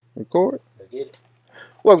Record. Let's get it.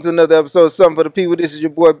 Welcome to another episode of Something for the People. This is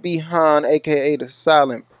your boy Behan, aka the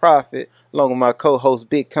Silent Prophet, along with my co-host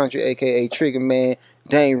Big Country, aka Trigger Man.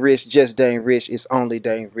 Dane Rich, just Dane Rich. It's only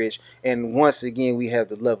Dane Rich. And once again, we have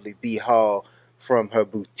the lovely B Hall from her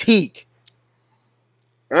boutique.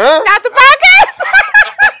 Huh? Not the podcast.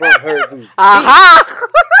 From her boutique.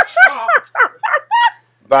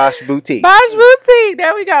 Bosch Boutique. Bosch Boutique.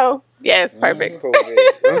 There we go. Yes, perfect. Cool,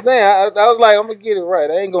 I'm saying, I was like, I'm gonna get it right.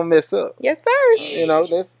 I ain't gonna mess up. Yes, sir. You know,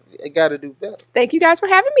 I gotta do better. Thank you guys for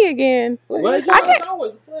having me again. Well, it's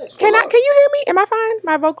always a pleasure. Can you hear me? Am I fine?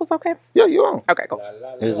 My vocals okay? Yeah, you on. Okay, cool.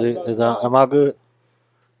 Am I good?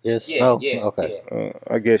 Yes. Yeah, no. yeah, Okay. yeah.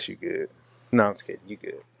 I guess you good. No, I'm just kidding. You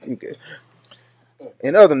good. You good.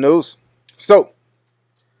 In other news, so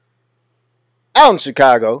out in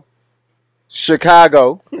Chicago.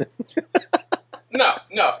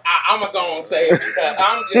 No, I'm gonna go and say it because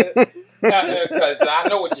I'm just because I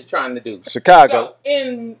know what you're trying to do. Chicago. So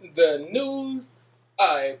in the news,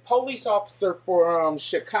 a police officer from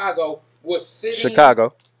Chicago was sitting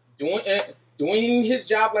doing his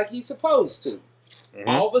job like he's supposed to. Mm-hmm.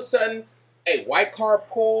 All of a sudden, a white car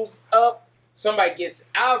pulls up. Somebody gets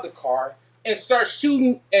out of the car and starts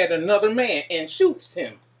shooting at another man and shoots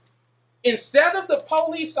him. Instead of the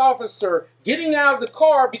police officer getting out of the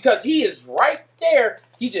car because he is right there,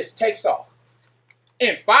 he just takes off.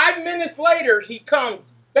 And 5 minutes later, he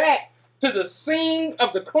comes back to the scene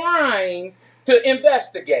of the crime to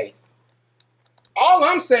investigate. All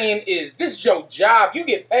I'm saying is, this is your job. You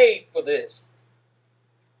get paid for this.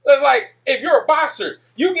 It's like, if you're a boxer,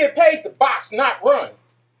 you get paid to box, not run.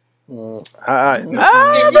 There's a lot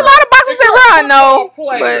of boxers that run, though.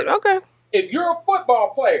 But, okay. If you're a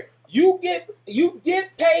football player, you get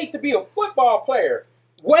paid to be a football player.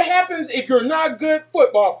 What happens if you're not a good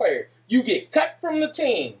football player? You get cut from the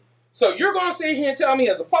team. So you're going to sit here and tell me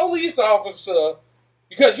as a police officer,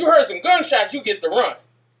 because you heard some gunshots, you get to run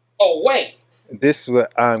away. This is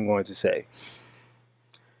what I'm going to say.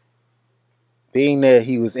 Being that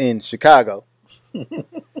he was in Chicago,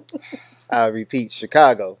 I repeat,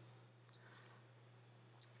 Chicago.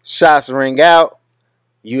 Shots ring out.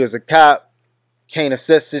 You as a cop can't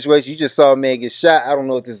assess the situation. You just saw a man get shot. I don't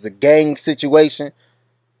know if this is a gang situation.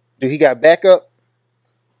 Do he got backup?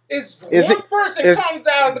 One person comes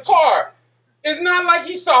out of the car. It's not like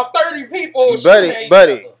he saw 30 people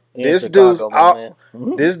buddy. This dude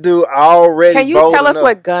already. Can you tell us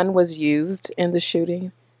what gun was used in the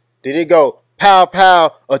shooting? Did it go pow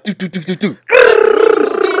pow or do do do do do? When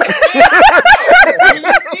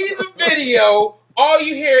you see the video, all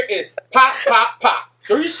you hear is pop pop pop.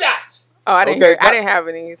 3 shots. Oh, I didn't have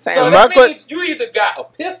any sound. So that means you either got a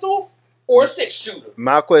pistol or a 6-shooter.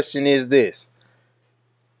 My question is this.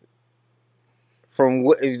 From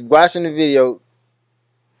watching the video,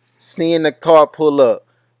 seeing the car pull up,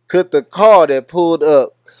 could the car that pulled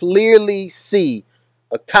up clearly see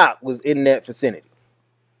a cop was in that vicinity?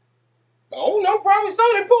 Oh, no, probably so.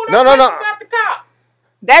 They pulled up beside the cop.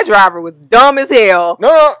 That driver was dumb as hell.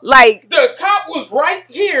 No. Like, the cop was right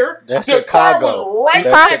here. That's the Chicago. Car was right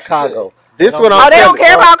That's Chicago. This what I'm they don't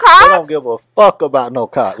care about cops? They don't give a fuck about no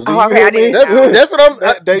cops. Oh, okay, I didn't know. That's what I'm...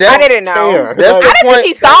 I didn't know. I didn't think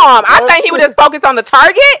he saw him. I think he was just focused on the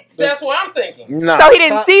target. That's what I'm thinking. No. So he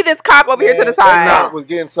didn't see this cop over here to the side. That cop was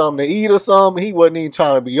getting something to eat or something. He wasn't even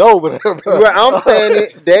trying to be over there. Well, I'm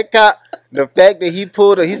saying that cop, the fact that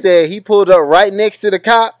he said he pulled up right next to the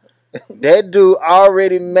cop, that dude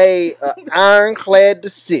already made an ironclad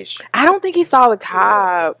decision. I don't think he saw the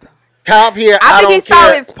cop. Cop here, I think he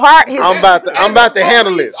saw his part. I'm about to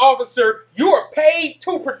handle this. Officer, you are paid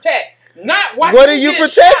to protect, not watch. What are you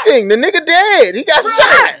protecting? Shot. The nigga dead. He got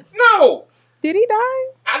shot. No. Did he die?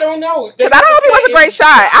 I don't know. Because I don't know if he was a great shot.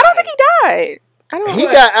 I don't think he died. I don't know. He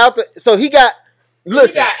got out the. So he got.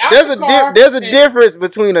 Listen, there's a difference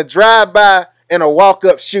between a drive-by and a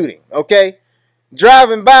walk-up shooting. Okay,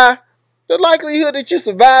 driving by, the likelihood that you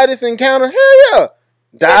survive this encounter, hell yeah.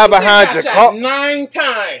 Die behind your car 9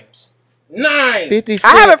 times. 9. 50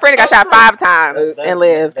 Cent. I have a friend that got shot 5 times and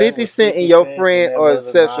lived. 50 Cent in your friend or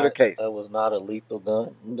exceptional case. That was not a lethal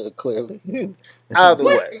gun, clearly. Either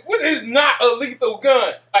way. What is not a lethal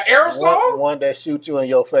gun? An aerosol? One that shoots you in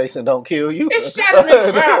your face and don't kill you. It shot him in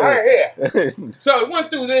the mouth right here. So it went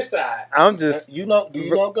through this side. I'm just... Do you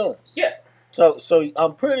know guns? Yes. So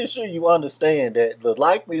I'm pretty sure you understand that the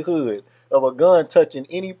likelihood of a gun touching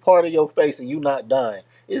any part of your face and you not dying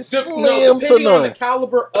is slim to depending on the none.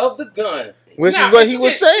 caliber of the gun. Which is what he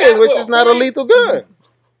was saying, which is not a lethal gun.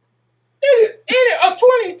 A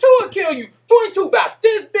 22 will kill you. 22 about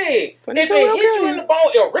this big. If 22 it will hit kill you you. in the bone,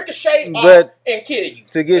 it'll ricochet But and kill you.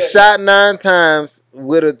 to get shot 9 times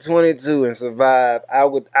with a 22 and survive,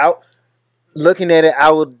 looking at it,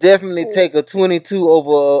 I would definitely take a 22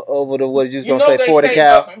 over the what you was gonna say 40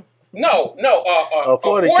 cal. A 40 cal? A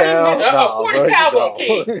 40 bro, cal you don't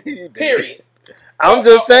kill you. don't. You Period. I'm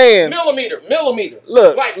just saying. Millimeter.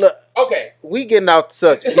 Look, Okay. we getting off the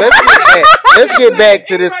subject. Let's get back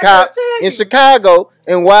to this cop in Chicago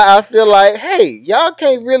and why I feel like, hey, y'all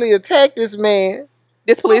can't really attack this man.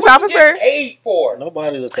 This police what you officer. get paid for?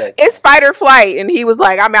 Nobody's attacking. It's fight or flight, and he was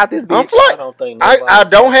like, "I'm out this bitch. I'm flight. I don't think I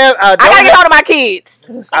don't have. I gotta get hold of my kids."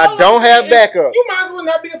 I don't have backup. You might as well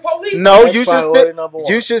not be a police. No, That's you priority number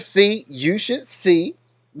one. You should see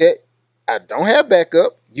that I don't have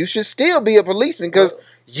backup. You should still be a policeman because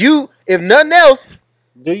if nothing else,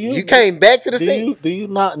 you came back to the scene. Do you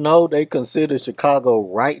not know they consider Chicago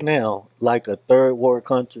right now like a third world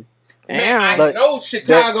country? Man, I Like, know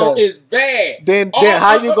Chicago is bad. Then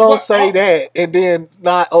how you gonna say that and then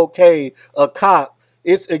not okay a cop?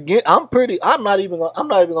 It's again. I'm not even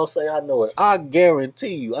gonna say I know it. I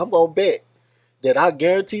guarantee you. I'm gonna bet that I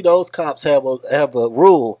guarantee those cops have a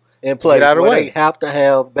rule in place Get out of the where way. they have to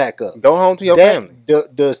have backup. Go home to your family.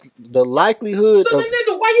 The likelihood. So of, the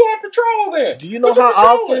nigga, why you on patrol then? do you know What you how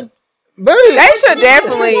patrolling? often? Buddy, They should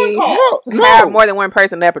definitely no. have more than one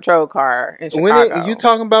person in that patrol car in Chicago. When you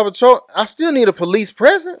talking about patrol, I still need a police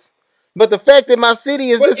presence. But the fact that my city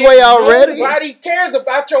is But this way already, nobody cares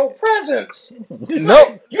about your presence.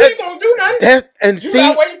 no, You ain't gonna do nothing. and You see,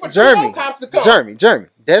 gotta wait for Jeremy, patrol cops to come. Jeremy,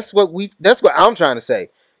 that's what I'm trying to say.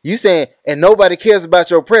 You saying, and nobody cares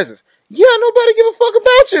about your presence. Yeah, nobody give a fuck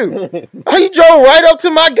about you. Oh, you drove right up to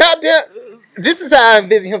my goddamn. This is how I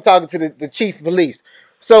envision him talking to the chief of police.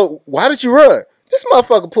 So why did you run? This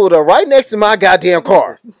motherfucker pulled up right next to my goddamn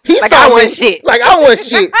car. He Like saw I me- want shit. Like I want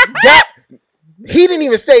shit. He didn't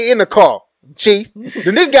even stay in the car, Chief.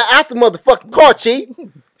 The nigga got out the motherfucking car, Chief.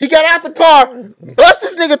 He got out the car, bust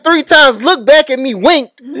this nigga 3 times, looked back at me,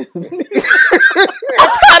 winked. Out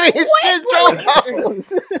of his shit, drove off.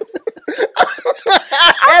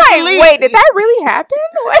 I'm like, wait, did that really happen?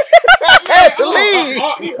 What? I had to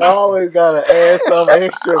leave. I always gotta add some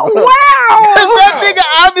extra. Wow. Cause that nigga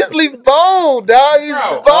obviously bold, dog. He's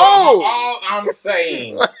bold. All I'm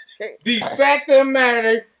saying, the fact of the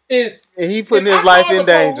matter is, And he putting if his I life call in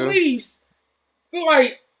the danger. Police,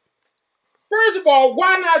 like, first of all,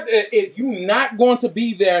 why not? If you not going to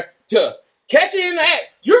be there to catch it in the act,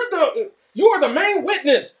 you are the main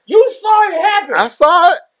witness. You saw it happen. I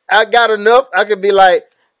saw it. I got enough. I could be like,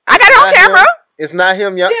 I got it on camera. It's not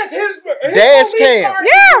him, y'all. Yes, his Dash police cam. car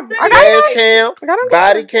Yeah, is I got Dash it. cam, I got him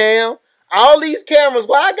body cam, all these cameras.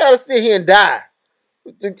 Why I gotta sit here and die?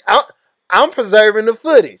 I'm preserving the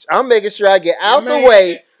footage. I'm making sure I get out the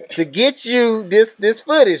way to get you this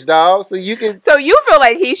footage, dog. So you can. So you feel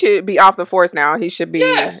like he should be off the force now? He should be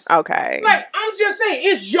Yes. okay. Like, I'm just saying,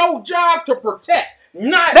 it's your job to protect.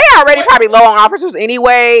 Not They already probably low on officers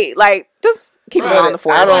anyway. Like, just keep them Right. on the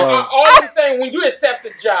force. I don't- All I'm saying, when you accept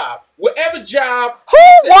the job, whatever job,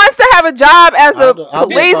 Who wants to have a job as a I'm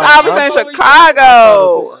police just officer in I'm-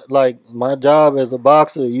 Chicago? Like my job as a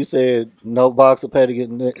boxer, you said no boxer pay to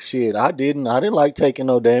get shit. I didn't like taking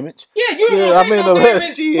no damage. yeah, you Yeah, don't I take mean, no the damage,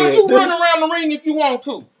 rest, shit. but you run around the ring if you want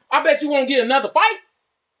to. I bet you won't get another fight.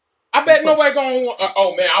 I bet nobody gonna.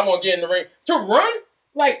 Oh man, I want to get in the ring to run.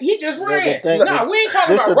 Like he just ran. thing- Nah, we ain't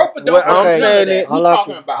talking listen, about rope a dope. what I'm saying We is-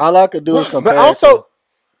 talking about. all I could do is But compare. But also,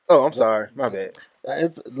 oh, I'm sorry, my bad.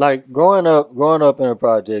 It's like growing up in the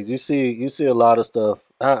projects. You see a lot of stuff.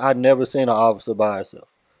 I never seen an officer by herself.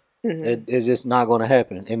 Mhm. It's just not going to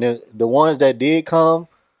happen. And then the ones that did come,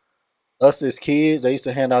 us as kids, they used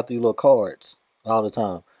to hand out these little cards all the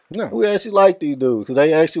time. No. We actually liked these dudes because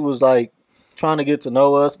they actually was like trying to get to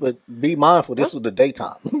know us, but be mindful. This was the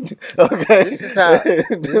daytime. Okay, This is how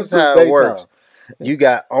was it works. You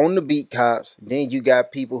got on the beat cops, then you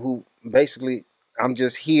got people who basically, I'm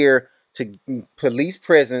just here to police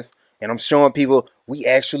presence, and I'm showing people we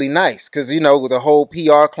actually nice because with the whole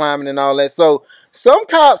PR climbing and all that. So some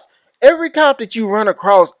cops, every cop that you run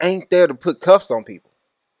across ain't there to put cuffs on people.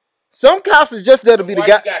 Some cops is just there to be the Why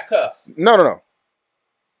guy. you got cuffs? No.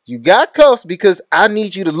 You got cuffs because I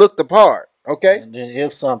need you to look the part. Okay. And then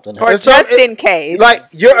if something, Or And so just in case. Like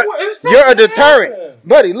you're a deterrent, happened.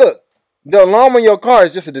 buddy. Look, the alarm on your car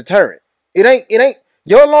is just a deterrent. It ain't.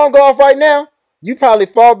 Your alarm go off right now. You probably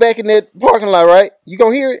fall back in that parking lot, right? You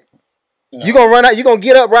gonna hear it. No. You gonna run out. You gonna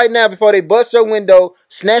get up right now before they bust your window,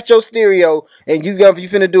 snatch your stereo, and you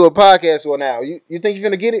finna do a podcast for an hour. You think you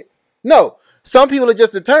finna get it? No, some people are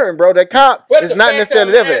just determined, bro. That cop But is the not fact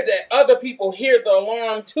necessarily of the there for matter that. that other people hear the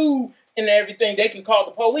alarm too and everything, they can call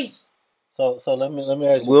the police. So let me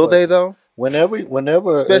ask you. Will they though?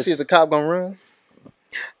 Whenever Especially if the cop gonna run.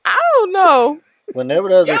 I don't know. whenever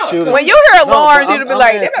there's a Y'all shooting, When you hear No, alarms, but you'd be I'm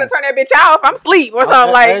like, they asking. better turn that bitch off. I'm asleep or something.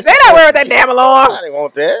 I Like, they asked not you worried about that damn alarm. I didn't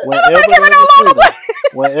want that.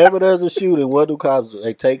 whenever there's a shooting, what do cops do?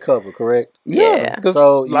 They take cover, correct? Yeah. 'Cause,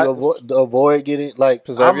 So like, you avoid getting like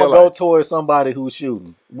Preserve I'm your gonna go life. towards somebody who's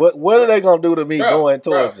shooting. What are they gonna do to me going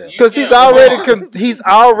towards them? because he's already on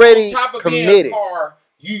top of being committed. a car,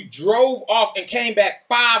 you drove off and came back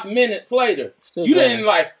 5 minutes later. Still You going. didn't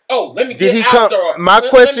like, oh, let me Did get he out come? there. My Let me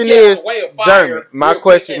question get out is, the way of fire Jeremy. My real quick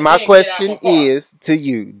question. and My then get out question my car. is to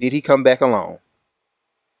you: did he come back alone?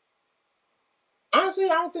 Honestly, I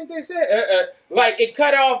don't think they said like it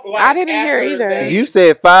cut off. Like I didn't hear after either. they- You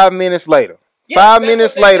said 5 minutes later. Yes, 5 that's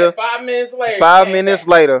minutes what they later. said. 5 minutes later. 5 came minutes back.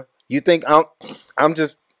 later. You think I'm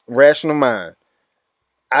just rational mind.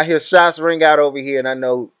 I hear shots ring out over here, and I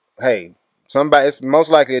know, hey, somebody. It's most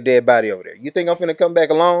likely a dead body over there. You think I'm finna come back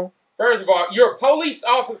alone? First of all, you're a police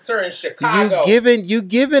officer in Chicago. You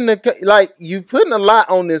giving the like you putting a lot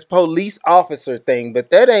on this police officer thing, but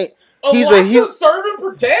that ain't. He's a to serve and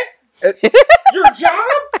protect your job.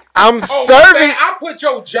 I'm Oh, serving. I put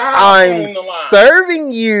your job I'm on the line.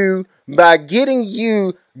 serving you by getting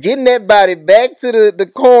that body back to the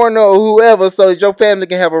coroner or whoever, so that your family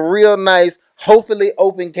can have a real nice, hopefully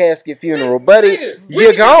open casket funeral. Buddy,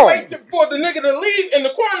 you're gone. Wait for the nigga to leave, and the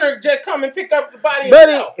coroner just come and pick up the body.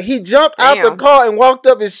 Buddy, himself. he jumped out the Damn. car and walked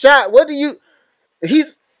up and shot. What do you?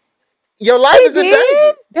 Your life He is in did?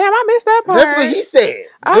 danger. Damn, I missed that part. That's what he said.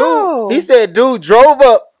 Oh. Dude, he said, dude drove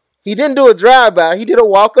up. He didn't do a drive-by. He did a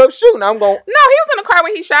walk-up shooting. I'm going. No, he was in the car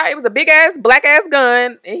when he shot. It was a big ass, black ass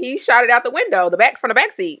gun, and he shot it out the window, from the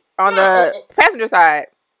back seat on the passenger side.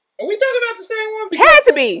 Are we talking about the same one? Had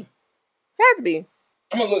to be.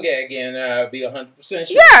 I'm gonna look at it again. Be 100% sure.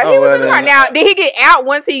 Yeah, he was in the car. Now, did he get out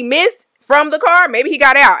once he missed from the car? Maybe he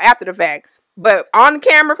got out after the fact. But on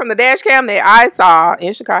camera from the dash cam that I saw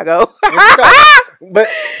in Chicago. But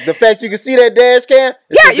the fact you can see that dash cam,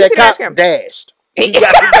 Yeah, you that see the dash cam. dashed. He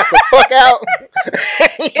got the fuck out.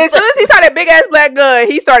 As soon as he saw that big ass black gun,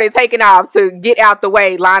 he started taking off to get out the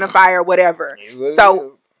way, line of fire, whatever.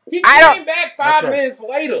 So he came back 5 minutes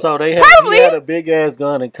later. So he had a big ass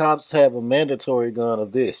gun, and cops have a mandatory gun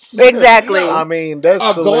of this. Exactly. I mean, that's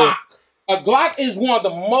a clear. Glock. A Glock is one of the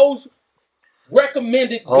most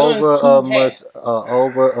recommended guns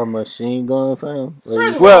over a machine gun, fam.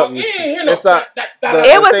 First of all, you ain't hear no.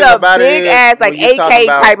 It was a big ass like AK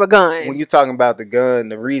type of gun. When you're talking about the gun,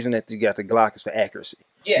 the reason that you got the Glock is for accuracy.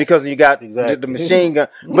 Yeah. Because you got the machine gun.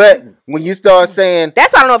 But when you start saying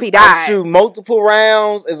that's why I don't know if he died. Shoot multiple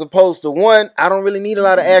rounds as opposed to one, I don't really need a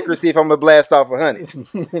lot of accuracy if I'm gonna blast off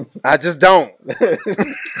 100. I just don't.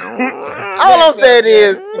 All I'm saying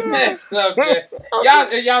is next subject.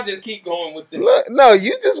 Y'all just keep going with this. Look, no,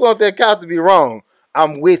 you just want that cop to be wrong.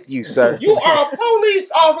 I'm with you, sir. You are a police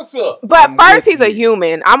officer. But first, he's a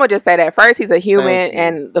human. I'm going to just say that. First, he's a human.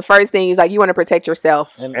 And the first thing is like, you want to protect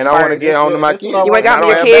yourself. And I want to get home to my kids. You want to get home to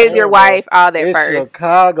your kids, your wife, all that it's first.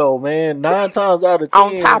 Chicago, man. 9 times out of 10.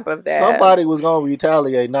 On top of that, somebody was going to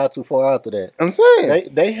retaliate not too far after that. I'm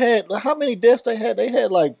saying. They had, how many deaths they had? They had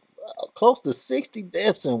like close to 60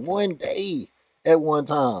 deaths in one day at one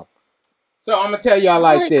time. So I'm gonna tell y'all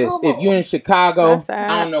like this: if you're in Chicago,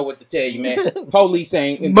 I don't know what to tell you, man. Police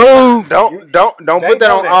ain't move. Don't put that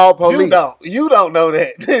on all police. You don't know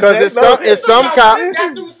that because it's some cops.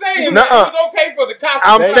 Got through saying that it was okay for the cops.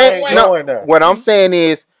 I'm saying no. What I'm saying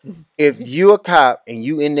is, if you a cop and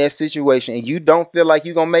you in that situation and you don't feel like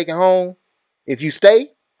you gonna make it home, if you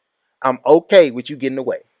stay, I'm okay with you getting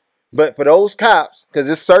away. But for those cops, because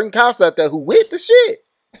there's certain cops out there who with the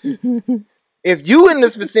shit. If you in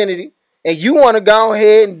this vicinity and you want to go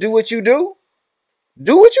ahead and do what you do,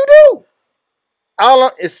 do what you do.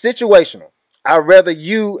 It's situational. I'd rather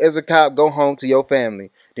you as a cop go home to your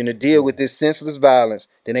family than to deal with this senseless violence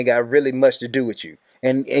that ain't got really much to do with you.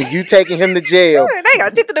 And you taking him to jail. They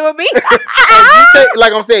got shit to do with me.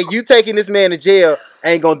 Like I'm saying, you taking this man to jail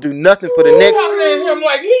ain't gonna do nothing for the next. Talking to him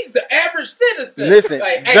like he's the average citizen. Listen,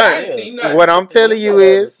 like, hey, John, what I'm telling you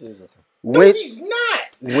is, when he's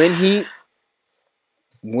not.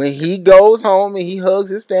 When he goes home and he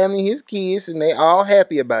hugs his family, his kids, and they all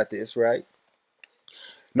happy about this, right?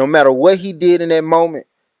 No matter what he did in that moment,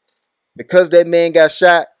 because that man got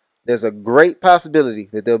shot, there's a great possibility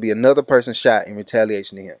that there'll be another person shot in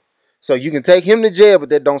retaliation to him. So you can take him to jail, but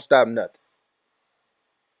that don't stop nothing.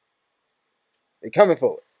 They're coming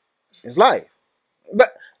for it. It's life.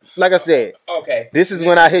 But like I said, Okay. this is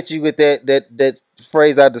when I hit you with that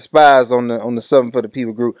phrase I despise on the Something for the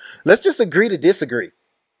People group. Let's just agree to disagree.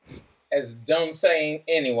 As dumb saying,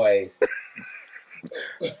 anyways.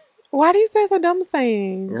 Why do you say so dumb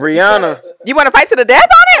saying? Rihanna, You want to fight to the death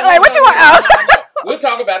on it? Like, what you want? Oh. No. We'll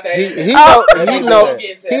talk about that.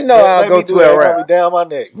 he know I'll go 12 rounds. Down my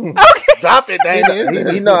neck. Okay. Drop it,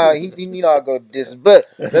 Damien. He know I'll go this. But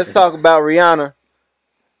let's talk about Rihanna.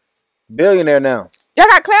 Billionaire now. Y'all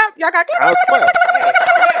got clap? Y'all got I'll clap?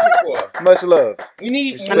 clap. Much love. We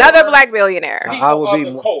need Another black billionaire. I would be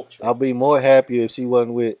of the culture. I'll be more happy if she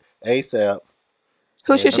wasn't with ASAP.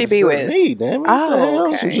 Who should she be with? Me, damn it. Oh,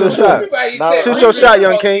 What the okay. hell? Shoot your shot. Everybody No, said shoot your Riri shot,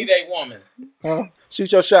 young supposed to king. be that woman. Huh?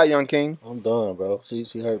 Shoot your shot, young king. I'm done, bro. She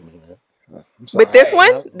hurt me, man. I'm sorry. With this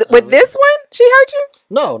one? With this one? She hurt you?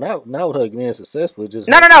 No, not with her being successful. Just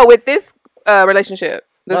No. With this relationship.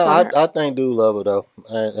 This No, one. I think dude love her though,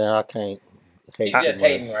 and I can't hate. He's just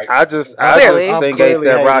hating right I just Clearly. think clearly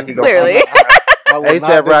ASAP hating. Rocky gonna Clearly.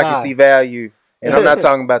 ASAP Rocky see value, and I'm not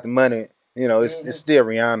talking about the money. You know, it's still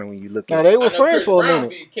Rihanna when you look Now at they it. were I know friends Chris for a Brown minute.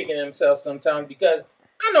 be kicking himself sometimes because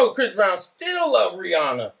I know Chris Brown still love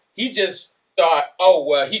Rihanna. He just thought, oh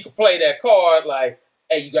well, he could play that card like,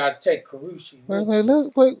 hey, you gotta take Karuchi.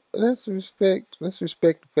 Let's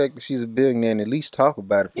respect the fact that she's a billionaire and at least talk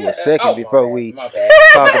about it for Yeah, a second oh, before my we bad, my bad.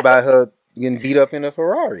 talk about her getting beat up in a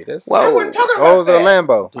Ferrari. That's Whoa. I wasn't talking or about was it a that.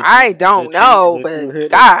 Lambo? I don't Did you- know, did you hear but the-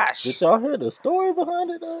 gosh. Did y'all hear the story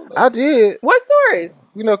behind it though? I did. What story?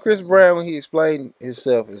 You know, Chris Brown when he explained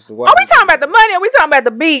himself as to why. Are we talking about the money or we talking about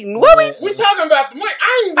the beating? What we? We talking about the money.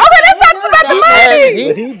 I ain't. Okay, let's talk about the money.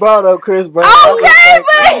 But he brought up Chris Brown. Okay,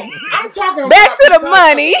 but I'm talking Back about to the because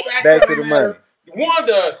money. fact Back of to the matter, money. One of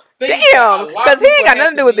the things Damn, that a lot 'cause of he ain't people got have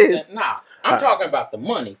nothing to do with this. Nah, I'm talking about the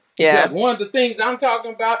money. Yeah. Because one of the things I'm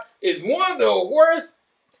talking about is one of the worst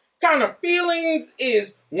kind of feelings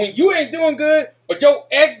is when you ain't doing good, but your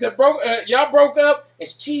ex that y'all broke up, and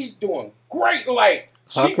she's doing great. Like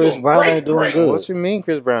How she's Chris doing Brown great, ain't doing great. good? What you mean,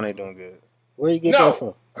 Chris Brown ain't doing good? Where you get No, that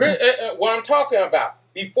from? Chris, what I'm talking about,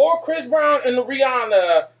 before Chris Brown and the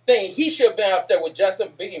Rihanna thing, he should have been up there with Justin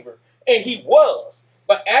Bieber, and he was.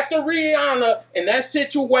 But after Rihanna and that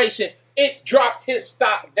situation, it dropped his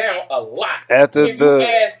stock down a lot. After If you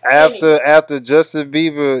ask after Justin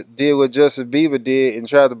Bieber did what Justin Bieber did and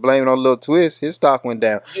tried to blame it on Lil Twist, his stock went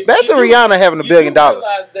down. Back to Rihanna having $1 billion. You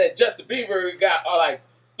realize that Justin Bieber got like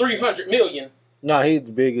 $300 million. No, he's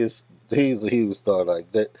the biggest. He's a huge star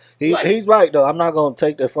like that. Like- He's right though. I'm not gonna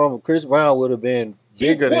take that from him. Chris Brown would have been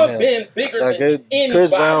bigger He than would him. have been bigger Like, than anybody Chris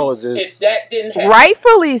Brown was if just- that didn't happen.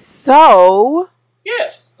 rightfully so.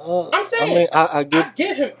 Yes. I'm saying. I mean, I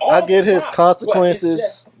get him all I get the his props,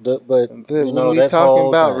 consequences, but When you know we that talking whole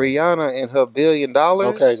about thing. Rihanna and her $1 billion.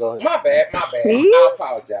 Okay, go ahead. My bad. Please? I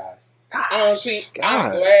apologize. Honestly, I'm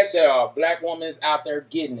gosh. glad there are black women out there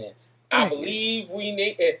getting it. I Thank you. believe we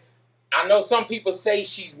need it. I know some people say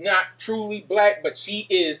she's not truly black, but she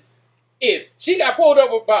is. If she got pulled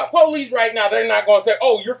over by police right now, they're not going to say,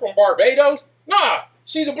 oh, you're from Barbados. Nah,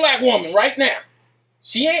 she's a black woman right now.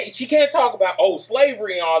 She can't talk about,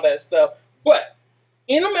 slavery and all that stuff. But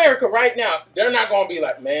in America right now, they're not going to be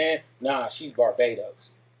like, man, nah, she's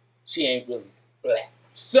Barbados. She ain't really black.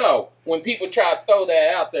 So when people try to throw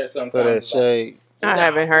that out there sometimes, For that it's like, shade. I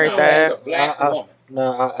haven't heard no, that. That's a black woman.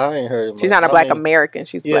 No, I ain't heard it. She's much. not a I black mean, American.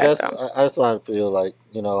 She's Yeah, black that's though. I just want to feel like,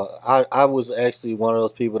 you know, I was actually one of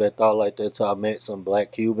those people that thought like that till I met some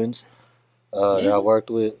black Cubans that I worked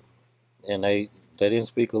with, and they didn't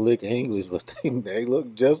speak a lick of English, but they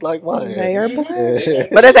look just like mine. They are black. Yeah.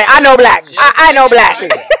 But they say, I know black. Just I know black. like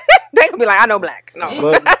that. They could be like, I know black. No.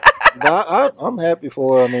 But I'm happy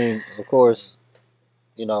for her. I mean, of course,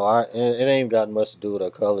 you know, it ain't got much to do with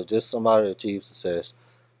her color. Just somebody that achieved success.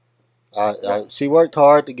 She worked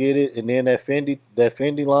hard to get it, and then that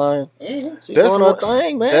Fendi line, she That's doing her one-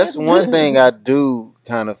 thing, man. That's one thing I do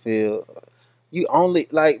kind of feel. You only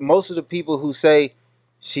like most of the people who say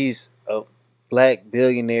she's a black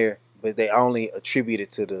billionaire, but they only attribute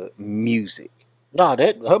it to the music. No,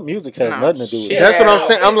 that her music has No, nothing to do with shit. it. That's what I'm Yeah.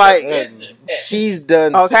 saying. I'm like, Business. she's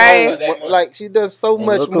done Okay. she's done so And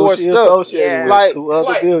much look who more she stuff. associated Yeah. with Like- two other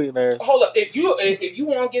Like- billionaires. Hold up. If you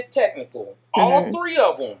want to get technical, all three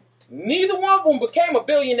of them, neither one of them became a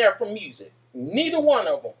billionaire from music. Neither one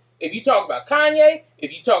of them. If you talk about Kanye,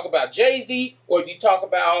 if you talk about Jay-Z, or if you talk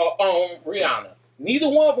about Rihanna, neither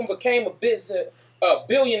one of them became a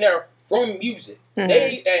billionaire from music.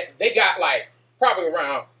 They got like probably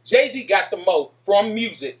around, Jay-Z got the most from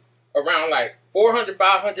music, around like 400,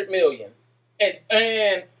 500 million.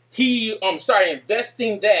 And he started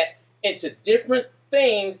investing that into different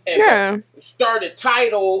things and started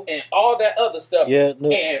Tidal and all that other stuff. Yeah, no,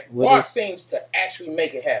 and brought things to actually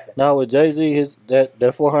make it happen. Now with Jay-Z,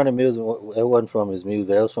 that 400 million, it wasn't from his music.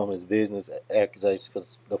 That was from his business accusations.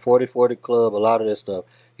 Because the 40/40 Club, a lot of that stuff,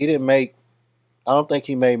 he didn't make. I don't think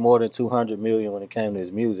he made more than 200 million when it came to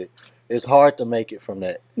his music. It's hard to make it from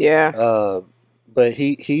that. Yeah. But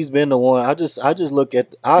he's been the one. I just look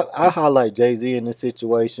at. I highlight Jay-Z in this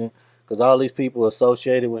situation because all these people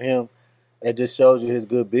associated with him. It just shows you his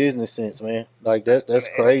good business sense, man. Like that's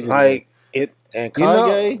crazy. Like it. And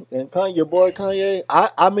Kanye, your boy Kanye.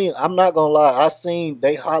 I mean, I'm not gonna lie. I seen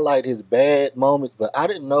they highlight his bad moments, but I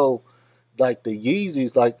didn't know, like the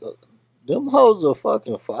Yeezys, like them hoes are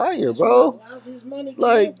fucking fire, bro.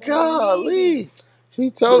 Like golly, he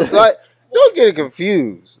told like don't get it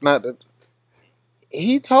confused. Not that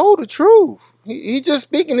he told the truth. He just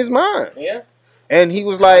speaking his mind. Yeah. And he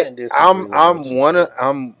was like, I'm one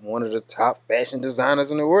of the top fashion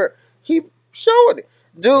designers in the world. He showed it,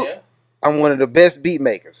 dude. Yeah. I'm one of the best beat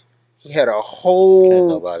makers. He had the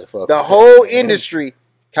whole industry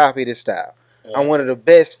copied his style. Yeah. I'm one of the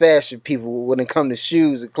best fashion people when it comes to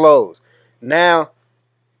shoes and clothes. Now,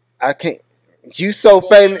 I can't. You so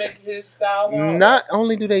famous. Mimic his style now? Not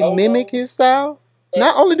only do they mimic his style.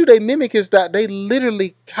 Not only do they mimic his style, they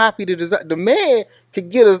literally copy the design. The man can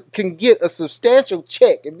get a substantial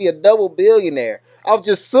check and be a double billionaire off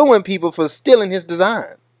just suing people for stealing his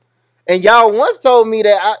design. And y'all once told me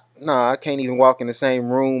that I can't even walk in the same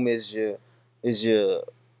room as your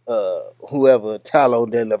whoever Talo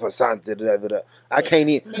de la Fasante. I can't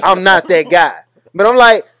even. I'm not that guy. But I'm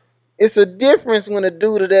like, it's a difference when a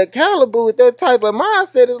dude of that caliber with that type of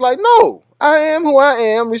mindset is like, no. I am who I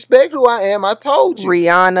am. Respect who I am. I told you.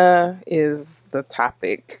 Rihanna is the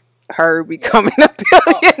topic. Her becoming a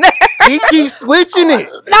billionaire. He keeps switching it.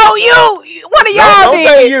 No, you. One of y'all don't did.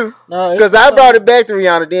 Say you. Because I brought it back to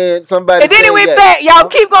Rihanna. Then somebody. And then it went back. Y'all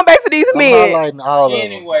keep going back to these men. Highlighting all of them.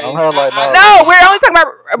 Anyway, I'm highlighting all no, we're only talking about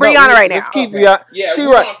Rihanna right now. Let's keep Rihanna. Yeah, she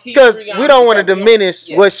right. Because we don't want to diminish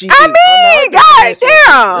what she did. I mean, god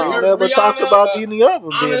damn. We never talked about any of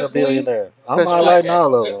them being a billionaire. I'm highlighting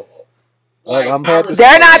all of them. I'm happy.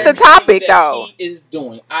 They're not the topic, though. She is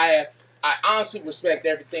doing. I honestly respect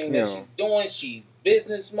everything that she's doing. She's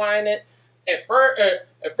business minded. At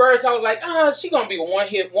first, I was like, she gonna be a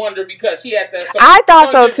one-hit wonder because she had that. I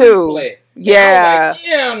thought so too. Yeah. I was like,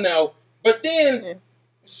 yeah, no. But then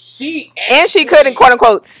she couldn't quote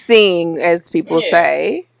unquote sing, as people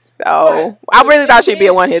say. So I really thought she'd be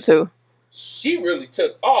a one-hit too. She really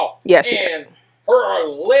took off. Yes, and her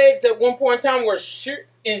legs at one point in time were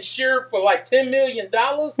insured for like $10 million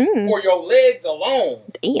for your legs alone.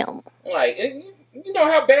 Damn. Like, you know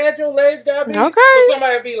how bad your legs gotta be? Okay. For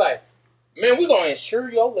somebody to be like, man, we're gonna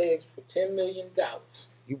insure your legs for $10 million.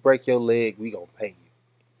 You break your leg, we gonna pay you.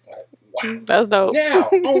 Like, wow. That's dope. Now,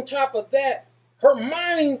 on top of that, her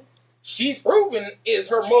mind, she's proven, is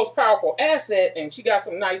her most powerful asset, and she got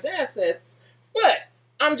some nice assets. But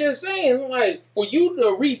I'm just saying, like, for you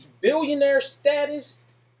to reach billionaire status,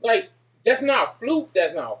 like, that's not a fluke,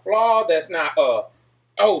 that's not a flaw, that's not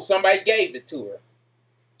somebody gave it to her.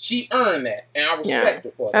 She earned that, and I respect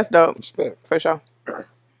her for that. That's dope. Respect. For sure.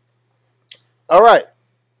 All right.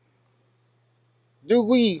 Do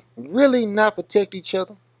we really not protect each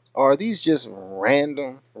other? Or are these just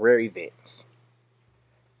random, rare events?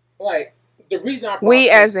 Like, the reason I brought we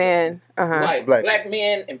this, as in like black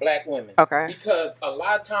men and black women. Okay. Because a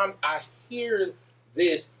lot of times I hear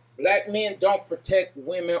this, black men don't protect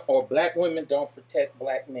women or black women don't protect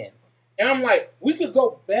black men. And I'm like, we could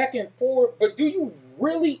go back and forth, but do you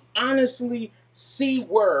really honestly see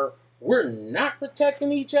where we're not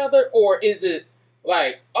protecting each other? Or is it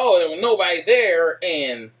like, oh, there was nobody there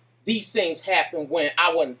and these things happened when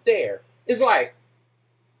I wasn't there? It's like,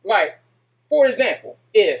 for example,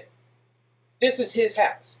 if this is his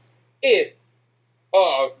house, if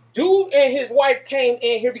dude and his wife came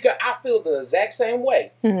in here, because I feel the exact same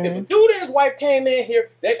way. Mm-hmm. If a dude and his wife came in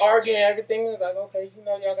here, they arguing and everything, it's like, okay,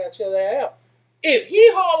 y'all gotta chill that out. If he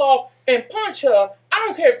haul off and punch her, I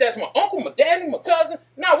don't care if that's my uncle, my daddy, my cousin.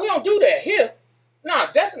 No, we don't do that here. No,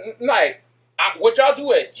 that's like what y'all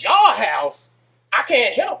do at y'all house. I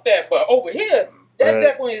can't help that, but over here, that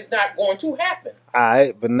definitely is not going to happen. All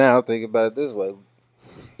right, but now think about it this way.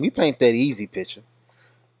 We paint that easy picture.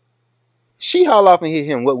 She haul off and hit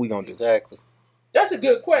him. What we gonna do? Exactly. That's a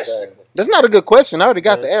good question. Exactly. That's not a good question. I already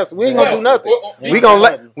got the answer. We ain't gonna do nothing. We gonna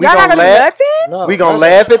laugh. No, we gonna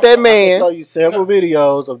laugh at that man. I can show you several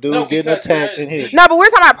videos of dudes getting attacked and hit. No, but we're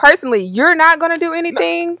talking about personally. You're not gonna do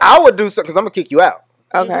anything. No, I would do something because I'm gonna kick you out.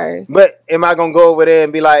 Okay. But am I gonna go over there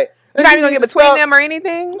and be like, you're not even gonna get between them or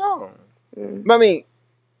anything? No. But I mean,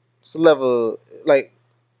 it's a level, like,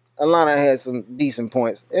 Alana had some decent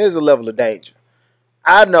points. It is a level of danger.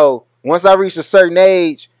 I know once I reach a certain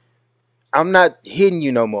age, I'm not hitting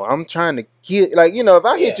you no more. I'm trying to kill, like, if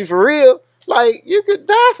I hit you for real, like, you could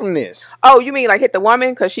die from this. Oh, you mean like hit the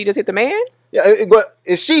woman because she just hit the man? Yeah, but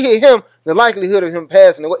if she hit him, the likelihood of him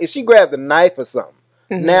passing away, if she grabbed a knife or something,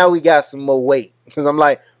 now we got some more weight. Because I'm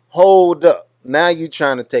like, hold up. Now you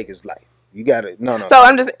trying to take his life. You got to, no. So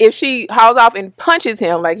I'm just, if she hauls off and punches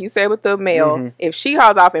him, like you said with the male, if she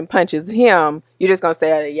hauls off and punches him, you're just going to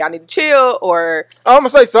say, y'all need to chill, or... I'm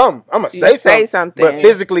going to say something. I'm going to say something. But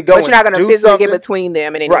physically go, but you're not going to physically get between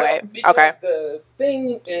them in any way. Because okay. The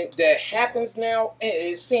thing that happens now,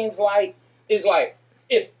 it seems like, is like,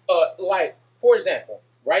 if, like, for example,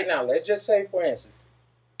 right now, let's just say, for instance,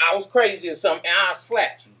 I was crazy or something, and I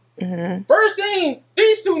slapped you. First thing,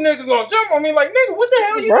 these two niggas gonna jump on me like, nigga, what the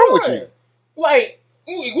hell you doing? With you? Like,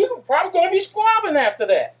 we probably gonna be squabbling after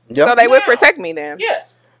that. Yep. So they would protect me then.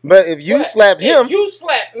 Yes. But if you slapped him, if you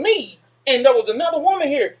slapped me, and there was another woman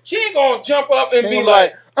here, she ain't gonna jump up and be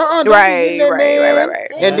like, right.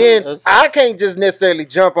 And then I can't just necessarily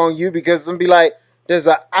jump on you because I'm be like, there's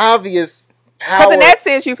an obvious power. Because in that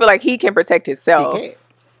sense, you feel like he can protect himself. He can.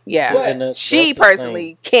 Yeah. But she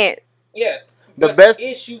personally can't. Yeah. The best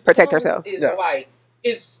issue protect herself is like,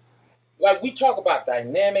 it's like we talk about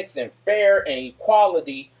dynamics and fair and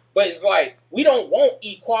equality, but it's like we don't want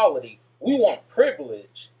equality. We want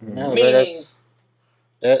privilege. No, meaning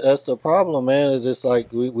that's the problem, man. Is just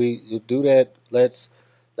like we do that. Let's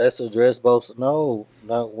address both. No,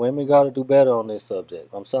 women got to do better on this subject.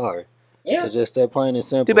 I'm sorry. Yeah. It's just that plain and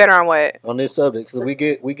simple. Do better on what? On this subject,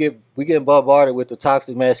 because we get bombarded with the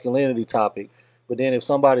toxic masculinity topic. But then if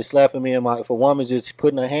somebody's slapping me if a woman's just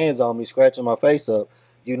putting her hands on me, scratching my face up,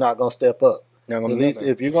 you're not gonna step up. At least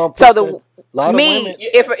if you're gonna. So a lot of women,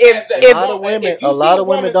 a lot of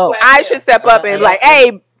women don't. I should step up and be like,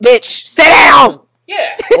 hey, bitch, sit down.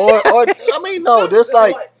 Yeah. or I mean, no, this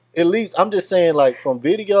like at least I'm just saying, like, from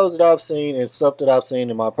videos that I've seen and stuff that I've seen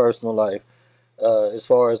in my personal life, as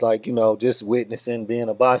far as like, just witnessing, being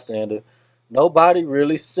a bystander. Nobody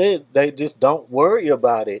really said, they just don't worry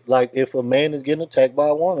about it. Like, if a man is getting attacked by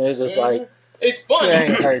a woman, it's just like, it's funny. She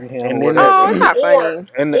ain't hurting him. And then, it's not funny.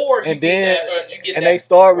 And they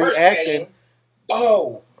start reacting. Saying,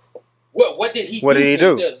 oh, what did he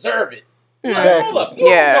do to deserve it? Exactly. Hold up, you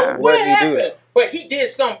don't know what happened, but he did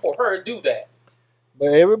something for her to do that. But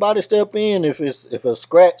everybody step in if a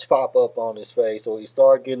scratch pop up on his face or he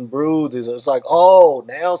start getting bruises. It's like, oh,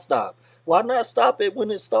 now stop. Why not stop it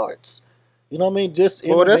when it starts? You know what I mean? Just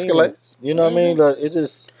well, it escalates. You know what I mean? Like, it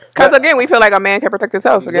just because again, we feel like a man can protect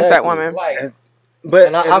himself against that woman.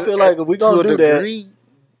 But I feel like if we gonna do that,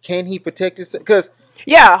 can he protect himself? Because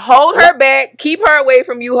hold her back, keep her away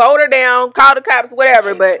from you, hold her down, call the cops,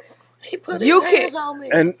 whatever. But he put you his hands on me.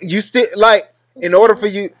 And you still in order for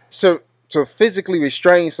you to physically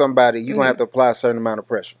restrain somebody, you're gonna have to apply a certain amount of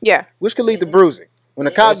pressure. Yeah, which could lead to bruising. When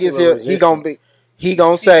the cop gets here, he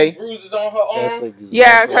gonna say bruises on her arm.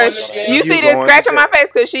 Yeah, because you see this scratch on my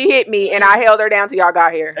face because she hit me and I held her down till y'all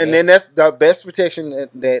got here. And then that's the best protection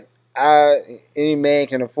that any man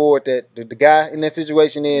can afford. That the guy in that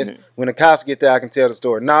situation is when the cops get there, I can tell the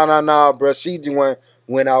story. No, bro, she the one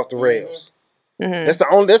went off the rails. That's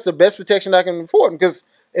the best protection I can afford. Because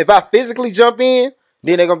if I physically jump in,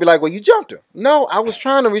 then they're gonna be like, "Well, you jumped her." No, I was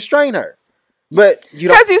trying to restrain her. But you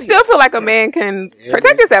still feel like a man can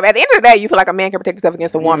protect himself. At the end of the day, you feel like a man can protect himself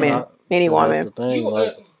against a woman, any woman.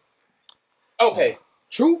 Okay,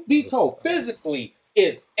 truth be told, physically,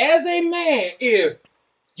 if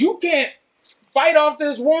you can't fight off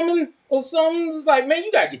this woman or something, it's like, man,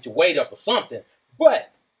 you gotta get your weight up or something. But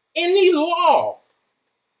in the law,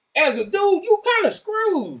 as a dude, you kind of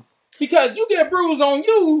screwed because you get bruised on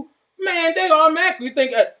you, man. They automatically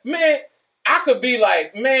think, man, I could be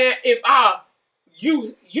like, man, if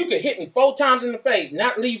you could hit me 4 times in the face,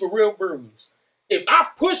 not leave a real bruise. If I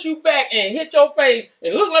push you back and hit your face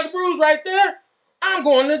and look like a bruise right there, I'm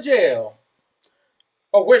going to jail.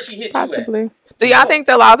 Or where she hit Possibly. you at. Do y'all think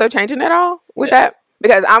the laws are changing at all with that?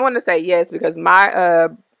 Because I want to say yes, because my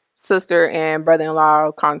sister and brother-in-law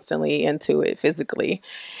are constantly into it physically.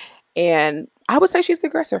 And I would say she's the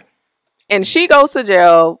aggressor. And she goes to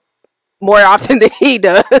jail more often than he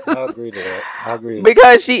does. I agree to that.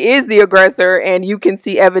 Because she is the aggressor and you can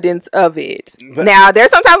see evidence of it. Now,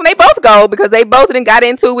 there's sometimes when they both go because they both done got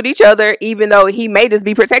into it with each other, even though he may just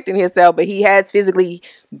be protecting himself, but he has physically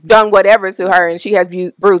done whatever to her and she has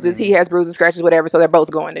bruises, he has bruises, scratches, whatever, so they're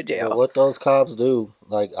both going to jail. But what those cops do,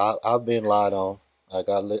 like, I've been lied on. Like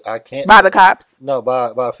I can't By the cops. no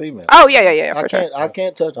by a female. Oh yeah, for sure. I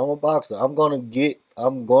can't touch. I'm a boxer. I'm gonna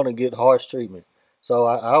get harsh treatment. So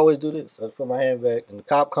I always do this. I put my hand back, and the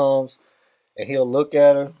cop comes, and he'll look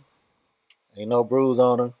at her. Ain't no bruise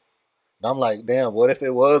on her. And I'm like, damn. What if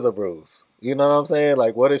it was a bruise? You know what I'm saying?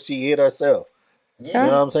 Like, what if she hit herself? Yeah.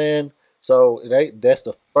 You know what I'm saying? So that's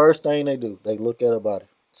the first thing they do. They look at her body,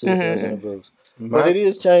 see if there's any bruise. But it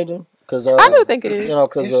is changing because I do think it is. You know,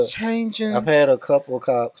 because It's changing. I've had a couple of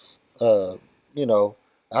cops, you know,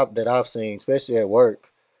 that I've seen, especially at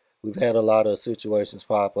work. We've had a lot of situations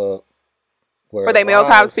pop up where Were they male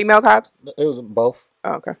cops, female cops? It was both.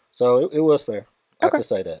 Oh, okay. So it was fair. I Okay. could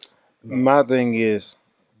say that. My thing is,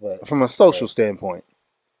 But from a social standpoint,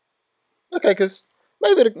 okay, because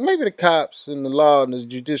maybe the cops and the law and the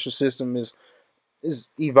judicial system is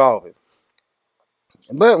evolving,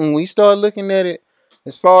 but when we start looking at it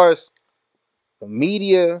as far as the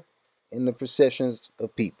media and the perceptions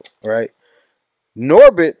of people, right?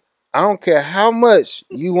 Norbert, I don't care how much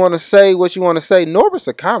you want to say what you want to say. Norbert's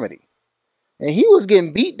a comedy, and he was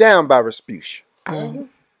getting beat down by Respucia.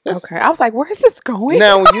 Okay, I was like, where is this going?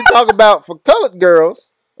 Now, when you talk about for colored girls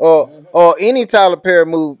or any Tyler Perry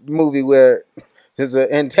movie where there's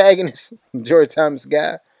an antagonist, Joy Thomas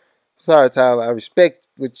guy. Sorry, Tyler, I respect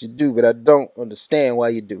what you do, but I don't understand why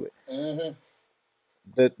you do it.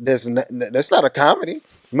 That's not a comedy.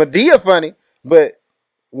 Medea funny, but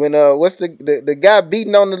when what's the guy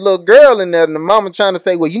beating on the little girl in there, and the mama trying to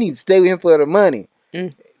say, well, you need to stay with him for the money.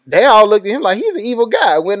 They all looked at him like he's an evil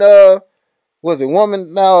guy. When was it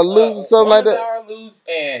Woman Now or Lose or something like that? Woman Now or Lose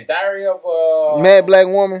and Diary of Mad Black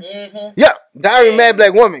Woman. Yeah, Diary of Mad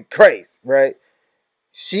Black Woman. Crazy, right?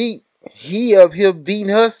 He up here beating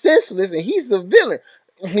her senseless, and he's the villain.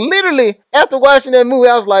 Literally, after watching that movie,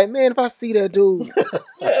 I was like, man, if I see that dude,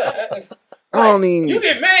 I don't even. You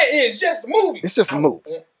get mad, it's just a movie. It's just a movie.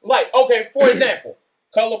 Like, okay, for example,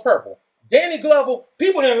 Color Purple. Danny Glover,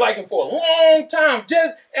 people didn't like him for a long time.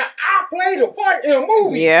 And I played a part in a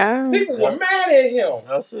movie. Yeah. People were mad at him.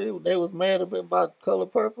 I see they was mad about Color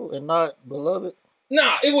Purple and not Beloved.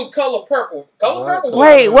 Nah, it was Color Purple. Color Purple.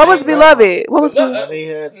 Wait, what was Beloved? What was Beloved? When he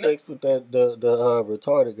had sex with the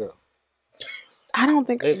retarded girl. I don't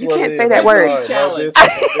think That's you what can't it say is. that I'm word. sorry. No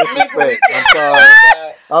disrespect. I'm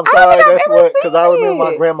sorry. I'm I sorry. don't think I've That's ever what because I seen remember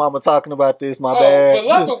my it. grandmama talking about this. My bad.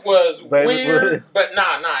 Beloved was Baby, weird, but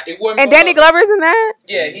nah, it wasn't. And Danny Glover's in that?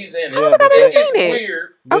 Yeah, he's in it. I don't think I've ever It's seen it. weird.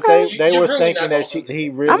 But Okay. they You're was really thinking not that gonna he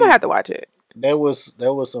I'm really gonna have to watch it. there was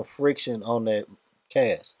some friction on that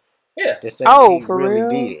cast. Yeah. They're saying Oh, he for really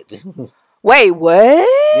real? did. Wait, what?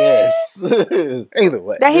 Yes. Either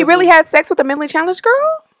way, That he really had sex with a mentally challenged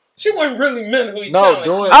girl? She wasn't really mentally No, challenged.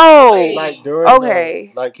 doing- Oh, like during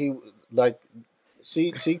okay.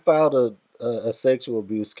 She filed a sexual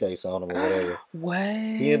abuse case on him or whatever. What?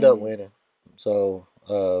 He ended up winning. So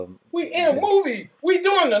We in a movie. We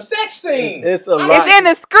doing a sex scene. it's a lot. It's in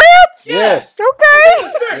the script? Yes.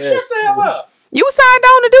 Okay. Yes. Shut the hell up. You signed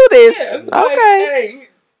on to do this. Yeah, it's Okay. like, hey,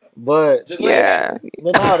 But just let it Yeah.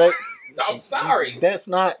 but no, I'm sorry. that's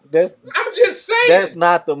I'm just saying. that's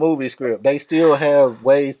not the movie script. They still have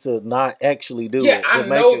ways to not actually do yeah, it. I To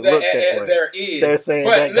make know it look that that way. there is. They're saying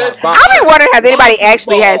but that let's- got I've been wondering, has anybody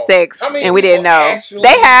actually had Ball. sex How many and we didn't people know? actually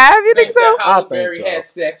They have? You think so? that Halle I think Berry so. had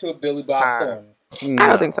sex with Billy Bob Thornton. I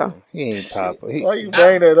don't think so. He ain't Papa. Why you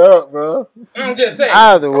bring that up, bro? I'm just saying.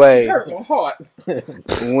 Either She way, hurt my heart.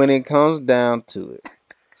 when it comes down to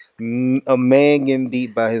it, a man getting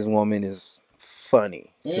beat by his woman is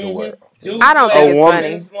funny to the world. Dude I don't think it's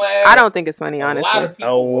woman funny. I don't think it's funny, honestly. A lot of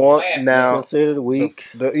people I want laugh. now. Considered weak.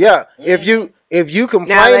 If you complain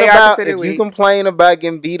they are about considered weak.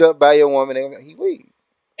 getting beat up by your woman, he weak.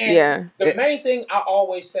 And Yeah. the main thing I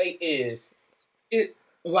always say is, it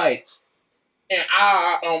like, and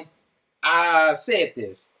I said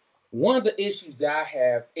this. One of the issues that I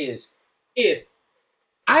have is if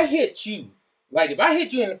I hit you, like if I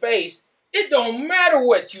hit you in the face, it don't matter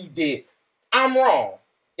what you did. I'm wrong.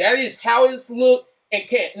 That is how it's looked, and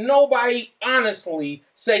can't nobody honestly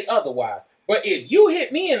say otherwise. But if you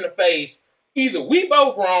hit me in the face, either we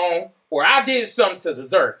both wrong or I did something to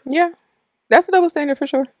deserve it. Yeah. That's a double standard for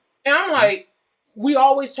sure. And I'm like, we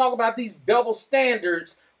always talk about these double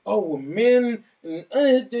standards. Oh, well, men,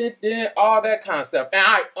 all that kind of stuff. And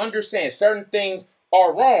I understand certain things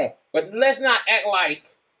are wrong, but let's not act like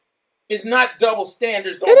it's not double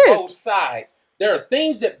standards on It is. both sides. There are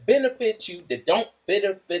things that benefit you that don't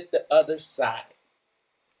benefit the other side.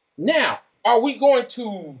 Now, are we going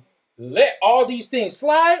to let all these things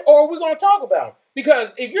slide, or are we going to talk about them? Because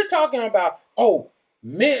if you're talking about,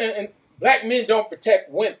 men and black men don't protect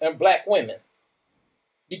women and black women,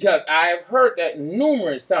 Because I have heard that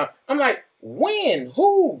numerous times. I'm like, when?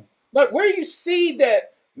 Who? Like, where you see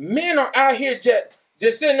that men are out here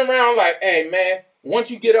just sitting around like, hey, man, once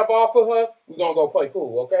you get up off of her, we're going to go play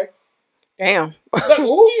pool, okay? Damn. Like,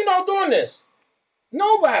 who you know doing this?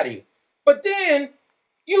 Nobody. But then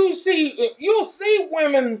you'll see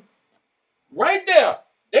women right there.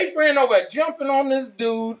 They friend over jumping on this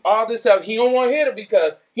dude, all this stuff. He don't want to hit her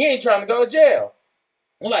because he ain't trying to go to jail.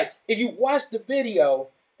 Like, if you watch the video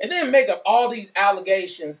and then make up all these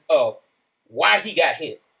allegations of why he got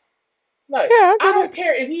hit. Like, I don't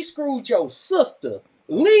care if he screwed your sister.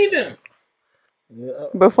 Leave him. Yeah.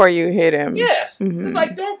 Before you hit him. Yes. Mm-hmm. It's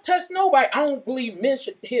like, don't touch nobody. I don't believe men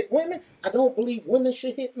should hit women. I don't believe women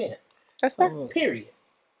should hit men. That's fair. Period.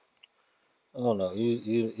 I don't know.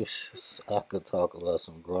 I could talk about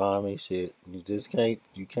some grimy shit.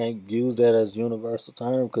 You can't use that as universal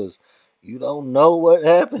term because you don't know what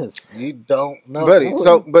happens. You don't know, buddy.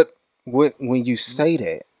 But when you say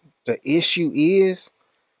that, the issue is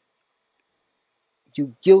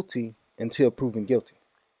you guilty until proven guilty.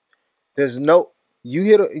 There's no you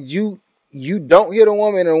don't hit a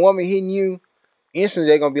woman and a woman hitting you. Instantly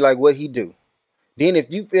they're gonna be like, what he do? Then if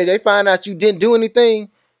they find out you didn't do anything.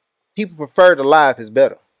 People prefer to lie if it's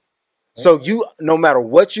better. So no matter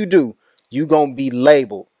what you do, you gonna be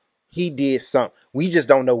labeled. He did something. We just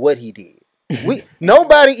don't know what he did.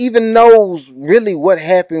 Nobody even knows really what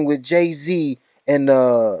happened with Jay-Z and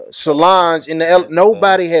Solange in the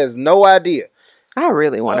nobody has no idea. I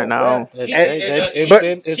really want to know.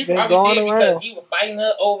 It's she been probably going did around because he was fighting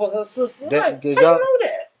her over her sister. Like, how you know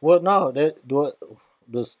that? Well, no,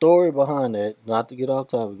 the story behind that. Not to get off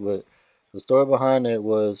topic, but the story behind that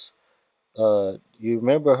was. You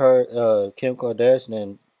remember her, Kim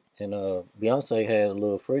Kardashian and Beyonce had a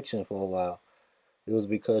little friction for a while. It was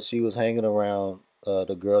because she was hanging around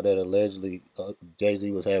the girl that allegedly Jay-Z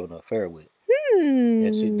was having an affair with.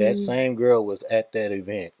 And that same girl was at that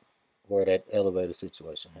event where that elevator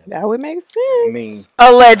situation happened. That would make sense. I mean,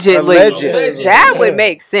 allegedly. Allegedly. That would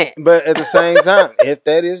make sense. But at the same time, if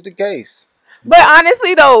that is the case. But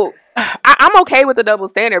honestly, though, I'm okay with the double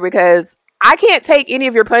standard because I can't take any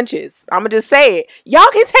of your punches. I'm going to just say it. Y'all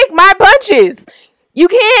can take my punches. You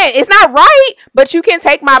can. It's not right, but you can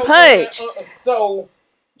take my punch. So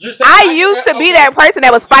you're saying I used to be that person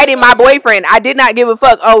that was fighting my boyfriend. I did not give a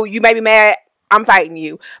fuck. Oh, you may be mad. I'm fighting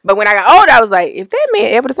you. But when I got older, I was like, if that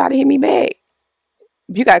man ever decided to hit me back,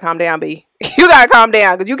 you got to calm down, B. You got to calm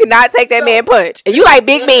down because you cannot take that man punch. And you like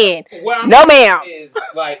big men. No, ma'am. Is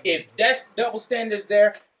like, if that's double standards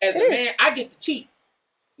there, as a man, I get to cheat.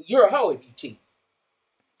 You're a hoe if you cheat.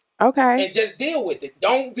 Okay. And just deal with it.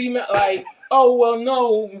 Don't be like, oh, well,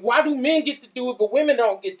 no. Why do men get to do it, but women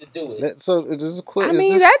don't get to do it? So is this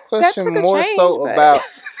that question took a more change, so but- about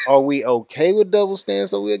are we okay with double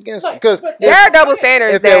standards or are we against it? Because There are double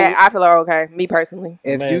standards that I feel are okay. Me personally.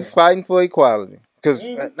 if you fighting for equality, because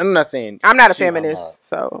I'm not saying I'm not a feminist,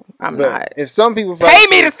 so I'm not. If some people pay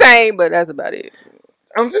me the same, but that's about it.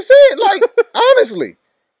 I'm just saying, like, honestly,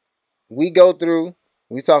 we go through.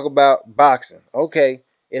 We talk about boxing. Okay,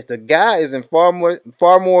 if the guy is in far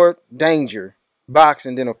more danger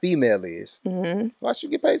boxing than a female is, why should you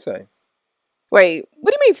get paid the same? Wait,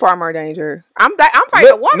 what do you mean far more danger? I'm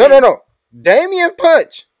fighting a woman. No. Damian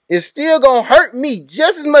punch is still gonna hurt me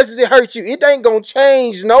just as much as it hurts you. It ain't gonna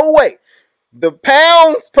change no way. The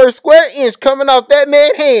pounds per square inch coming off that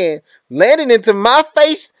man's hand, landing into my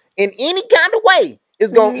face in any kind of way.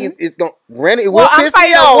 It's gonna I'm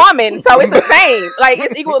fighting a woman, so it's the same. Like,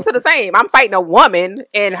 it's equal to the same. I'm fighting a woman,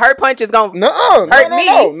 and her punch is gonna hurt me.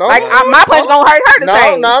 My punch gonna hurt her the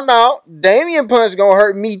same. No. Damian punch gonna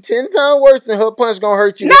hurt me 10 times worse than her punch gonna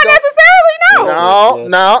hurt you. Not necessarily,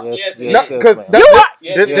 no. Because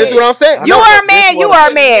this is what I'm saying. You are a man. You are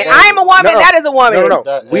a man. I am a woman. That is a woman.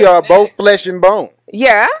 No. We are both flesh and bone.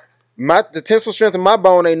 Yeah. The tensile strength of my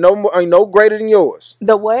bone ain't no greater than yours.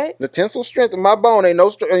 The what? The tensile strength of my bone ain't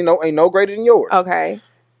no greater than yours. Okay.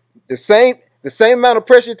 The same amount of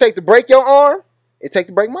pressure it take to break your arm, it take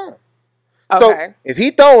to break mine. Okay. So if he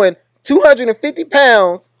throwing 250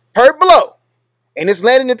 pounds per blow, and it's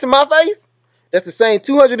landing into my face, that's the same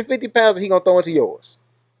 250 pounds that he gonna throw into yours.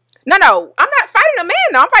 No, I'm not fighting a man.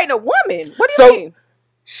 No, I'm fighting a woman. What do you mean?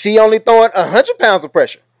 She only throwing 100 pounds of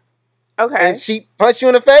pressure. Okay. And she punched you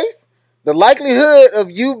in the face. The likelihood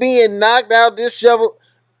of you being knocked out, disheveled,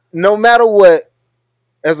 no matter what,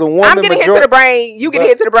 as a woman, I'm getting hit to the brain. You get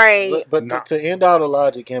hit to the brain. But to end all the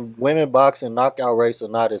logic, in women boxing, knockout rates are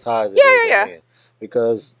not as high as it is in men.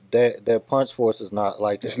 because that punch force is not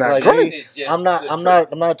like that. It's not like great. It's just I'm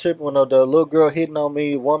not tripping when the little girl hitting on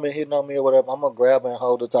me, woman hitting on me or whatever. I'm gonna grab her and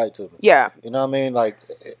hold her tight to me. Yeah. You know what I mean? Like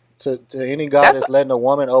to any guy that's letting a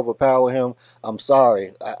woman overpower him, I'm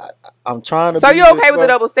sorry. I'm trying to. So be you okay with the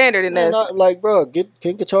double standard in this? Not, like, bro,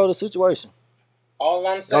 can control the situation. All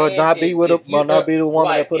I'm saying not be is with not be the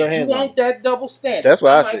woman that put her hands on. You want that double standard? That's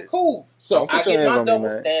what I'm I like, said. cool. So I get my double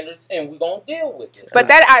man. standards, and we're gonna deal with it. But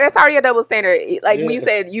that's already a double standard. Like when you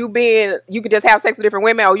said you could just have sex with different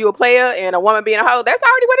women, or you a player and a woman being a hoe. That's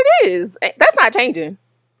already what it is. That's not changing.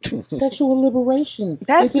 Sexual liberation.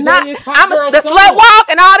 That's not. The slut walk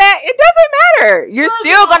and all that. It doesn't matter. You're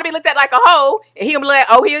still gonna be looked at like a hoe, and he gonna be like,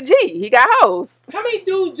 oh, he a G. He got hoes. How many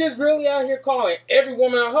dudes just really out here calling every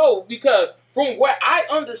woman a hoe? Because from what I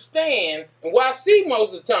understand and what I see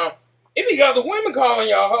most of the time, it be other women calling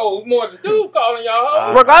y'all hoes more than dudes calling y'all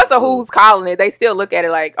hoes. Regardless of who's calling it, they still look at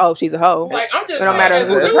it like, oh, she's a hoe. Like, I'm just it don't matter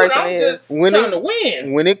who the person is. Just trying to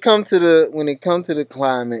win. When it comes to the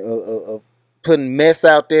climate of putting mess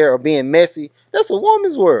out there or being messy, that's a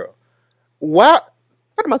woman's world. Why?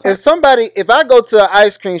 If I go to an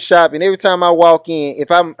ice cream shop and every time I walk in,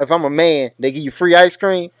 if I'm a man, they give you free ice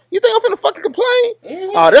cream, you think I'm finna fucking complain?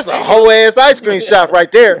 Mm-hmm. Oh, that's a whole ass ice cream shop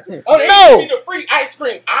right there. Oh, they give me the free ice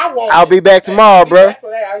cream. I'll be back tomorrow, bro.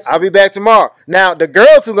 I'll be back tomorrow. Now the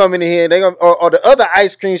girls who come in here, they gonna or the other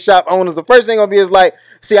ice cream shop owners, the first thing gonna be is like,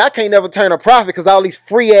 see, I can't never turn a profit because all these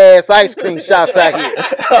free ass ice cream shops out here.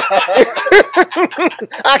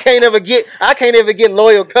 I can't ever get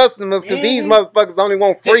loyal customers because these motherfuckers only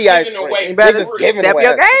want free ice cream. You better step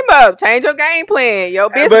your game up, change your game plan, your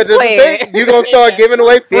business plan. You're gonna start giving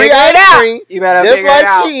away free ice cream. You better just figure like it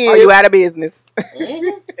out, she or is. you out of business.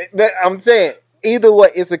 I'm saying either way,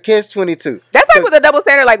 it's a catch-22. That's like with a double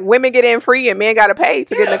standard. Like women get in free and men gotta pay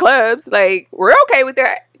to get in the clubs. Like we're okay with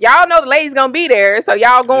that. Y'all know the ladies gonna be there, so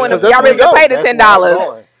y'all going. Y'all ready to pay the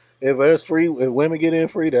 $10. If it's free, if women get in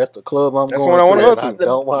free, that's the club I'm going to. That's what I want to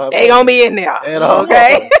go to. They gonna be in there.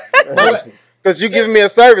 Okay. Because you giving me a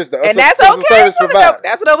service though, and that's okay.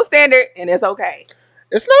 That's a double standard, and it's okay.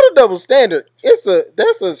 It's not a double standard.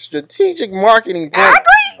 That's a strategic marketing point. I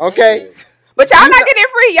agree. Okay. But y'all not getting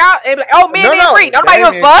free. Y'all be like, oh, men get free. Nobody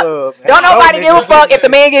give a fuck. Don't nobody give a fuck if the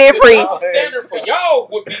man get in free. The standard for y'all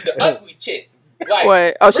would be the ugly chick. Like,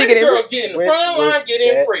 what? Oh, she getting girls get in the front line, get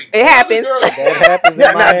in free. It happens. That happens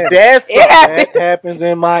in Miami. That happens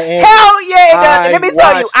in Miami. Hell yeah, it does. And let me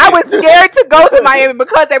tell you, I was scared to go to Miami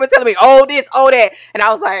because they were telling me, oh this, oh that. And I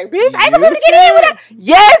was like, bitch, I ain't gonna be able to get in with that.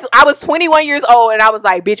 Yes, I was 21 years old and I was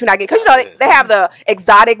like, bitch, when I get, because you know, they have the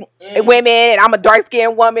exotic women and I'm a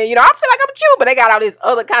dark-skinned woman. You know, I feel like I'm cute, but they got all this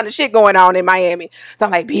other kind of shit going on in Miami. So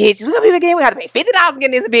I'm like, bitch, we're gonna be again. We have to pay $50 to get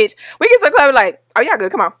in this bitch. We get so clever, like, oh, y'all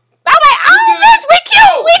good, come on. I'm like, oh, bitch, we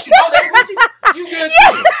cute. We cute. Oh, they with you? You good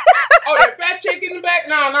too? Oh, that fat chick in the back?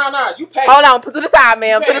 No. You pay. Hold on, put to the side,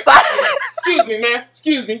 ma'am. To the side. Excuse me, ma'am.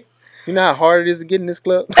 Excuse me. You know how hard it is to get in this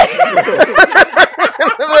club?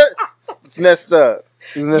 It's messed up.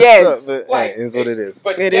 It's messed up, but like, it's what it is.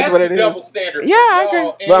 But it that's is what it is. Double standard. Yeah, I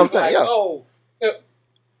agree. But I'm saying,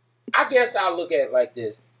 I guess I'll look at it like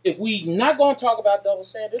this. If we not going to talk about double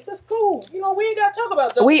standards, that's cool. You know, we ain't got to talk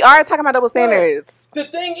about double We are talking about double standards. But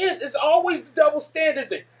the thing is, it's always the double standards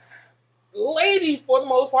that ladies, for the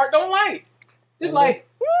most part, don't like. It's like,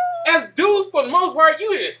 as dudes, for the most part,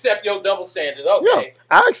 you accept your double standards. Okay. Yeah,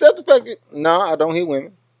 I accept the fact that, no, I don't hit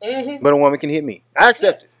women. Mm-hmm. But a woman can hit me. I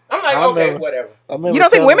accept it. I'm like, okay, whatever. You don't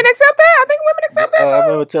think women accept that? I think women accept that. I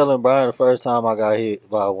remember telling Brian the first time I got hit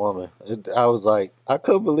by a woman. I was like, I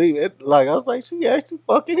couldn't believe it. Like, I was like, she actually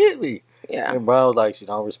fucking hit me. Yeah. And Brian was like, she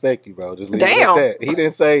don't respect you, bro. Just leave it at that.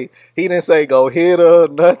 He didn't say go hit her,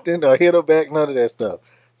 nothing, or hit her back, none of that stuff.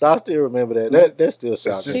 So I still remember that. That's still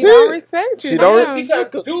shocking. She don't respect you. She don't because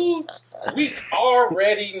dudes, we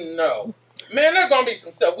already know. Man, there's gonna be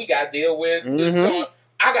some stuff we gotta deal with. Mm-hmm.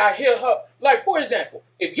 I gotta hear her. Like, for example,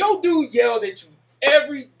 if your dude yelled at you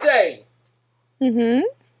every day, would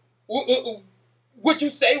you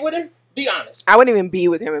stay with him? Be honest. I wouldn't even be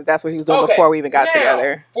with him if that's what he was doing before we even got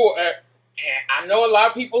together. I know a lot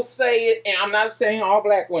of people say it, and I'm not saying all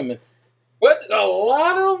black women, but a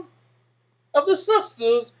lot of the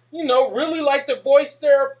sisters, you know, really like to voice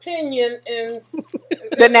their opinion and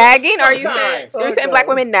the nagging. Are you saying you're saying black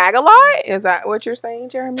women nag a lot? Is that what you're saying,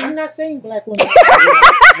 Jeremy? I'm not saying black women.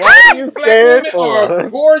 What are you scared for?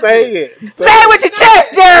 Say it. Say it with your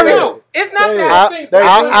chest, Jeremy. No, it's not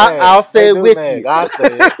that. I'll say it with you. I'll say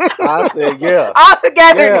it. I'll say yeah. All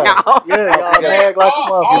together now. Yeah, y'all nag like a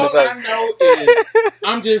motherfucker. All I know is,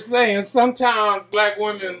 I'm just saying, sometimes black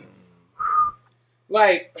women,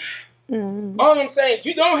 like, all I'm saying,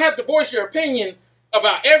 you don't have to voice your opinion,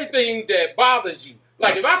 about everything that bothers you.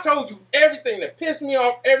 Like, if I told you everything that pissed me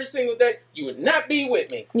off every single day, you would not be with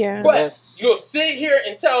me. Yeah. But you'll sit here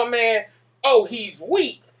and tell a man, oh, he's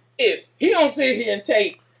weak if he don't sit here and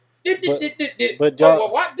take but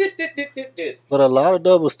a lot of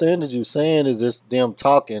double standards you saying is just them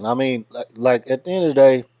talking. I mean, like at the end of the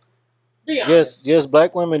day, yes,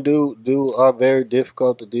 black women are very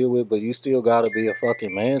difficult to deal with, but you still gotta be a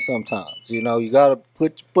fucking man sometimes. You know, you gotta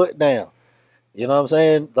put your foot down. You know what I'm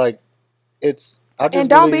saying? Like,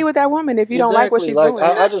 don't be with that woman if you don't like what she's doing.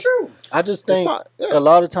 I just think a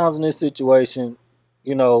lot of times in this situation,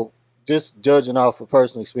 you know, just judging off of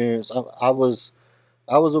personal experience, I was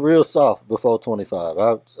a real soft before 25.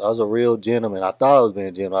 I was a real gentleman. I thought I was being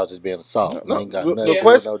a gentleman. I was just being a soft. I ain't got nothing to do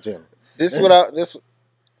with no gentleman.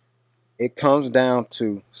 It comes down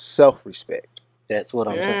to self-respect. That's what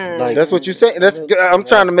I'm saying. Like, that's what you're saying. I'm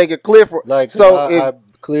trying to make it clear for. Like, so I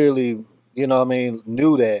clearly, you know what I mean,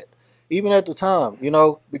 knew that. Even at the time, you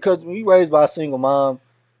know, because when you raised by a single mom,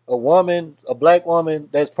 a black woman,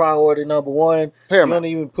 that's priority number one. Paramount. You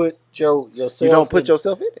don't even put yourself. You don't put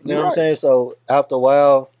yourself in it. You know what I'm saying? So after a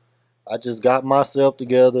while, I just got myself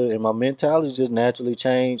together, and my mentality just naturally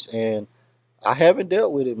changed, and I haven't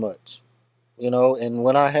dealt with it much, you know. And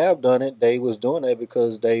when I have done it, they was doing that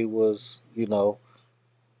because they was, you know,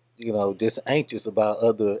 just anxious about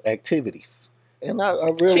other activities. And I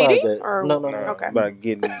realized cheating? that No. Okay. About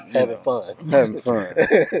having fun,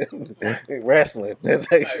 wrestling.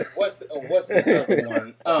 Like, what's the other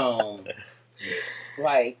one?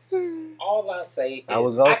 Like, all I say is, I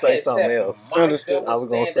was gonna say something else. I was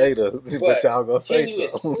gonna say but y'all gonna say something. Can you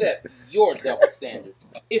accept your double standards?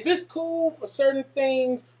 If it's cool for certain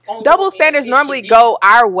things, double standards normally go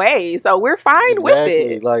our way, so we're fine with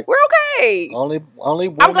it. Like, we're okay. Only.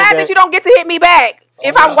 I'm glad that you don't get to hit me back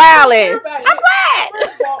if I'm wilding. I'm glad.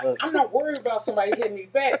 I'm not worried about somebody hitting me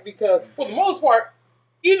back because, for the most part,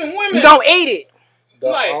 even women, you don't eat it.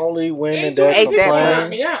 The only women that complain,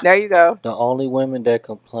 there you go. The only women that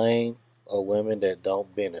complain are women that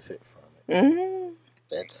don't benefit from it. Mm-hmm.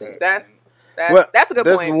 That's it. That's a good point.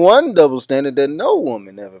 There's one double standard that no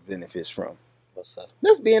woman ever benefits from. What's that?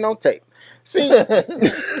 That's being on tape. See, when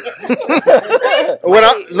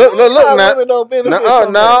I look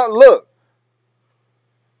now, look.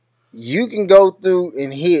 You can go through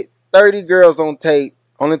and hit 30 girls on tape.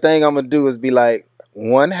 Only thing I'm gonna do is be like,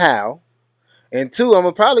 one, how? And two, I'm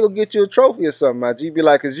gonna probably go get you a trophy or something, my G. Be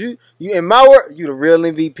like, cause you in my work, you the real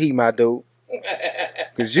MVP, my dude.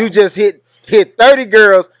 Cause you just hit 30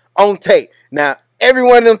 girls on tape. Now, every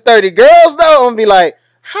one of them 30 girls though, I'm gonna be like,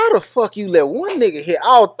 how the fuck you let one nigga hit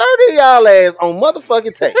all 30 of y'all ass on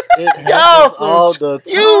motherfucking tape? Y'all all the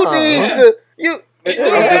time. You need to It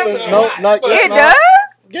does?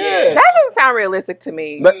 Yeah. That doesn't sound realistic to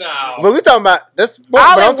me. But we talking about this.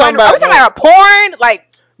 Are we talking about porn? Like,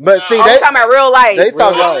 but see, they talking about real life. They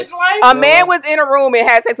talking about a man was in a room and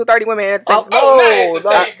had sex with 30 women at the same time.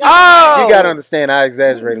 Oh, you gotta understand. I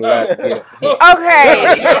exaggerated a lot. Yeah.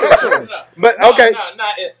 Okay, but okay,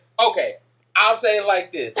 okay. I'll say it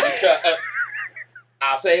like this because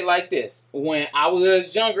when I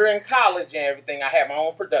was younger in college and everything, I had my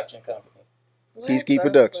own production company. Ski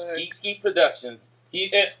Productions. Ski Productions.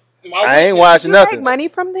 I ain't watching nothing. Did you make money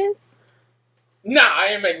from this? Nah,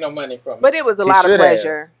 I ain't make no money from it. But it was a lot of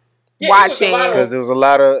pleasure watching. Because there was a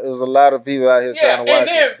lot of people out here trying to watch. And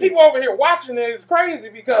then people over here watching it is crazy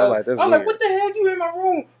because I'm like, what the hell you in my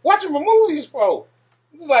room watching my movies for?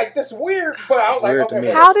 It's like, that's weird. But I was like,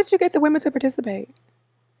 okay. How did you get the women to participate?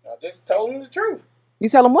 I just told them the truth. You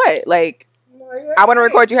tell them what? Like, I want to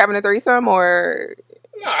record you having a threesome or...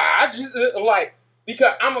 Nah, I just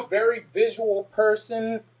because I'm a very visual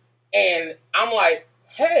person, and I'm like,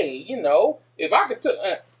 hey, you know, if I could,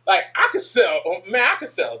 I could sell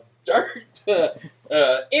dirt to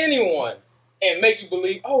anyone and make you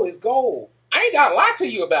believe, oh, it's gold. I ain't gotta lie to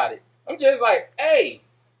you about it. I'm just like, hey,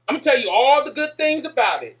 I'm gonna tell you all the good things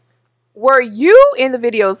about it. Were you in the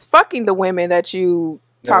videos fucking the women that you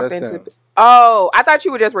talked into? Oh, I thought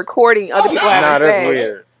you were just recording other people having sex. That's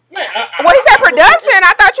weird. Man, what he said production?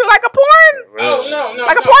 I thought you were like a porn. Oh no,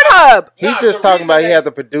 like a porn hub. He's just talking about he had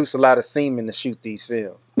to produce a lot of semen to shoot these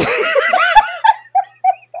films.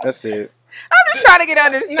 That's it. I'm just trying to get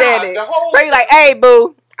understanding. So you're like, hey,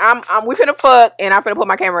 boo, we finna fuck and I'm finna put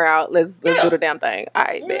my camera out. Let's do the damn thing.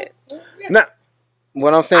 I bet. Now,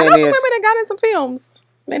 what I'm saying I know is, some women that got in some films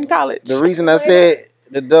in college. The reason I said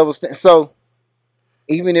the double standard. So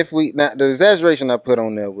even if the exaggeration I put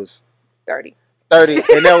on there was 30, and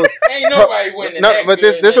that was ain't nobody winning. No, but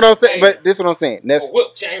this what I'm saying. But this what I'm saying.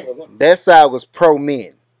 That side was pro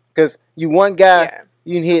men because you one guy,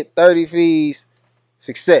 you can hit 30 fees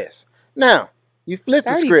Success. Now, you flip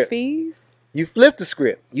the 30 script. fees. You flip the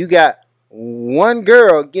script. You got one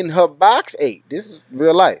girl getting her box ate. This is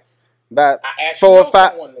real life. About I actually four know or five,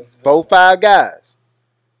 someone that's 4 or 5 guys.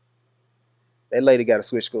 That lady got to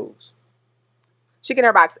switch schools. She get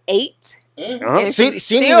her box 8. Mhm. Uh-huh. And She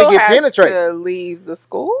she didn't still even get has penetrated. to leave the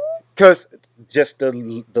school. Because just the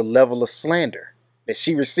level of slander that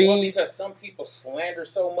she Well, received because some people slander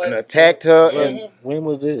so much and attacked her. Mhm. And When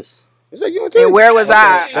was this? it's like, you want And where was Okay.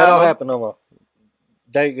 I? That don't happen no more.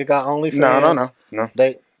 They got OnlyFans. No.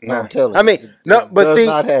 No, I'm telling you. I mean, no, It but does see,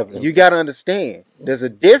 not happen. you got to understand. There's a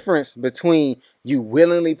difference between you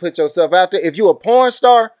willingly put yourself out there. If you're a porn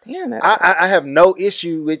star, Damn, that's I have no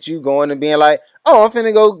issue with you going and being like, oh, I'm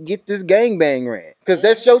finna go get this gangbang ran. Because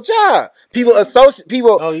that's your job. People associate,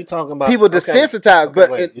 people, Oh, you talking about people okay. desensitized, Okay, but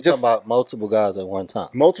wait, it you're just talking about multiple guys at one time.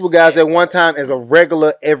 multiple guys at one time as a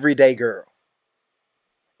regular everyday girl.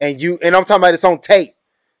 And I'm talking about it's on tape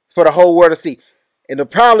for the whole world to see. And the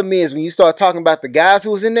problem is when you start talking about the guys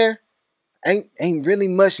who was in there, ain't really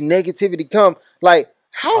much negativity come. Like,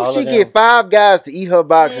 how All she of get them. 5 guys to eat her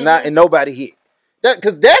box and nobody hit?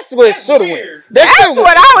 Because that's what it That's should have weird. went. That's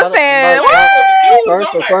what I was No, no, saying. no,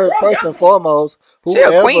 What? First and foremost, She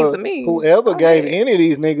a queen to me. whoever Go gave ahead. any of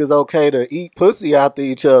these niggas okay to eat pussy after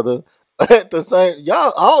each other at the same,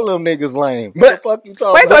 y'all, all them niggas lame. But- What the fuck you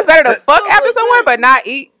talking Wait, so it's better to That- fuck no, after but someone but not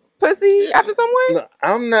eat pussy after someone? Look,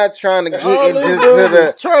 I'm not trying to get all into these to dudes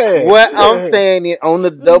is the. trash. What I'm saying is on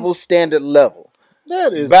the double standard level.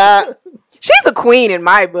 That is. By She's a queen in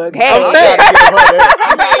my book. Hey. I'm saying- I gotta give her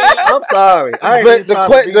that. I'm sorry. I ain't But even the trying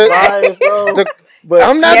que- to be the- biased, bro. the- but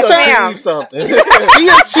I'm not she saying- achieved something. she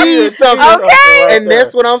achieved something, Okay. right and there.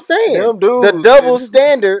 that's what I'm saying. Them dudes, The double man.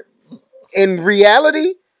 standard in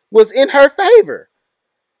reality was in her favor.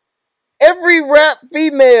 Every rap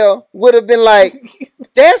female would have been like,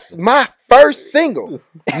 that's my first single.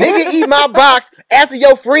 Nigga eat my box after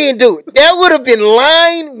your friend do it. That would have been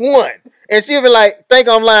line 1. And she'd be like, think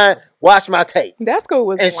I'm lying, watch my tape. That school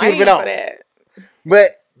was And she lame been for on. that.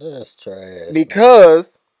 But That's trash.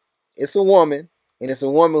 because it's a woman, and it's a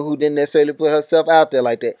woman who didn't necessarily put herself out there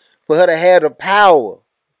like that, for her to have the power.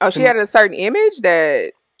 Oh, she had a certain image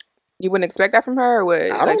that you wouldn't expect that from her? Or what? I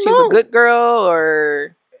Like don't she's a know. good girl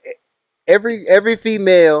or... Every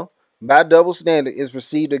female by double standard is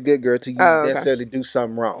perceived a good girl till you Oh, okay. necessarily do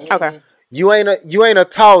something wrong. Okay. You ain't a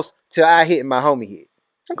toss till I hit and my homie hit.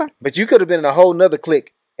 Okay. But you could have been in a whole nother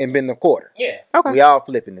clique and been a quarter. Yeah. Okay. We all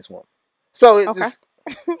flipping this woman. So it's Okay. just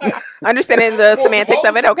Understanding the semantics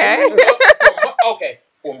of it, okay. Okay.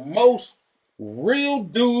 For most real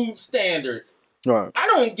dude standards, right. I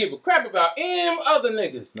don't give a crap about any other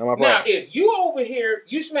niggas. Not my Now, problem. if you over here,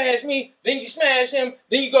 you smash me, then you smash him,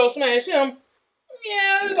 then you go smash him.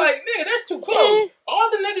 Yeah, it's like, nigga, that's too close. All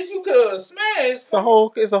the niggas you could smash. It's a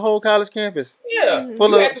whole college campus Yeah. full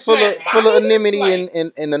You of had to smash my full of niggas? anonymity Like, and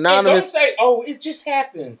and don't anonymous. say, oh, it just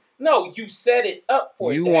happened. No, you set it up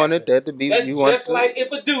for it. You to wanted happen. that to be. That's You wanted just to, like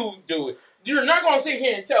if a dude do it. You're not gonna sit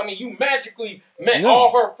here and tell me you magically met No.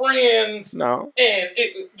 all her friends no. and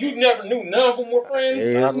you never knew none of them were friends.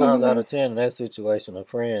 Yeah. 9 times out of 10 in that situation,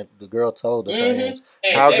 the girl told the Mhm. friends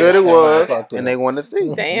And How they good it was was, fuck and they wanted to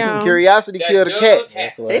see. Damn. Curiosity That killed a does cat. happen.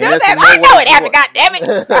 That's what It And does that's happen. more I know what it it's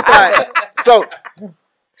happened, for. goddammit. Right. So,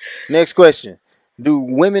 next question. Do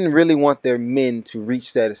women really want their men to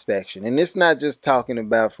reach satisfaction? And it's not just talking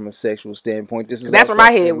about from a sexual standpoint. This is That's where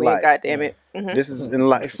also my head in went, life. goddammit. Mhm. This is in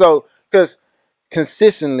life. So, because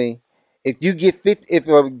consistently, if you get 50, if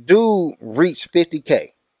a dude reach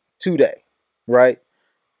 50K today, right?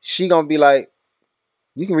 She gonna be like,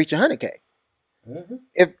 you can reach 100K. Mhm.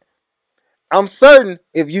 If I'm certain,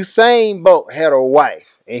 if Usain Bolt had a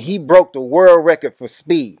wife and he broke the world record for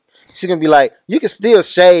speed, she's gonna be like, you can still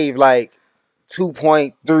shave like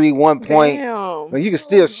 2.3, 1 point. Damn. You can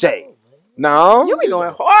still shave. No, You be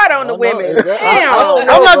going hard on the I know, women. exactly. Damn. I don't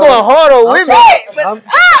know. I'm not bro. going hard on women.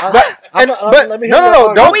 Let me hear your no,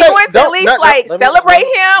 argument. don't Are we take- going to don't- at least no, no, like let me- celebrate let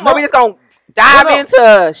me- him, no. or we just gonna dive No, no.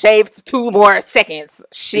 into shave 2 more seconds?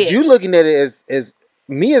 Shit. If you looking at it as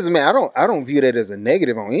me as a man, I don't view that as a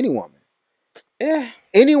negative on any woman. Yeah.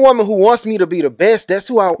 Any woman who wants me to be the best, that's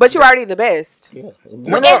who I. But you're already the best Yeah.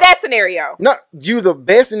 No, in no. that scenario. No, you the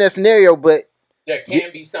best in that scenario, but There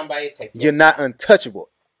can be somebody that take you're not untouchable.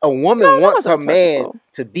 A woman No, no wants her one's man untouchable.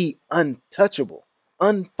 to be untouchable,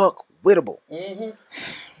 unfuckwittable. Mm-hmm.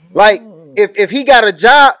 Like if he got a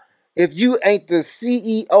job, if you ain't the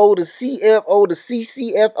CEO, the CFO, the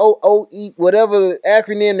CCFOOE, whatever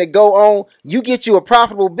acronym that go on, you get you a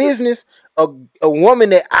profitable business. A woman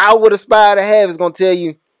that I would aspire to have is gonna tell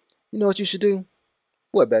you, you know what you should do?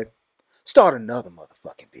 What, baby? Start another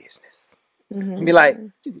motherfucking business. And be like,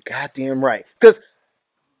 you goddamn right. Because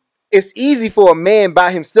it's easy for a man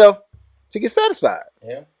by himself to get satisfied.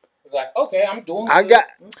 Yeah. It's like, okay, I'm doing I good. got-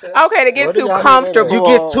 I'm set. Okay, to get Where do too y'all hear that at? comfortable.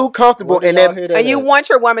 You get too comfortable Where do and y'all then hear that And you at? want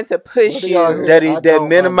your woman to Where push do y'all you. hear that I that don't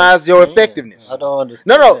minimize your understand. effectiveness. I don't No,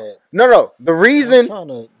 understand no, that. no. The I'm reason trying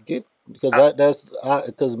to get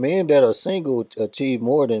because men that are single achieve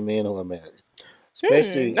more than men who are married,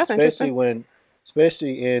 especially That's interesting.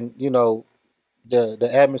 especially in the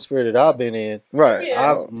atmosphere that I've been in. right.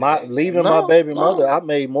 Yeah. Leaving my No, baby no. mother, I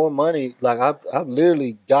made more money. Like I've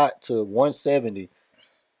literally got to 170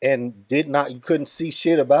 and did not you couldn't see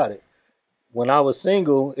shit about it. When I was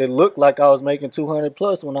single, it looked like I was making 200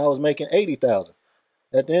 plus when I was making 80,000.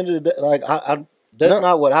 At the end of the day, like I that's No.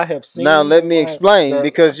 not what I have seen. Now let me That's explain not-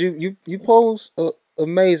 because you pose an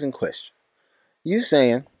amazing question. You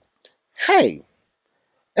saying, hey,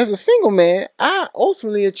 as a single man, I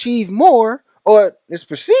ultimately achieve more, or it's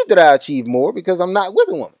perceived that I achieve more because I'm not with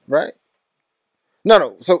a woman, right?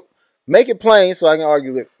 No. So make it plain so I can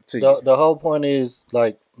argue it to you. the whole point is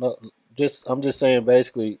like no, I'm just saying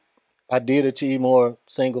basically I did achieve more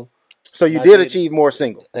single So you I did did- achieve more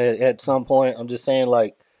single. at some point. I'm just saying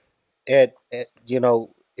like at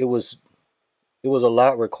it was a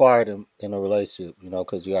lot required in a relationship,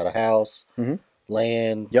 because you got a house, Mhm.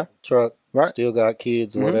 land, Yeah. truck, Right. still got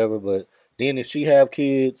kids or Mhm. whatever. But then if she have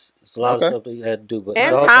kids, it's a lot Okay. of stuff that you had to do. But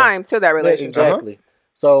And the whole time to that yeah, relationship. exactly.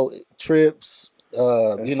 So trips,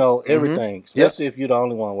 Mhm. everything, especially if you're the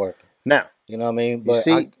only one working. Now, You know what I mean? you But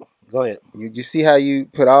see, go ahead. you see how you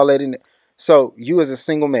put all that in there? So you as a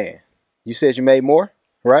single man, you said you made more,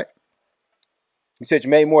 right? You said you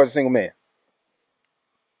made more as a single man.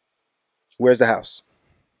 Where's the house?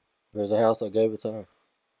 There's a house, I gave it to her.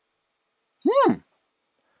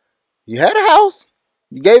 You had a house.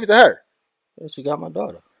 You gave it to her. Yeah, she got my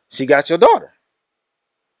daughter. She got your daughter.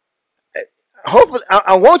 Hopefully,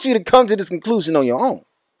 I want you to come to this conclusion on your own.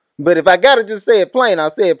 But if I gotta just say it plain, I'll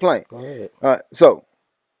say it plain. Go ahead. All right. So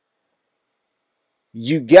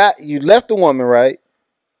you left the woman, right?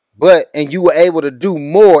 And you were able to do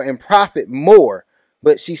more and profit more,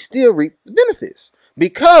 but she still reaped the benefits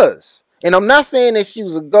because. And I'm not saying that she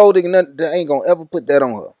was a gold digger. That ain't gonna ever put that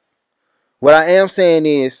on her. What I am saying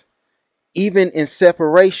is, even in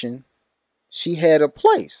separation, she had a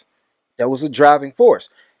place. That was a driving force.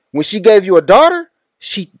 When she gave you a daughter,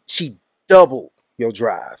 she doubled your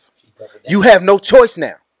drive. You have no choice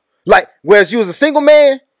now. Like, whereas you was a single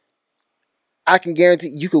man, I can guarantee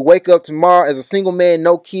you could wake up tomorrow as a single man,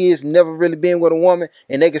 no kids, never really been with a woman,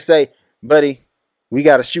 and they could say, buddy, we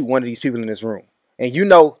got to shoot one of these people in this room. And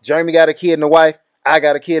Jeremy got a kid and a wife, I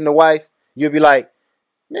got a kid and a wife. You'll be like,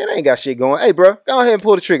 man, I ain't got shit going. Hey, bro, go ahead and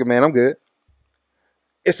pull the trigger, man. I'm good.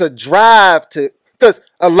 It's a drive because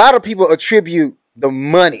a lot of people attribute the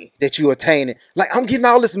money that you attaining. Like, I'm getting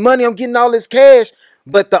all this money, I'm getting all this cash.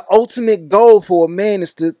 But the ultimate goal for a man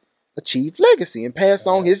is to achieve legacy and pass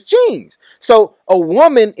on his genes. So a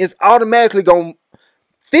woman is automatically going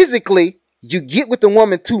physically, you get with the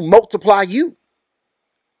woman to multiply you.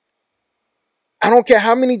 I don't care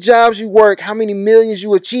how many jobs you work, how many millions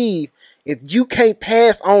you achieve. If you can't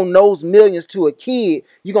pass on those millions to a kid,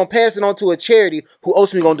 you're going to pass it on to a charity who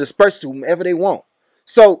ultimately going to disperse to whomever they want.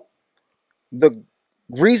 So the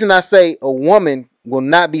reason I say a woman will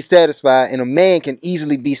not be satisfied and a man can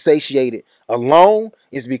easily be satiated alone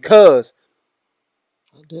is because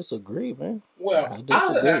I disagree, man. Well, I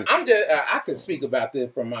disagree. I can speak about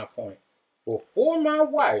this from my point. Before my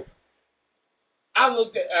wife, I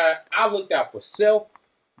looked out for self,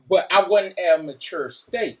 but I wasn't at a mature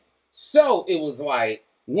state. So it was like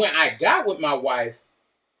when I got with my wife,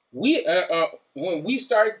 we when we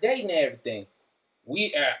started dating and everything,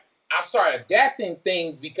 I started adapting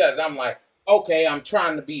things because I'm like, okay, I'm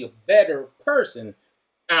trying to be a better person.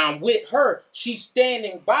 I'm with her. She's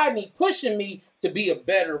standing by me, pushing me to be a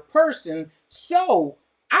better person. So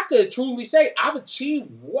I could truly say I've achieved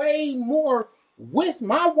way more with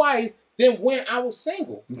my wife than when I was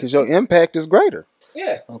single. because your impact is greater.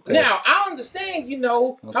 Yeah. Okay. Now, I understand, Okay,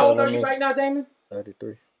 how old are let you me- right now, Damon?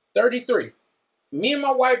 33. 33. Me and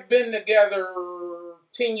my wife been together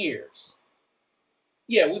 10 years.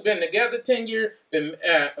 Yeah, we've been together 10 years.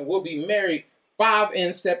 We'll be married 5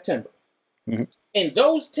 in September. Mhm. In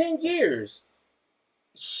those 10 years,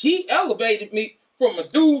 she elevated me from a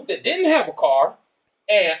dude that didn't have a car,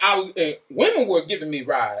 and women were giving me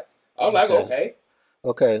rides. I was like, okay.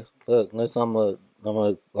 Okay, look, I'm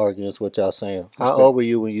gonna argue against what y'all saying. How Respect. old were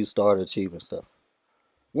you when you started achieving stuff?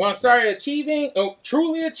 When I started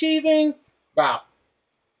truly achieving, about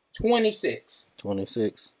 26.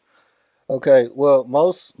 26. Okay, well,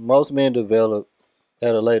 most men develop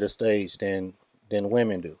at a later stage than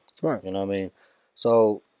women do. Right. You know what I mean?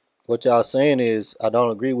 So what y'all saying is I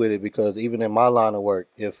don't agree with it because even in my line of work,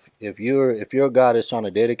 if you're a guy that's trying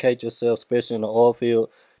to dedicate yourself, especially in the oil field,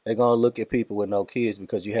 they're gonna look at people with no kids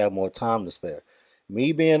because you have more time to spare.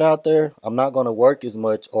 Me being out there, I'm not gonna work as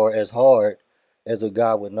much or as hard as a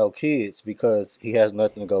guy with no kids because he has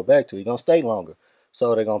nothing to go back to. He's gonna stay longer.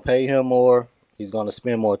 So they're gonna pay him more. He's gonna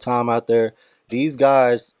spend more time out there. These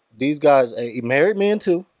guys, married men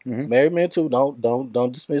too. Mhm. Married men too.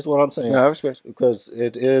 Don't dismiss what I'm saying No, I respect. because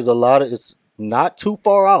it is a lot of. It's not too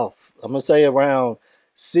far off. I'm gonna say around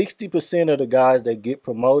 60% of the guys that get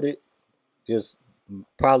promoted is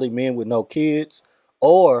probably men with no kids,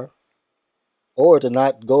 or to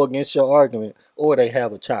not go against your argument, or they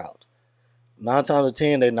have a child. 9 times out of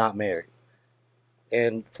 10, they're not married,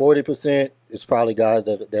 and 40% is probably guys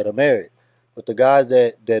that are married. But the guys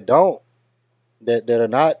that don't that are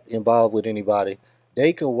not involved with anybody,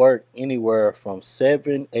 they can work anywhere from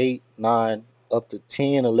 7, 8, 9 up to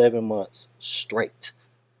 10, 11 months straight,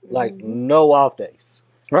 like no off days.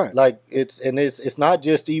 Right. Like it's not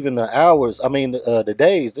just even the hours. I mean the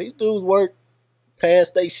days. These dudes work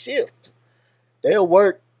past their shift. They'll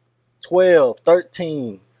work 12,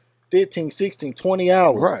 13, 15, 16, 20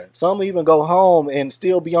 hours. Right. Some even go home and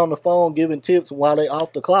still be on the phone giving tips while they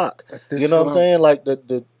off the clock. This You know what I'm saying? Like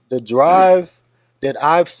the drive that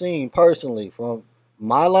I've seen personally from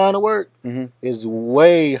my line of work Mhm. is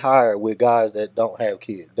way higher with guys that don't have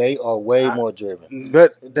kids. They are way more driven.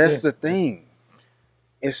 But that's the thing.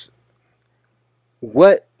 It's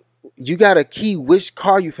what you got to key which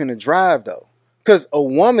car you finna drive though, because a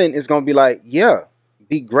woman is gonna be like, yeah,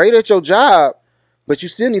 be great at your job, but you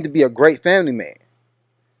still need to be a great family man.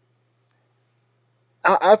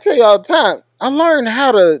 I tell you all the time, I learned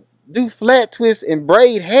how to do flat twists and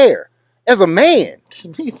braid hair as a man.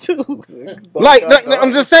 Me too. Like,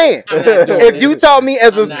 I'm just saying, I'm not doing if you it. told me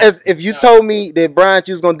if you No. told me that Brian,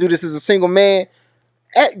 you was gonna do this as a single man,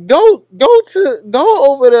 go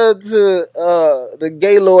over to the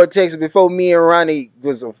Gaylord, Texas before me and Ronnie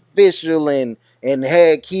was official and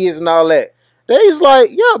had kids and all that. They was like,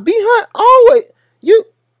 yeah, be hunt always. You,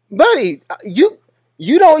 buddy,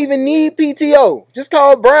 you don't even need PTO. Just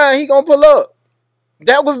call Brian, he gonna pull up.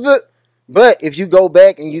 That was the. But if you go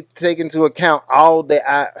back and you take into account all that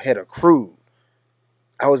I had accrued,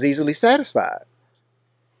 I was easily satisfied.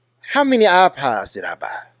 How many iPods did I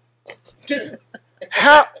buy?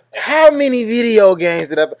 How many video games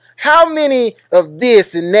did I buy? How many of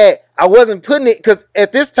this and that? I wasn't putting it because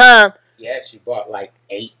at this time, Yeah, she bought like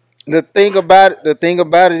 8. the thing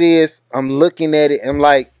about it is I'm looking at it and I'm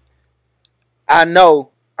like, I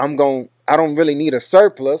know I don't really need a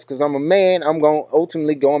surplus because I'm a man. I'm going to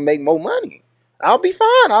ultimately go and make more money. I'll be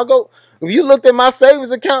fine. I'll go. If you looked at my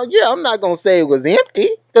savings account, yeah, I'm not going to say it was empty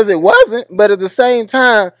because it wasn't. But at the same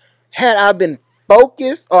time, had I been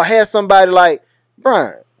focused or had somebody like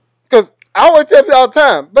Brian, because I always tell you all the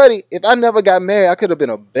time, buddy, if I never got married, I could have been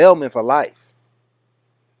a bellman for life.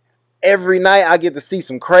 Every night I get to see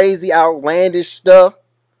some crazy, outlandish stuff,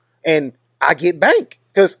 and I get banked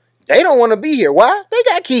because they don't want to be here. Why? They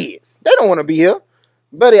got kids. They don't want to be here.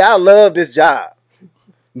 Buddy, I love this job.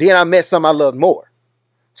 Then I met some I loved more.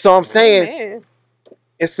 So I'm saying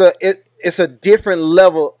it's a different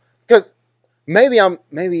level because maybe I'm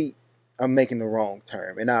making the wrong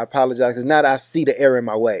term, and I apologize because now that I see the error in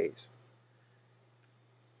my ways.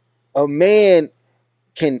 A man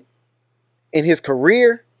can, in his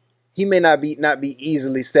career, he may not be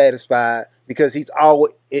easily satisfied because he's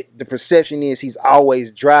always the perception is he's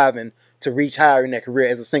always driving to reach higher in that career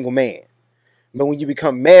as a single man. But when you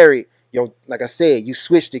become married, like I said, you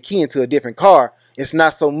switch the key into a different car. It's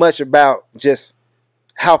not so much about just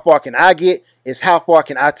how far can I get, it's how far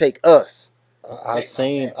can I take us. I've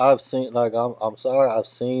seen like I'm sorry, I've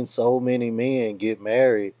seen so many men get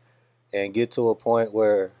married and get to a point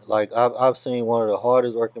where like I've seen one of the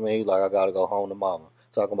hardest working men. He's like, I gotta go home to mama.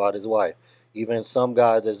 Talking about his wife. Even some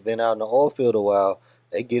guys that's been out in the oil field a while,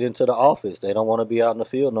 they get into the office. They don't want to be out in the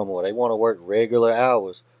field no more. They want to work regular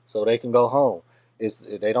hours so they can go home.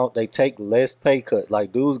 They take less pay cut.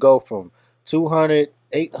 Like dudes go from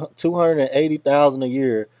 280,000 a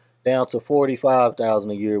year down to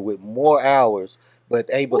 45,000 a year with more hours, but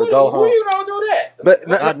able to go home. Who you gonna do that?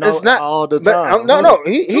 But I know it's not all the but, time. no.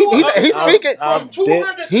 He's speaking. From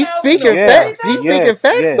 200,000 He's speaking to facts. He's speaking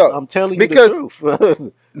facts though. I'm telling you because the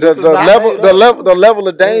truth. the level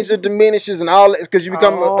of danger diminishes and all that because you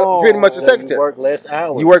become pretty much a secretary. You work less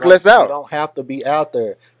hours. You work less hours. You don't have to be out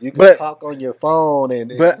there. You can talk on your phone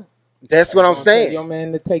but that's what I'm saying. Your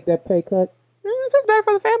man to take that pay cut. If it's better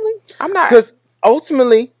for the family, I'm not. Because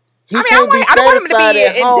ultimately, He I mean, can't be I don't want him to satisfied be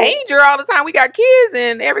at in home. danger all the time. We got kids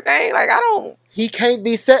and everything. Like, I don't. He can't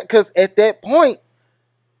be set because at that point,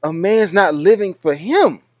 a man's not living for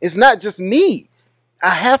him. It's not just me.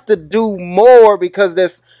 I have to do more because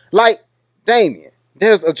there's like Damien.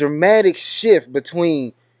 There's a dramatic shift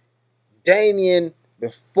between Damien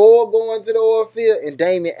before going to the oil field and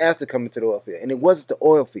Damien after coming to the oil field. And it wasn't the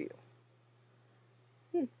oil field.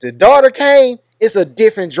 The daughter came, it's a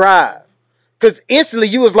different drive. Because instantly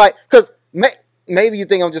you was like, because maybe you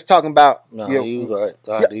think I'm just talking about. No, You know, you was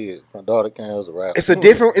right. I did. My daughter came as a rapper. it's a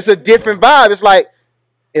different vibe. It's like,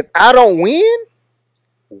 if I don't win,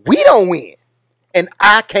 we don't win. And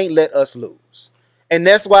I can't let us lose. And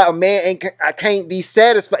that's why a man I can't be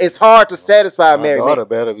satisfied. It's hard to satisfy a My married daughter man.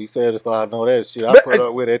 better be satisfied. I know that shit. I But put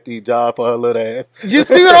up with at the job for her little ass. You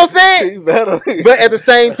see what I'm saying? She better. But at the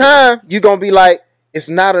same time, you're going to be like, it's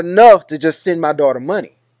not enough to just send my daughter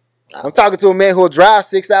money. I'm talking to a man who'll drive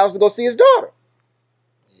 6 hours to go see his daughter.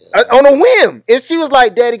 On a whim. If she was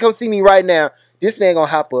like, Daddy, come see me right now, this man gonna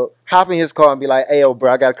hop in his car and be like, hey, yo,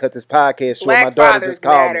 bro, I gotta cut this podcast short. Black My daughter fathers just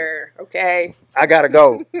called matter, okay? I gotta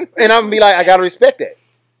go. And I'm gonna be like, I gotta respect that.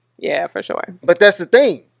 Yeah, for sure. But that's the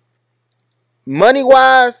thing. Money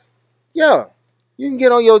wise, yeah, you can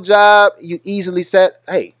get on your job. You easily set,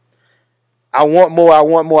 hey, I want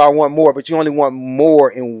more, but you only want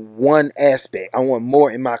more in one aspect. I want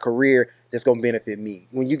more in my career that's gonna benefit me.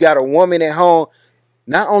 When you got a woman at home,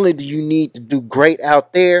 not only do you need to do great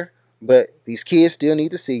out there, but these kids still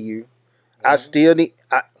need to see you. I still need.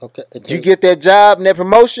 Okay. Did you get that job and that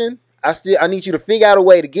promotion? I need you to figure out a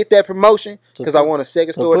way to get that promotion because I want a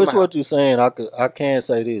second story. To push what you're saying, I can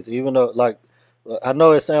say this, even though like I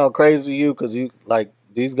know it sounds crazy to you because you like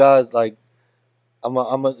these guys like. I'm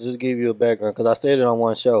gonna just give you a background because I said it on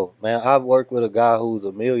one show. Man, I've worked with a guy who's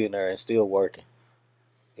a millionaire and still working.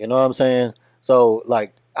 You know what I'm saying? So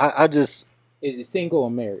like I just. Is he single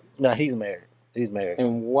or married? No, he's married. He's married.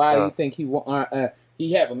 And why do you think he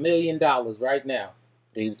have $1 million right now?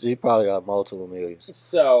 He probably got multiple millions.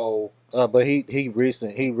 So, but he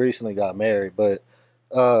recently got married. But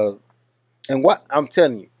and what I'm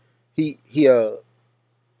telling you, he I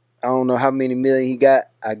don't know how many million he got.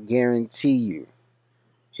 I guarantee you,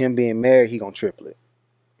 him being married, he gonna triple it.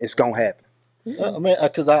 It's gonna happen. I mean,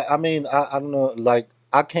 because I don't know. Like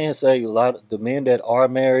I can't say a lot of the men that are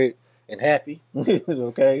married and happy,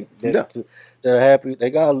 okay, that are happy. They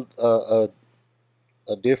got a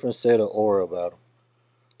different set of aura about them.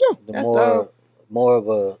 Yeah, The more of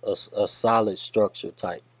a solid structure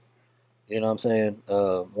type. You know what I'm saying?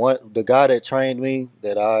 The guy that trained me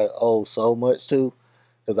that I owe so much to,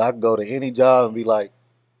 because I can go to any job and be like,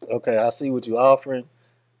 okay, I see what you're offering.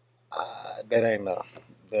 That ain't enough.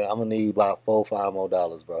 I'm gonna need about $4-5 more,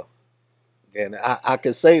 bro. And I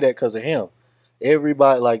could say that because of him.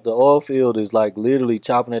 Everybody, like the oil field is like literally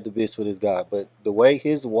chopping at the bits for this guy. But the way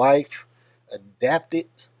his wife adapted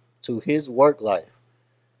to his work life,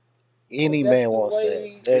 any man wants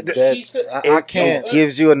that. I can't. It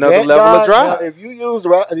gives you another level of drive. Now, if you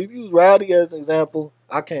use Rowdy as an example,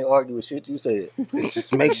 I can't argue with shit you said. It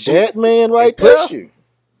just makes that man right push there. you.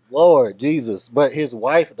 Lord Jesus. But his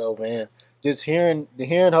wife though, man, just hearing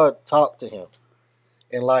her talk to him,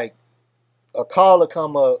 and like a call will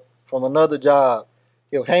come up from another job,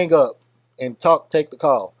 he'll hang up and take the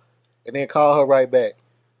call, and then call her right back.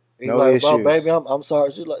 He's No like, issues. "Oh, baby, I'm sorry."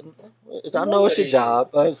 She's like, "I know it's your job."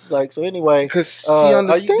 It's like, so anyway, because she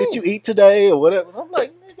understands. Did you eat today or whatever? I'm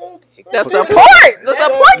like, nigga, The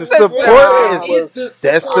support is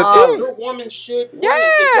that's the thing. Your woman should.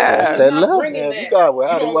 That's that level. You got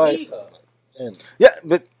where you don't need her. Yeah,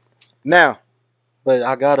 but now. But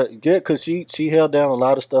I gotta get because she held down a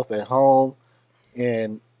lot of stuff at home,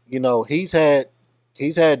 and you know he's had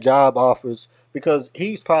job offers because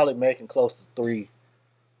he's probably making close to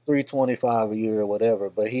 $325 a year or whatever.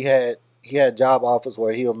 But he had job offers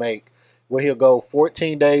where he'll go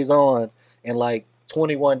 14 days on and like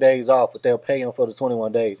 21 days off, but they'll pay him for the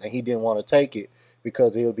 21 days, and he didn't want to take it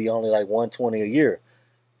because it would be only like $120 a year.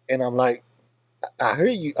 And I'm like, I hear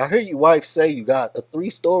your wife say you got a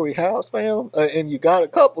 3-story house, fam, and you got a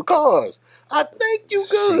couple cars. I think you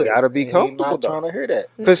good. She gotta be comfortable. Not trying to hear that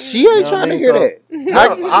because she ain't trying to hear that.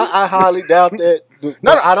 No, I highly doubt that.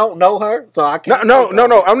 No, I don't know her, so I can't. No,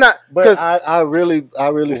 I'm not. But I really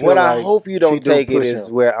feel what like I hope you don't take it is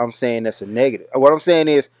where I'm saying that's a negative. What I'm saying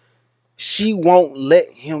is she won't let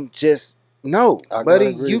him just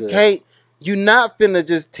buddy. You can't. You're not finna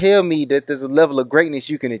just tell me that there's a level of greatness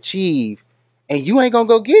you can achieve. And you ain't gonna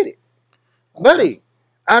go get it, buddy.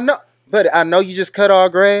 I know you just cut our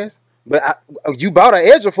grass, but you bought an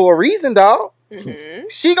edger for a reason, dog. Mm-hmm.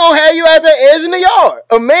 She gonna have you out there edging the yard.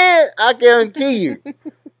 A man, I guarantee you.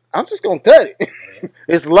 I'm just gonna cut it.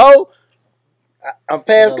 It's low. I'm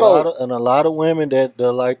past go. And a lot of women that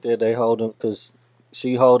they're like that, they hold them because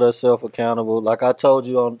she hold herself accountable. Like I told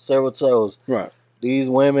you on several shows, Right. these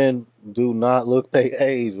women do not look their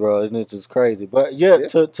age, bro, and it's just crazy. But yeah,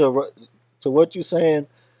 to what you saying,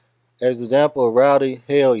 as example of Rowdy,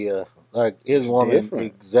 hell yeah, like his It's woman different.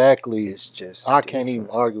 exactly. It's just I can't even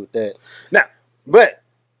argue with that.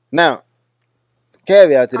 Now,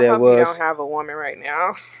 caveat to I that hope you was don't have a woman right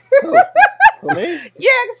now. For me, Yeah,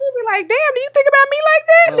 because she'd be like, "Damn, do you think about me like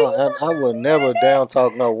that?" and I would never down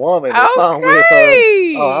talk no woman if I'm with her.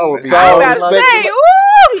 Okay. Oh, I would be. It's all I'm about to respect. say,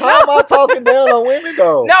 ooh, How am I talking down on women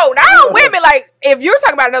though? no, not on women. Like, if you're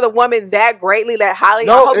talking about another woman that greatly, that highly,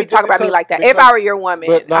 I hope you talk about me like that. If I were your woman,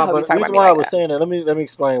 But I hope you the talk about reason me why I like was that. saying that, let me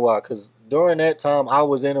explain why. Because during that time, I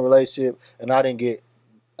was in a relationship and I didn't get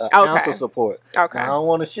an ounce of support. Okay. Now, I don't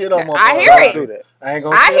want to shit on my I brother. hear it. do that. I ain't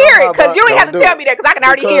gonna. I shit hear on it my because you brother. ain't have to tell me that because I can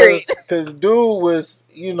already hear it. Because dude was,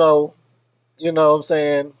 you know what I'm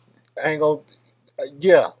saying. I ain't gonna.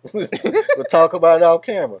 Yeah, we'll talk about it off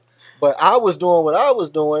camera. But I was doing what I was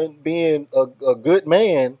doing, being a good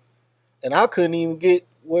man, and I couldn't even get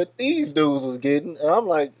what these dudes was getting, and I'm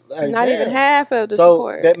like Not even damn. half of the So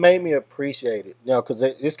support. that made me appreciate it, because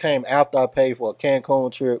this came after I paid for a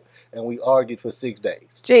Cancun trip, and we argued for 6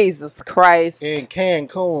 days Jesus Christ. in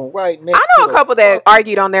Cancun, right next. I know to a couple the that fucking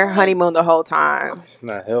argued on their honeymoon the whole time. It's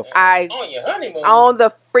not helpful. On your honeymoon. On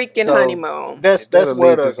the freaking So, honeymoon. That's That'll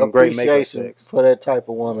where lead to the some great makeup appreciation sex. for that type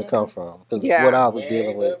of woman come from, because Yeah. what I was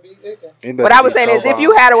dealing with. What I was saying is, if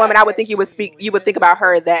you had a woman, I would think you would think about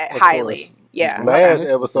her that Of highly. course. Yeah. Last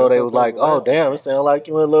Okay. episode, they was like, "Oh damn, it sounds like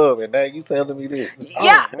you in love," and now you telling me this.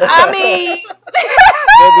 Yeah. I mean,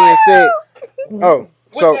 That being said,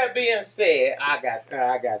 With that being said,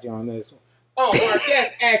 I got you on this one. Our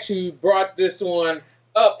guest actually brought this one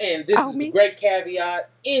up, and this is a great caveat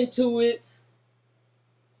into it.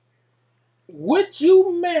 Would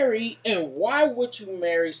you marry, and why would you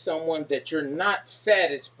marry someone that you're not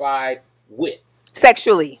satisfied with?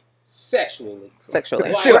 sexually.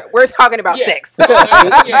 Like, We're talking about sex.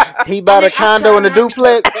 Yeah. He bought a condo in the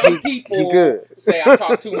duplex. Some people he good. say I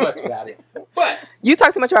talk too much about it, but you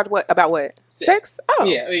talk too much about what? About what? Sex? Oh,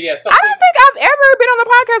 yeah. I don't think I've ever been on a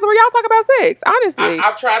podcast where y'all talk about sex. Honestly,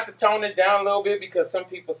 I've tried to tone it down a little bit because some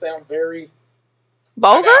people say I'm very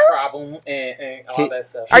vulgar. I got a problem and all that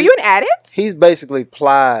stuff. Are you an addict? He's basically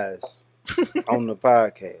Plies on the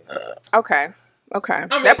podcast. Okay. I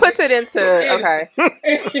mean, that puts it into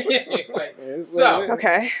anyway, so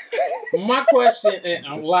okay. My question, and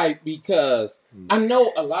I'm like, because I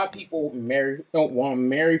know a lot of people don't want to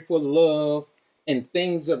marry for love and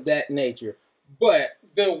things of that nature. But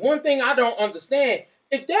the one thing I don't understand,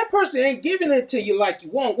 if that person ain't giving it to you like you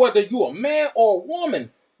want, whether you a man or a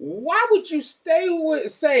woman, why would you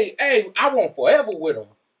say, hey, I want forever with them?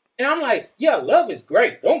 And I'm like, yeah, love is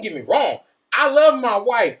great. Don't get me wrong. I love my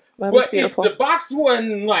wife. Love but is beautiful. if the box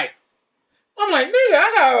wasn't like, I'm like, nigga,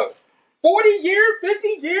 I got 40 years, 50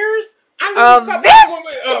 years. I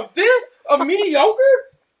need of mediocre.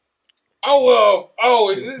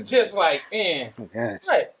 It's just like, man. Yes.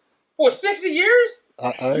 Like, for 60 years?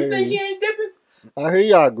 You think he ain't dipping? I hear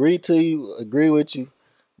y'all agree with you,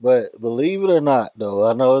 but believe it or not, though,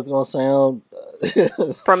 I know it's gonna sound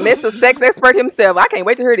from Mr. Sex Expert himself. I can't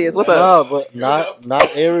wait to hear this. What's up? No, but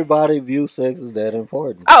not everybody views sex as that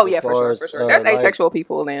important. Oh yeah, for sure. There's asexual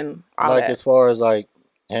people and all that. As far as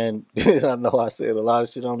and I know I said a lot of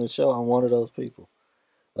shit on this show. I'm one of those people.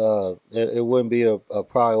 It wouldn't be a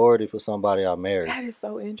priority for somebody I married. That is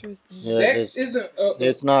so interesting. Yeah, sex isn't.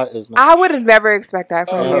 It's not. I would have never expect that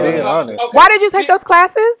from you. Being honest. Okay. Why did you take those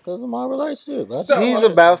classes? Because of my relationship. He's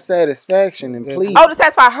about satisfaction and please. Oh, to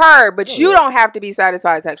satisfy her, but you don't have to be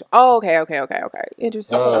satisfied sexually. Oh, okay.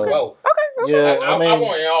 Interesting. Okay. Yeah, I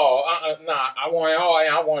want it all. I want it all,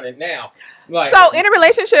 and I want it now. Like, so, in a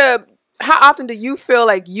relationship, how often do you feel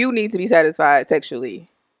like you need to be satisfied sexually?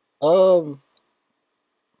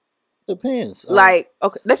 Depends. Okay,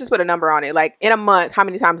 let's just put a number on it. Like, in a month, how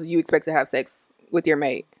many times do you expect to have sex with your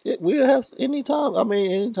mate? We'll have anytime. I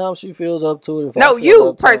mean, anytime she feels up to it. No,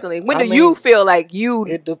 you personally. When do you feel like you?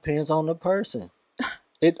 It depends on the person.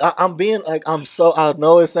 I'm being like, I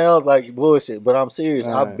know it sounds like bullshit, but I'm serious.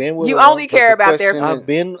 Right. I've been with. You only care about their. I've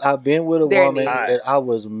been with a woman that I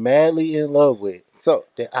was madly in love with. So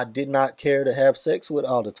that I did not care to have sex with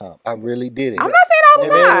all the time. I really didn't. I'm not saying all the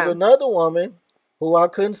time. And there was another woman who I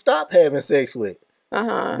couldn't stop having sex with.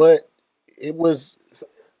 But it was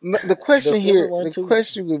the question here. The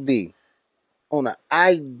question would be, on an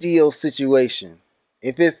ideal situation,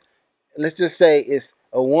 if it's let's just say it's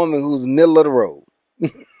a woman who's middle of the road.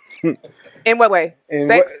 In what way? And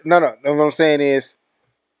Sex? no. What I'm saying is,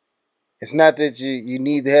 it's not that you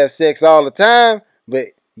need to have sex all the time, but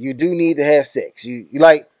you do need to have sex. You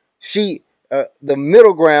like the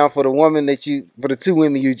middle ground for the woman for the two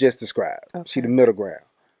women you just described. Okay. She the middle ground.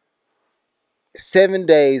 7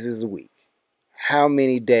 days is a week. How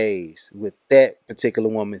many days with that particular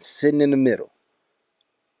woman sitting in the middle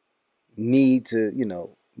need to,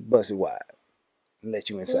 bust it wide and let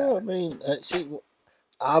you inside? Yeah, I mean,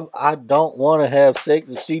 I don't want to have sex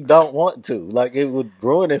if she don't want to. Like, it would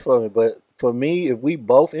ruin it for me. But for me, if we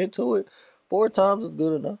both into it, 4 times is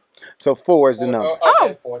good enough. So 4 is the number.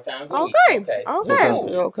 Okay, 4 times a week. Okay.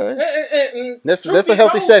 Okay. That's a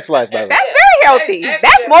healthy sex life, by the way. That's very healthy. That's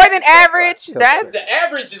That's more than healthy sex average. life. That's The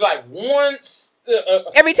average is like once,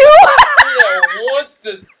 every 2. once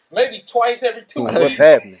to maybe twice every 2 weeks. What's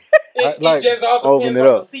happening? It just all Open depends it on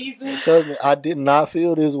the up. season. Trust me, I did not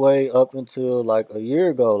feel this way up until like a year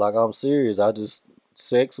ago. Like, I'm serious.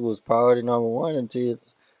 Sex was priority number 1 until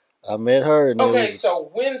I met her. And Okay, so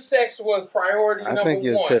when sex was priority I number think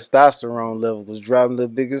your 1. testosterone level was dropping a little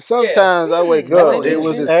bit. Because sometimes I wake That's up, it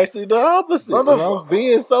was just actually the opposite. And I'm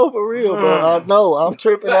being so for real, but I know I'm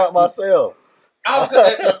tripping out myself. I'll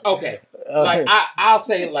say, okay, like I'll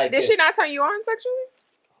say it like Did this. she not turn you on sexually?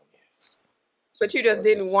 But you just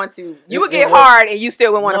didn't want to. You It- would it get was- hard and you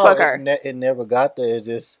still wouldn't want to fuck her. It never got there. It's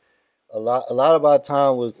just a lot of our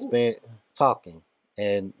time was spent talking,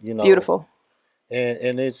 and Beautiful.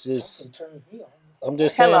 and it's just Turn me on. I'm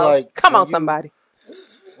just saying, Hello. like, Come when on, somebody.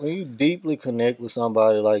 when you deeply connect with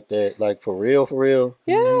somebody like that, like for real,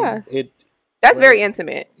 Yeah. it That's very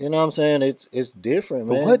intimate. you know what I'm saying? It's different,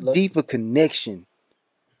 But man. what Like, deeper connection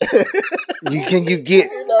you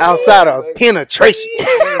get outside of penetration?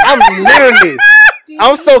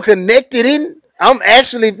 I'm so connected I'm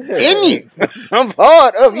actually in you. I'm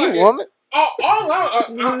part of you, woman.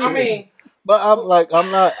 I mean, But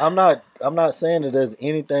I'm not saying that there's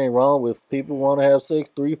anything wrong with people want to have sex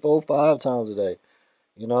 3, 4, 5 times a day.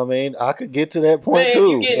 You know what I mean? I could get to that point man, too.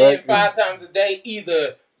 you getting in 5 times a day.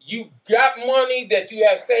 Either you got money that you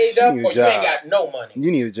have saved up, You or need you a ain't job. got no money.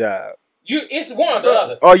 You need a job. It's one or the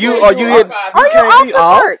other. Are you Either hit- five Are times you a day. off be from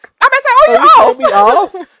off? work? I'm about to say, are Oh, you you can't off?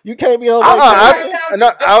 be off. You can't be on vacation.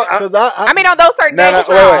 I I mean, on those certain No, days,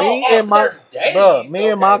 no, you're wait, off. wait. Me and my certain days, bruh, me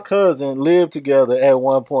and my okay. cousin lived together at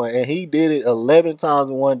one point, and he did it 11 times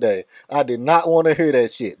in one day. I did not want to hear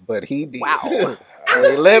that shit, but he did. Wow. I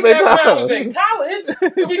could see 11 that when I was times. in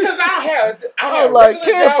college because I had I'm a like,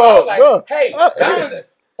 regular job. I Kenfolk, was like, bruh. hey,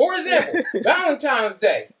 for example, Valentine's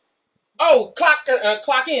Day. Oh,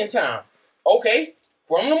 clock in time. Okay,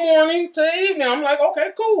 from the morning to the evening, I'm like, okay,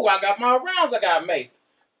 cool. I got my rounds I gotta make.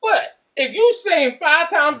 But if you staying 5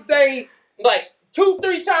 times a day, like 2,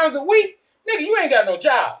 3 times a week, nigga, you ain't got no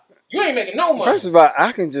job. You ain't making no money. First of all,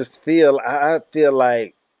 I can just feel. I feel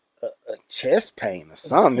like a chest pain or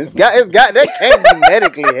something. It's got that can't be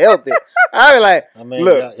medically healthy. I be like, I mean,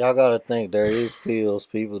 look, y'all gotta think there is pills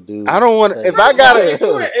people do. I don't want to. take. If I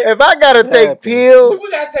gotta take happens. pills,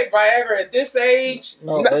 We gotta take Viagra at this age.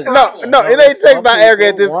 No, It's a it- problem. no, it ain't some take Viagra people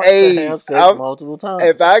at this want to age. have sex multiple times.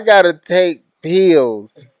 If I gotta take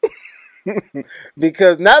pills,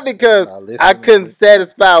 because Nah, listen I to couldn't me.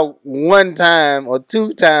 satisfy 1 time or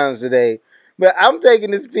 2 times a day, but I'm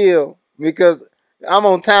taking this pill because I'm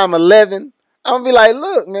on time 11. I'm gonna be like,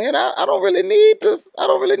 look, man, I don't really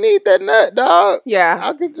need that nut, dog. Yeah,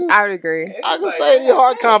 I could just, I would agree. I could say the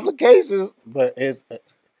heart complications. But it's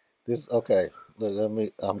this okay.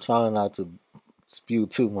 Look, I'm trying not to spew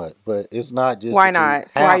too much, but it's not just Why that you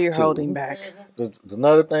not? Why have are you to. holding back? There's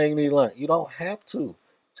another thing you need to learn. You don't have to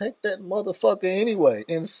take that motherfucker anyway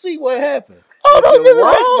and see what happens. Oh, don't get me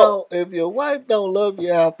wrong. If your wife don't love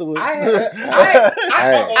you afterwards, I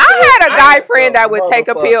I had a guy friend that would take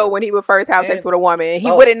a motherfucker. pill when he would first have sex And- with a woman, and he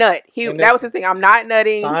oh, wouldn't nut. and That was his thing. I'm not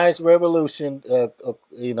nutting. Science revolution, for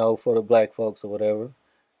the black folks or whatever,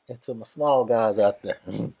 and to my small guys out there,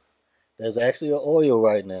 there's actually an oil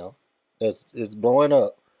right now it's blowing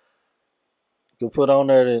up. You can put on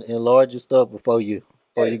there to enlarge your stuff before you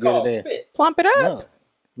get it in. Spit. Plump it up.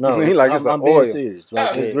 No, He like it's I'm an being oil. serious.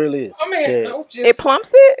 Like, Yeah. it really is. I mean, Yeah. don't just, It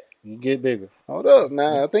plumps it. You get bigger. Hold up,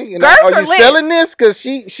 now I think. Girth Are or you lips? selling this? Cause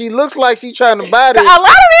she looks like she trying to buy A this. lot of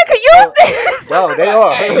men could use this. No, they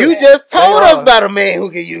are. Hey, You just told They us are. about a man who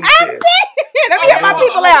can use I'm this. saying. Let me get my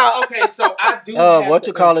people out. Okay, so I do. have What to-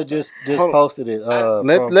 you call it? Just Hold on. posted it. Let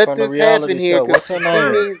from this the reality happen here, show. cause What's her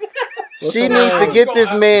name? What's she her needs name? to get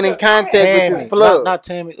this man in contact with Tammy. this plug. Not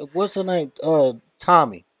Tammy. What's her name?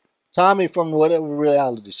 Tommy. Tommy from whatever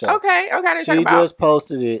reality show. Okay, what are you She talking about? just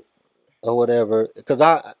posted it. or whatever. Because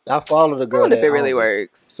I follow the I girl wonder that if it really owns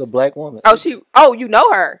works. It's a black woman. Oh, you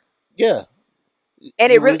know her. Yeah.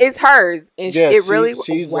 And it really it's hers. And Yeah, it really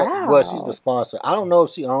she's wow. she's the sponsor. I don't know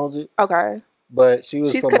if she owns it. Okay. But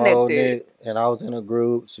she's promoting connected. it, and I was in a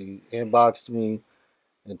group. She inboxed me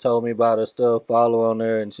and told me about her stuff, follow on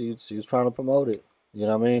there, and she was trying to promote it. You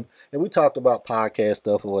know what I mean? And we talked about podcast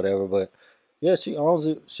stuff or whatever, but yeah, she owns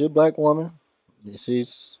it. She's a black woman.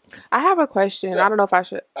 She's. I have a question. I don't know if I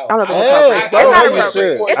should. I don't know if it's Hey,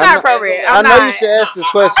 appropriate. It's not appropriate. I know you should ask this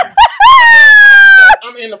question.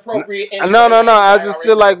 I'm inappropriate. No. I just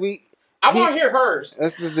feel like I want to hear hers.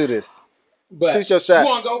 Let's just do this. But shoot your shot. You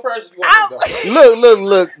want to go first? Or you want to go?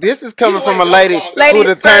 Look. This is coming from a lady who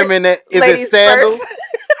determined that is it sandals?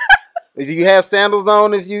 Do you have sandals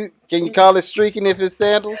on? Can you call it streaking if it's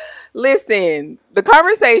sandals? Listen, the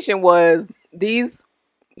conversation was these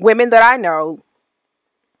women that I know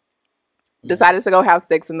decided to go have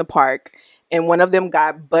sex in the park, and one of them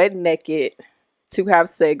got butt naked to have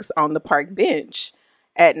sex on the park bench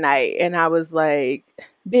at night. And I was like,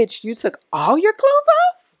 bitch, you took all your clothes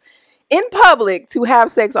off in public to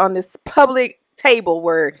have sex on this public table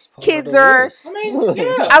where kids are. I mean,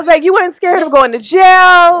 yeah. I was like, you weren't scared of going to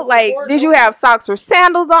jail? Like, did you have socks or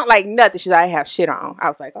sandals on? Like, nothing. She's like, I have shit on. I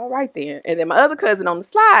was like, all right then. And then my other cousin on the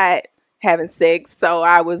slide having sex. So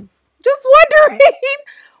I was just wondering,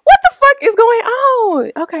 what the fuck is going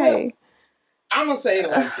on? Okay. Well, I'm going to say it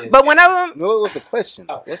like this. But one of them. What's the question?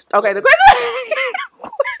 The question.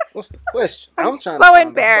 What's the question? I'm trying so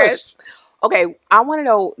embarrassed. Okay, I want to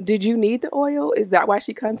know, did you need the oil? Is that why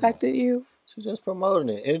she contacted you? She's just promoting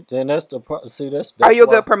it. And that's the part. See, that's Are you a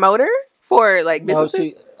good promoter for like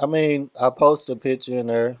businesses? No, I post a picture in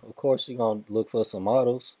there. Of course, she's going to look for some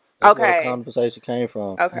models. That's where the conversation came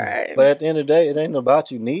from. Okay. But at the end of the day, it ain't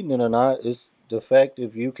about you needing it or not. It's the fact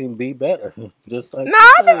if you can be better. Just like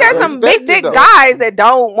I think there's some big dick guys that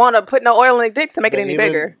don't want to put no oil in their dick to make it any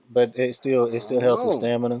bigger. But it still helps with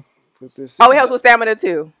stamina. It helps with stamina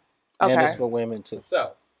too. Okay. And it's for women too.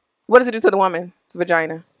 So, what does it do to the woman's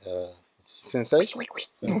vagina? Sensation.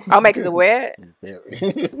 Make it wet.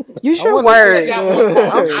 Use your words.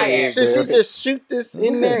 Should she just shoot this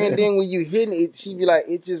in there, and then when you hitting it, she be like,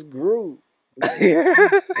 it just grew. And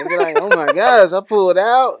be like, oh my gosh, I pulled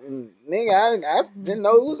out, and nigga, I didn't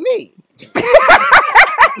know it was me.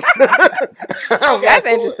 That's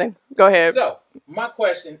interesting. Go ahead. So, my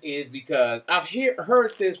question is, because I've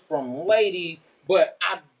heard this from ladies, but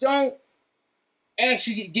I don't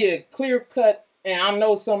actually get a clear cut. And I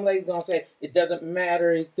know some ladies going to say, it doesn't matter.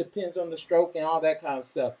 It depends on the stroke and all that kind of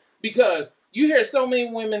stuff. Because you hear so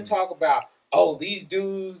many women talk about, oh, these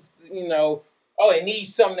dudes, they need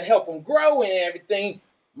something to help them grow and everything.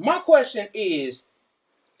 My question is,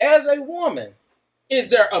 as a woman, is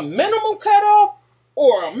there a minimum cutoff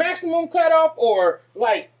or a maximum cutoff? Or,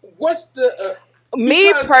 like, what's the...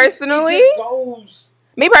 Me personally... It just goes...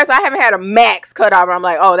 Me personally, I haven't had a max cutoff where I'm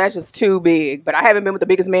like, oh, that's just too big. But I haven't been with the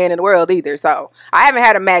biggest man in the world either. So I haven't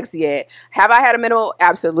had a max yet. Have I had a minimal?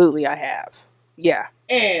 Absolutely, I have. Yeah.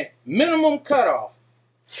 And minimum cutoff.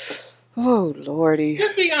 Oh, Lordy.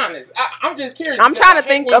 Just be honest. I'm just curious. I'm trying to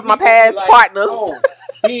think of my past partners.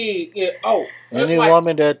 Any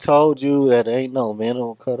woman that told you that ain't no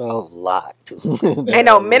minimum cutoff, lied. Ain't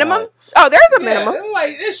no minimum? Oh, there's a minimum.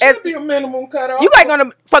 Like, it should be a minimum cutoff. You ain't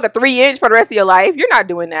gonna fuck a 3-inch for the rest of your life. You're not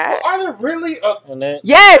doing that. Are there really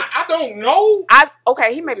yes. I don't know.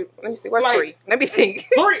 Okay, he maybe. Let me see. What's 3? Let me think.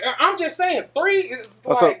 3. I'm just saying 3 is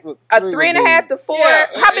like a 3.5 to 4. Yeah,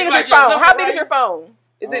 how big is your phone? How big is your phone?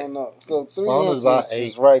 Is it? No. So 3 inches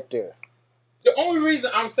is right there. The only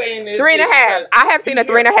reason I'm saying this 3.5. I have seen a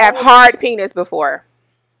 3.5 hard penis before.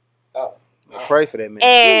 Oh. Pray for that man.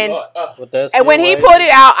 And when he pulled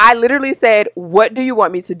it out, I literally said, "What do you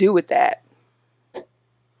want me to do with that?"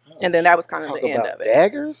 And then that was kind of the end of it.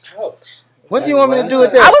 Daggers? What do you want me to do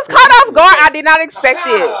with that? I was caught off guard. I did not expect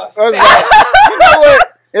it. You know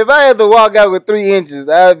what? If I had to walk out with 3 inches,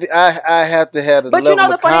 I have to have the But level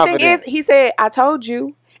the of funny confidence. thing is, he said, "I told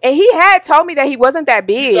you." And he had told me that he wasn't that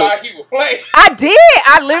big. You thought he would play. I did.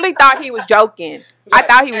 I literally thought he was joking. I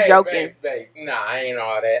thought he was joking. Babe. Nah, I ain't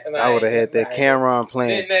all that. I would have had that camera on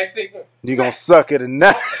playing. Then you gonna suck it or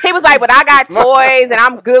not? He was like, but I got toys and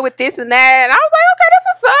I'm good with this and that. And I was like, okay, that's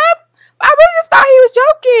what's up. I really just thought he was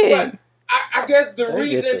joking. But I guess the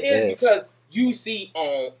reason is because you see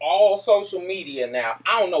on all social media now,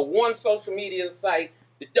 I don't know one social media site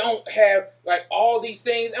that don't have like all these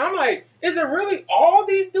things. And I'm like, is it really all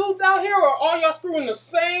these dudes out here, or all y'all screwing the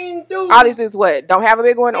same dude? All these dudes what? Don't have a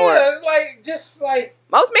big one? Yeah, or like just like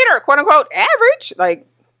most men are quote unquote average. Like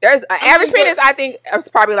There's an average but- penis. I think it's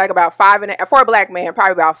probably like about 5.5 for a black man.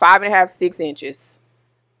 Probably about 5.5, 6 inches.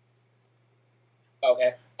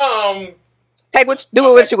 Okay. Do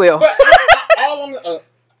it what you will. But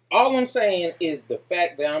all I'm saying is the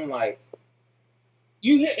fact that I'm like,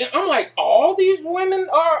 I'm like, all these women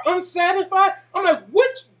are unsatisfied. I'm like,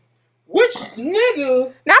 which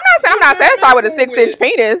nigga? Now I'm not saying I'm not satisfied with a 6-inch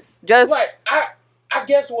penis. Just like I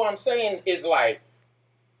guess what I'm saying is like,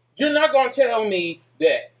 you're not gonna tell me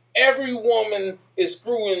that every woman is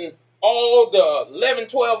screwing all the 11,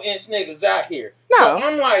 12-inch niggas out here. No. So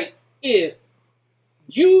I'm like, if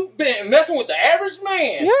you've been messing with the average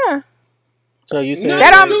man, yeah. So you saying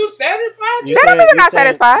That don't- dude satisfied you? That don't mean they're not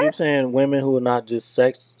satisfied. You saying women who are not just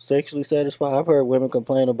sexually satisfied? I've heard women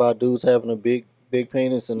complain about dudes having a big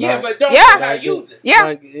penis and Yeah, not. but don't Yeah. know how to use it. Yeah.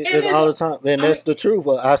 Like it's- all the time, and that's the truth.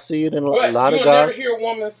 I see it in a But lot of you'll guys. never hear a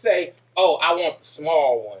woman say, "Oh, I want the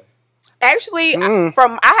small one." Actually, Mm.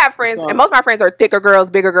 I have friends, and most of my friends are thicker girls,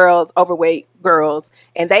 bigger girls, overweight girls,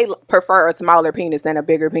 and they prefer a smaller penis than a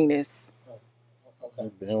bigger penis.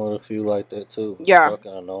 I've been with a few like that too. It's Yeah.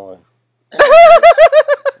 fucking annoying.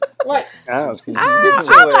 Like, I'm like,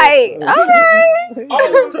 okay.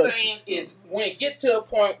 all I'm saying is, when it get to a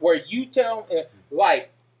point where you tell me,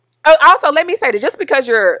 like, Oh, also, let me say that just because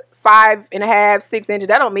you're 5.5, 6 inches,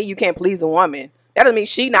 that don't mean you can't please a woman. That doesn't mean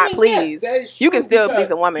she not I mean, pleased. yes, that is You true can still because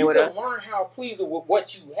please a woman with you her. can learn how to please her with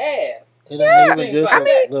what you have. It ain't even Things just. like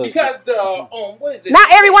that. Look, Because what is it? Not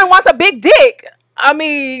everyone wants a big dick. I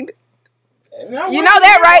mean, Not you what know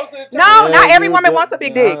that, want right? most of the No, time. not every woman wants a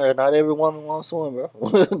big dick. Not every woman wants one, bro.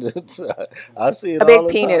 I see it A big all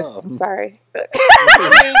the penis. time. Sorry.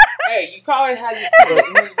 I mean, hey, you call it how you see it.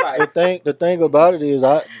 And it's like, The thing about it is,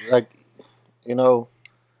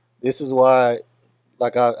 this is why,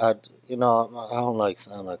 like I don't like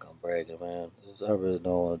sound like I'm bragging, man. I really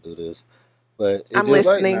don't want to do this, but I'm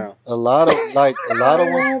listening. A lot of women.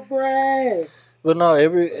 don't brag. But no,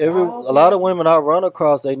 a lot of women I run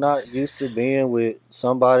across, they not used to being with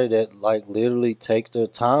somebody that like literally takes their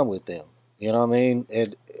time with them. You know what I mean?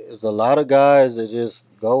 And it's a lot of guys that just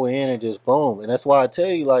go in and just boom. And that's why I tell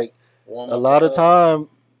you, like, a lot of time,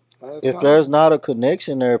 if there's not a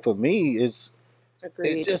connection there for me, it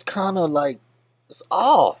Agreed. just kind of like it's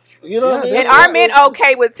off. You know what I mean? And are men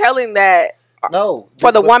okay with telling that? No,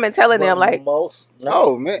 For the woman telling them, like, most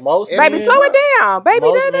man. most baby, men- slow it down, baby.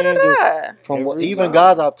 most Da, da, men da, just- da. From Every even time.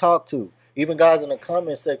 guys I've talked to, even guys in the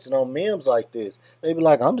comment section on memes like this, they be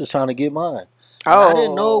like, "I'm just trying to get mine." And I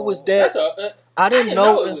didn't know it was that. I didn't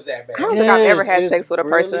know it was that bad. I don't think I've ever had Yes, sex with a it's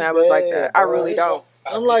person really that was like bad, that. I bro. really don't.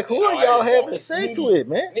 I'm like, who are y'all having sex with,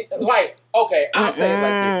 man? Like, okay, I'll say it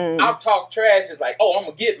like Mm-mm. this. I'll talk trash. It's like, oh, I'm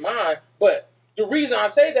going to get mine. But the reason I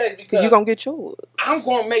say that is because You gonna get yours. I'm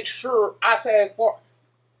going to make sure I say it for.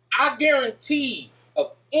 I guarantee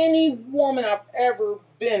of any woman I've ever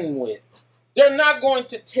been with, they're not going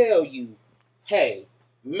to tell you, hey,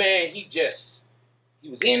 man, he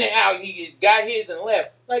was in and out. He got his and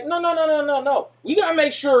left. Like, no. We got to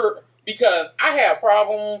make sure, because I had a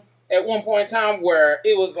problem at one point in time where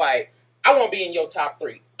it was like, I want to be in your top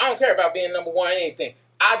 3. I don't care about being number 1 or anything.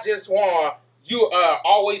 I just want you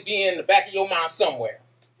always be in the back of your mind somewhere.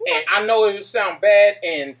 And I know it would sound bad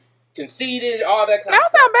and conceited, all that kind That of don't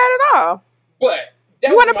stuff. sound bad at all. But that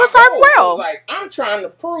You was wanna my perform goal. well. It was like, I'm trying to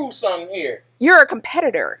prove something here. You're a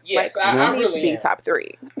competitor. Yes, like, I you need really to be am. top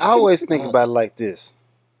 3. I always think about it like this.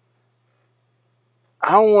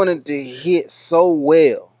 I wanted to hit so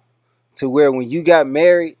well to where when you got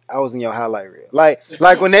married, I was in your highlight reel. Like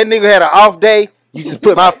when that nigga had an off day, you just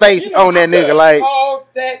put my face You know, on that I nigga. could Like, call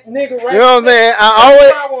that nigga right you know what I'm saying? That's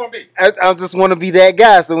where I want to be. I just want to be that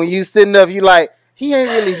guy. So when you sitting up, you like, he ain't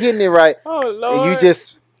really hitting it right. Oh And you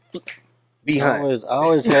just be I hunting.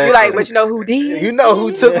 always had. You like, but you know who did? You know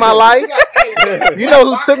who took my life? You You know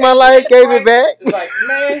who took my life, gave it back? It's like,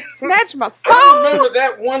 man, Snatch my soul. I remember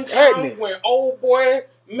that one time Hadn't it? when old boy,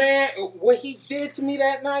 man, what he did to me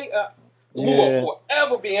that night, will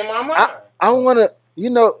forever be in my mind. I want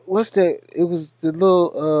to, what's that? It was the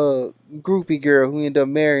little groupie girl who ended up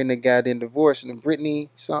marrying the guy, then divorcing him, Brittany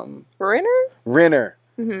something. Renner.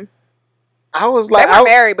 Mm-hmm. I was They like, were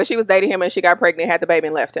married, but she was dating him and she got pregnant, had the baby,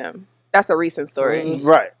 and left him. That's a recent story.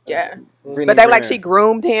 right. Yeah. Brittany But they like Renner. she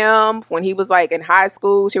groomed him when he was like in high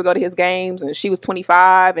school. She would go to his games and she was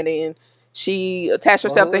 25 and then she attached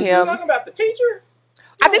herself to You him. talking about the teacher?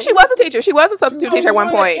 I think she was a teacher. She was a substitute teacher at one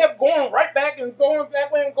The one that point. kept going right back and going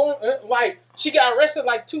back and going. Like, she got arrested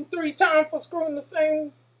like 2-3 times for screwing the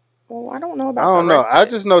same. Well, I don't know I about don't the know. rest I of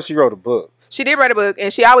it. just know she wrote a book. She did write a book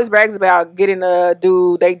and she always brags about getting a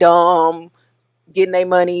dude, they dumb, getting their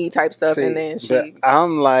money type stuff. See, And then but she.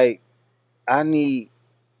 I'm like, I need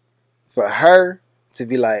for her to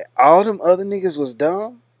be like, all them other niggas was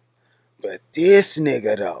dumb, but this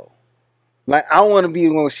nigga though. Like, I want to be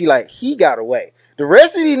the one where she like, he got away. The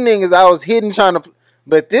rest of these niggas I was hidden trying to,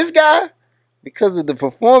 but this guy, because of the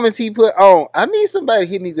performance he put on, I need somebody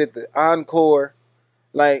to hit me with the encore.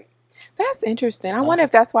 Like, That's interesting. I wonder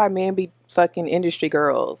if that's why men be fucking industry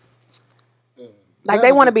girls. Like,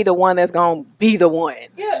 they want to be the one that's going to be the one.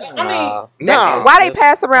 Yeah, I mean, Why they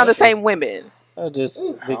pass around the same women? Just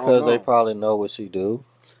because they probably know what she do.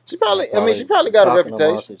 She probably got a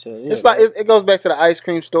reputation. It's like, it goes back to the ice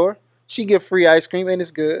cream store. She get free ice cream and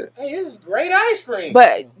it's good. Hey, this is great ice cream.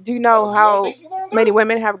 But do you know how many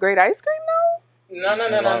women have great ice cream though?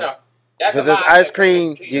 No. That's because this ice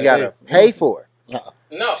cream you gotta pay for.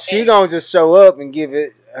 No, she gonna just show up and give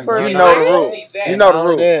it. You know the rule. You know the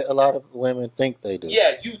rule. A lot of women think they do.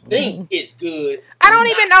 Yeah, you think it's good. I don't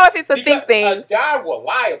even know if it's a think thing. A guy will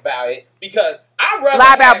lie about it because I'd rather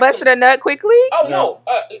lie about busting a nut quickly. Oh no!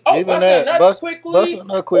 Busting a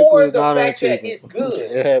nut quickly, or the fact that it's good.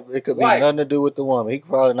 It could be nothing to do with the woman. He could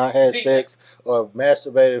probably not had sex or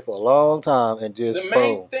masturbated for a long time and just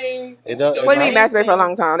boom. What do you mean masturbate for a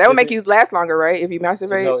long time? That would make you last longer, right? If you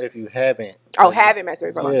masturbate. No, if you haven't. Haven't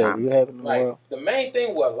masturbated for a long time. You haven't. Like the main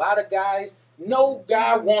thing with a lot of guys, no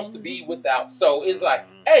guy wants to be without. So it's like,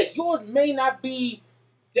 hey, yours may not be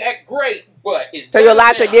that great, but it's so you'll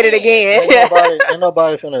lie to get it again. Ain't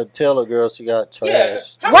nobody finna tell a girl she got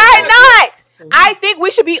trash. Yeah. Why not? I think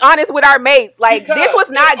we should be honest with our mates. Like, because this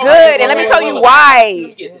was not good, and let me tell you why. Let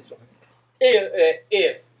me get this one.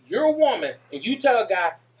 If you're a woman and you tell a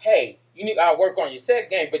guy, hey, you need to work on your sex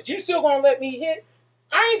game, but you still gonna let me hit,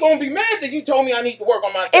 I ain't gonna be mad that you told me I need to work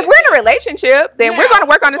on my sex game. If we're in a relationship, then we're gonna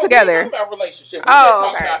work on it together. We're talking about relationship. We're just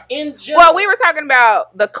talking about in general. Well, we were talking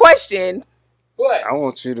about the question. But I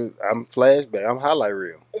want you to. I'm flashback. I'm highlight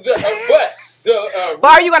reel. But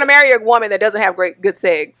are you gonna marry a woman that doesn't have good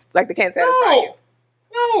sex, like they can't satisfy you?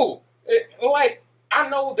 No. Like, I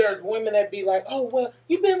know there's women that be like, oh well,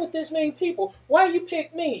 you've been with this many people. Why you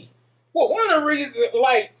pick me? Well, one of the reasons,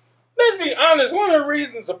 like, let's be honest. One of the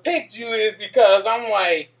reasons I picked you is because I'm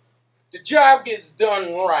like, the job gets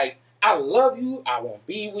done right. I love you. I won't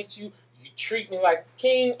be with you. You treat me like a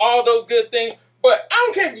king. All those good things. But I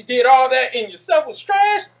don't care if you did all that and yourself was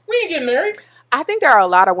trash. We ain't getting married. I think there are a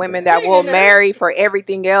lot of women that will marry for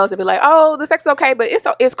everything else and be like, "Oh, the sex is okay, but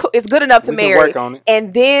it's good enough to marry." Work on it.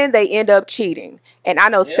 And then they end up cheating. And I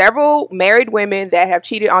know several married women that have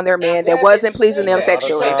cheated on their man that wasn't pleasing them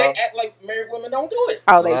sexually. They act like married women don't do it.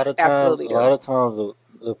 Oh, they absolutely do. A lot of times,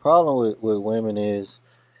 the problem with women is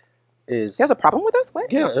there's a problem with us?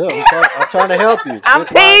 What? Yeah, I'm trying to help you. I'm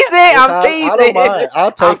teasing. I don't mind.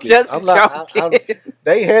 I'll take it. I'm just joking.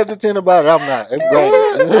 They hesitant about it. I'm not.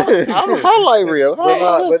 I'm highlight real.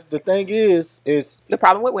 But the thing is the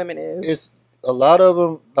problem with women is a lot of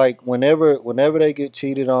them, like whenever they get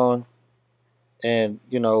cheated on, and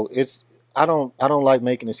it's I don't like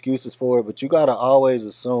making excuses for it, but you gotta always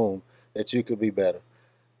assume that you could be better.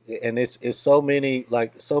 And it's so many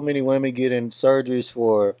women getting surgeries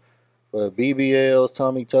for BBLs,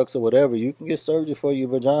 tummy tucks, or whatever. You can get surgery for your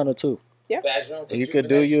vagina too. Yeah. You could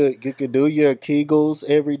do your Kegels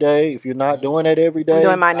every day. If you're not doing that every day, I'm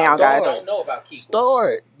doing mine now, guys. I don't know about Kegels.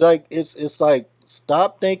 Start. Like it's like,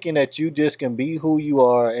 stop thinking that you just can be who you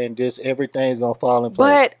are and just everything's gonna fall in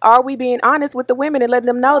place. But are we being honest with the women and letting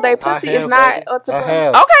them know their pussy is not up to par?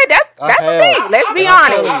 Okay, that's the thing. Let's be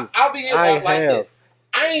honest. I'll be like this.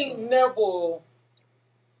 I ain't never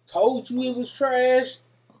told you it was trash.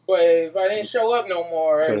 But if I didn't show up no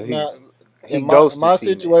more, in my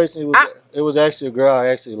situation, it was actually a girl I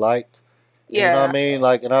actually liked. Yeah, you know what I mean.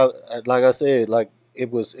 Like, and like I said, like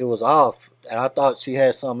it was off, and I thought she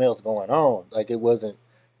had something else going on. Like, it wasn't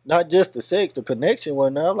not just the sex, the connection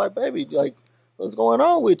wasn't there. I'm like, baby, like, what's going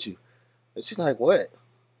on with you? And she's like, what?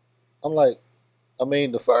 I'm like, I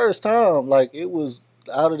mean, the first time, like, it was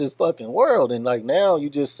out of this fucking world, and like now you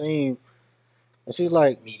just seem. And she's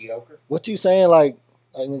like, mediocre. What you saying? Like,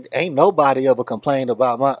 ain't nobody ever complained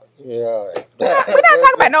about my. Yeah, we're not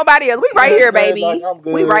talking about nobody else. We right here, baby. Like, I'm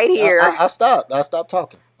good. We right here. I stopped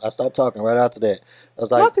talking. I stopped talking right after that. I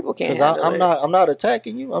was like, most people can't. I'm not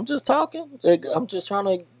attacking you. I'm just talking. I'm just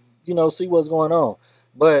trying to, see what's going on.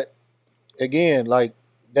 But again, like,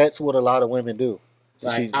 that's what a lot of women do.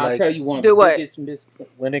 I'll tell you one. Do what?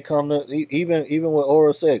 When it come to even with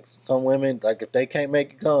oral sex, some women, like, if they can't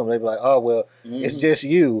make it come, they be like, oh well, it's just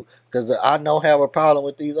you, because I don't have a problem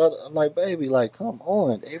with these other. I'm like, baby, like, come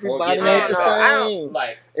on, everybody ain't the same.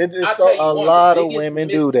 It's just a lot of women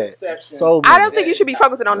do that. So I don't think you should be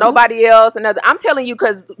focusing on nobody else. I'm telling you,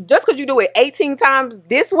 just because you do it 18 times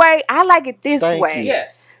this way, I like it this way.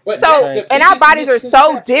 Yes. But So, that's the and our biggest bodies are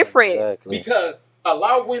so misconception. different. Exactly. Because a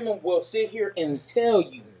lot of women will sit here and tell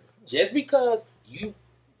you, just because you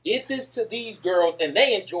did this to these girls and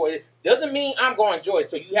they enjoy it, doesn't mean I'm going to enjoy it.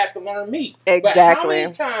 So you have to learn me. But how Exactly.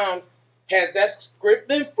 many times has that script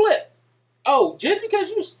been flipped? Oh, just because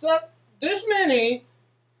you suck this many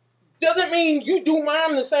doesn't mean you do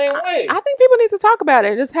mine the same way. I think people need to talk about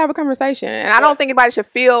it. Just have a conversation. And I don't think anybody should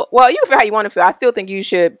feel. Well, you can feel how you want to feel. I still think you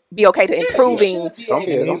should be okay to improving, Don't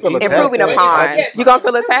feel attacked. improving upon. Yes, You gonna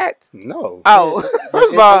feel attacked? No. Oh,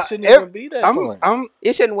 First of all, it shouldn't even be that point.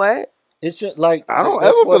 it shouldn't what? It should like I don't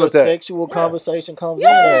that's ever where feel the attacked. sexual conversation comes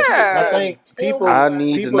Yeah. in at. I think I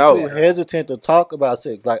need to people know. too hesitant to talk about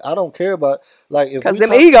sex. Like I don't care about like if Because we them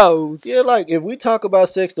talk, egos. yeah, like if we talk about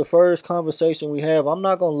sex, the first conversation we have, I'm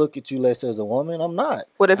not gonna look at you less as a woman. I'm not.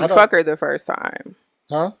 What if I you don't- fuck her the first time?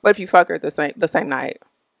 Huh? What if you fuck her the same night?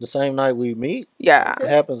 The same night we meet, Yeah, it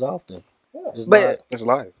happens often. It's but not. It's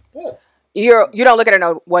life. you don't look at her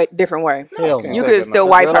no different way. Hell can't no. You take could it still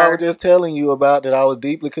no. wipe That's what I her. was just telling you about that I was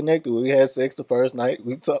deeply connected with. We had sex the first night.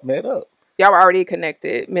 We met up. Y'all were already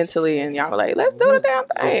connected mentally, and y'all were like, "Let's do the damn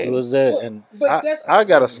It thing." was that, and But that's I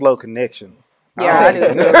got a slow connection. Yeah, I do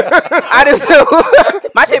don't- too. I do too.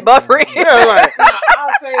 My shit buffering. Yeah, like, Nah, I'll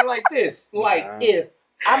say it like this. Like, Nah. if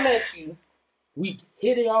I met you, we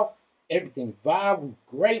hit it off, everything vibe, we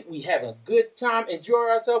great, we have a good time, enjoy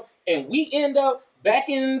ourselves, and we end up back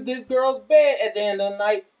in this girl's bed at the end of the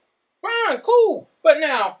night, fine, cool. But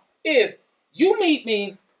now, if you meet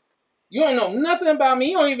me, you don't know nothing about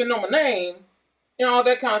me, you don't even know my name, and all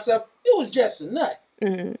that kind of stuff, it was just a nut.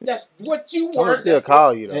 Mhm. That's what you I'm were. gonna still That's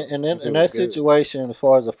call you though. and if it in was that good. situation, as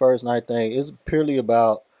far as the first night thing, is purely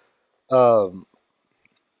about um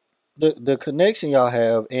the connection y'all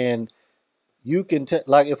have, and you can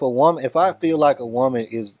like if I feel like a woman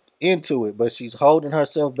is into it, but she's holding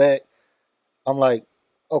herself back, I'm like,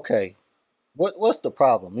 okay, what's the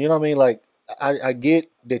problem? You know what I mean? Like I get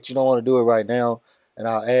that you don't want to do it right now, and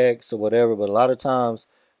I'll ask or whatever, but a lot of times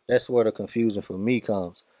that's where the confusion for me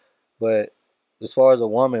comes. But as far as a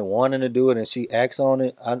woman wanting to do it and she acts on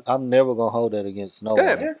it, I'm never gonna hold that against no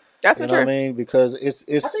Good. woman. That's You what know what I you're. mean? Because it's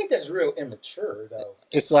I think that's real immature, though.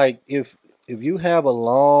 it's like if you have a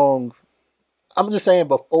long, I'm just saying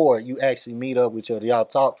before you actually meet up with each other, y'all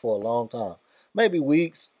talk for a long time, maybe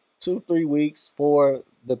weeks, 2-3 weeks, 4,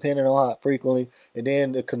 depending on how frequently, and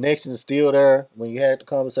then the connection is still there when you had the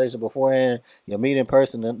conversation beforehand. You meet in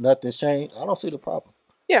person and nothing's changed. I don't see the problem.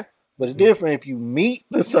 Yeah. But it's different if you meet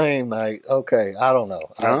the same night. Okay, I don't know.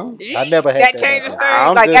 Huh? I never had That that changes happen. things.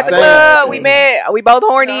 I'm Like just at the saying. club, we met. We both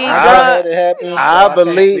horny, I I never drunk. had it happen. So I can't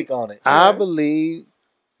believe- speak on it. I believe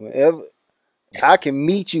whenever I can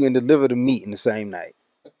meet you and deliver the meat in the same night,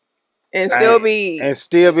 And still be. and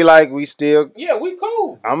still be like, we still. Yeah, we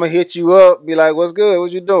cool. I'm gonna hit you up, be like, what's good?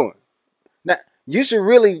 What you doing? Now you should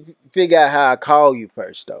really figure out how I call you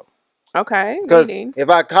first, though. Okay. Because Meaning. if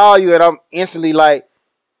I call you and I'm instantly like,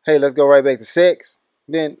 hey, let's go right back to sex,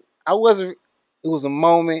 then I wasn't. It was a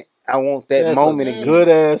moment. I want that That's moment a again. good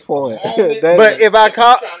ass point. Moment. That But is- if I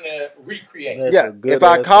call, trying to recreate. That's yeah, a good if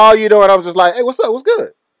I ass call you though and I'm just like, hey, what's up? What's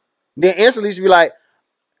good? Then instantly you should be like,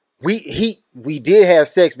 we did have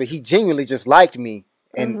sex, but he genuinely just liked me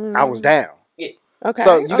and I was down. Okay.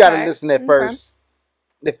 So you gotta okay, listen to that okay. first.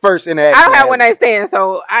 The first interaction. I don't have one night stand,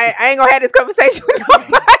 so I ain't gonna have this conversation with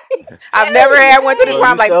nobody. I've never had one to this Well,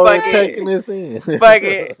 point. I'm like, you sure fuck taking it. this in. Fuck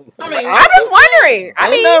it. I mean, I'm just wondering. I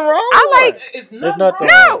Ain't mean, nothing wrong I'm with like, it. it's There's nothing nothing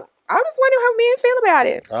wrong. no. I'm just wondering how men feel about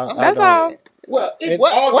it. That's don't- all. Well, it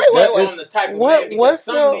What- all wait, depends wait, on the type of what- man because what's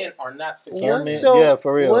some your- men are not Some secure. men- yeah,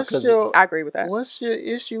 for real, What's 'cause your I agree with that. What's your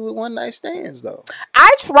issue with one night stands though? I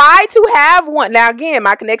try to have one. Now again,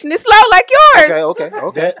 my connection is slow like yours. Okay.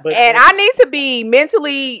 That- but And I need to be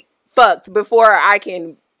mentally fucked before I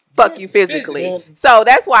can fuck you physically. Yeah. So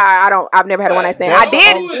that's why I've never had a one night stand. That's I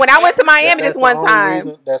did when I went to Miami that's this one the only time.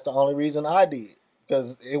 reason- that's the only reason I did.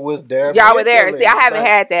 Because it was there. Y'all were there. mentally. See, I haven't Like,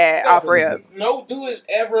 had that So, off rip. No dude is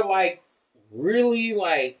ever like really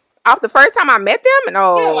like Off the first time I met them?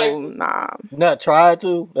 No, Yeah, like- nah. Not tried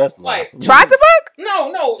to. That's Like- not. Tried to fuck?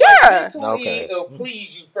 no Yeah. like mentally Okay.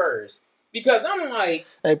 please you first because I'm like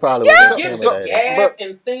They probably Yeah. was gift intimidated. of gab But-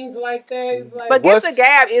 and things like that is like But gift of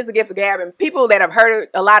gab is the gift of gab, and people that have heard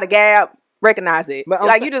a lot of gab recognize it. But I'm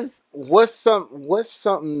Like saying- you just What's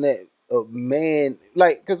something that a man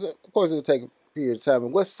like? Because of course it'll take a period of time. But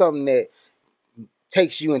what's something that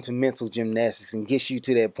takes you into mental gymnastics and gets you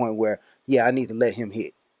to that point where I need to let him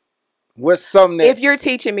hit? What's something that if you're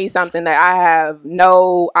teaching me something that I have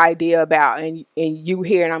no idea about, and you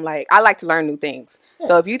hear, and I'm like, I like to learn new things.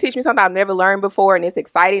 So if you teach me something I've never learned before and it's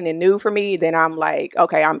exciting and new for me, then I'm like,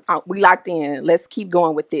 okay, we locked in. Let's keep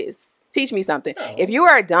going with this. Teach me something. If you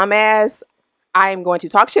are a dumbass, I am going to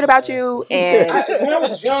talk shit about you. And when I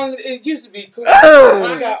was young, it used to be cool.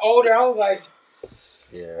 When I got older, I was like,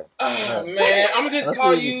 Yeah. oh, man, I'm going to just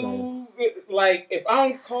call you. Like, if I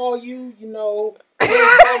don't call you, you don't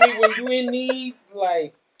call me when you in need.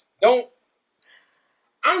 Like, don't.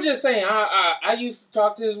 I'm just saying, I used to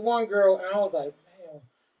talk to this one girl, and I was like, man,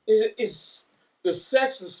 it's the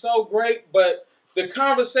sex was so great, but the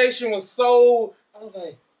conversation was so. I was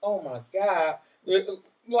like, oh my God.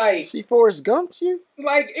 Like, she Forrest Gumped you?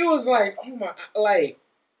 Like, it was like, oh my, like,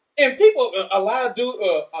 and people, a lot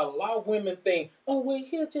of women think, oh, well,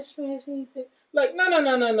 he'll just smash anything. Like, no.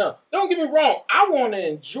 Don't get me wrong. I want to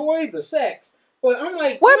enjoy the sex, but I'm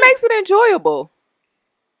like, what makes it enjoyable?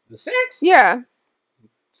 The sex? Yeah.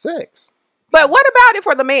 Sex. But what about it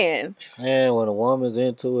for the man? Man, when a woman's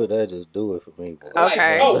into it, they just do it for me, boy.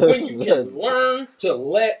 Okay. Like, when you can learn to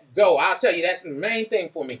let go. I'll tell you, that's the main thing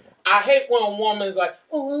for me. I hate when a woman's like,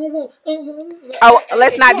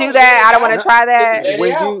 let's not do that. I don't want to try that.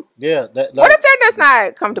 When you, what if they're just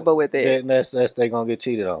not comfortable with it? Then that's they gonna get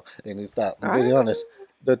cheated on, and they stop. To be honest,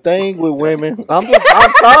 the thing with women, I'm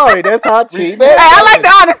sorry, that's how cheating. Hey, I like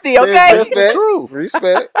the honesty. Okay, that's the truth.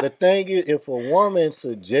 Respect. The thing is, if a woman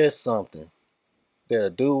suggests something that a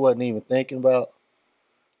dude wasn't even thinking about,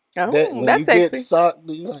 when that's you sexy. get socked,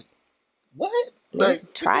 you like, what? Let's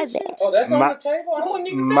try that. Oh, that's on the table? I wouldn't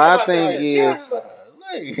even think my about thing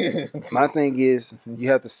that. my thing is, you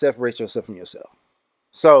have to separate yourself from yourself.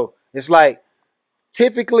 So it's like,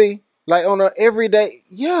 typically, like on an everyday,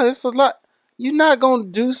 it's a lot. You're not gonna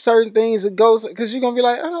do certain things that goes because you're gonna be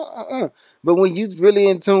like, But when you really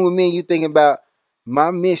in tune with me, and you thinking about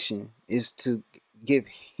my mission is to give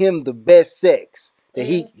him the best sex that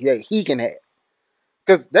he can have.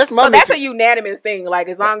 Because that's my mission. That's a unanimous thing. Like,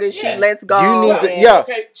 as long as she lets go, you need to,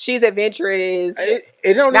 Okay. she's adventurous,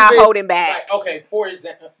 it don't not even, holding back. Like, okay, for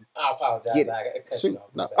example, I apologize. I cut you off.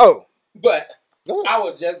 No. Oh. But I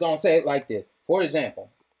was just going to say it like this. For example,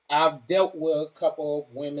 I've dealt with a couple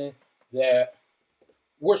of women that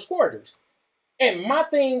were squirters. And my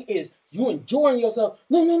thing is, you enjoying yourself.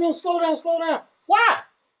 No, slow down. Why?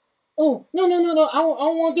 Oh, no. I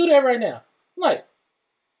don't want to do that right now. I'm like,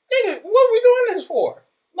 nigga, what are we doing this for?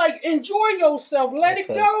 Like, enjoy yourself. Let it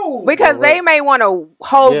go. Because they may want to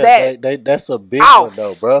hold that. That's a big one,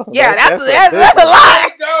 though, bro. Yeah, that's a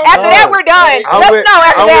lot. After that, we're done. After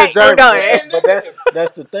that, we're done. But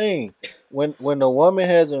that's the thing. When the woman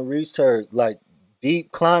hasn't reached her, like,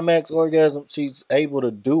 deep climax orgasm, she's able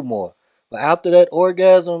to do more. But after that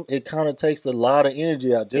orgasm, it kind of takes a lot of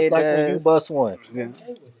energy out. Just like when you bust one. Yeah.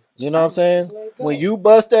 You know what I'm saying? When you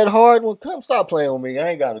bust that hard one, come stop playing with me. I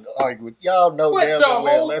ain't got to argue with y'all. Know but damn the well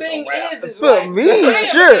whole that's thing a wrap. is For like, me,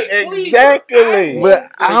 sure. Exactly.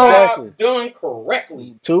 But I don't done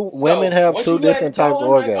correctly. Women have two different types of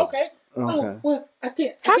orgasms. Like, okay. Oh, well, I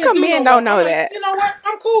can't. How come men don't know that? You know what?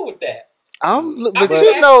 I'm cool with that.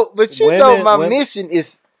 But you know, my mission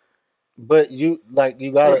is. But you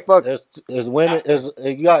gotta. There's women.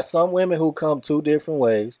 You got some women who come two different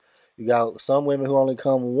ways. You got some women who only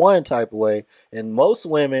come one type of way, and most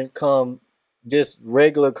women come just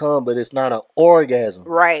regular come, but it's not an orgasm.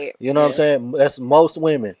 Right. You know what I'm saying? That's most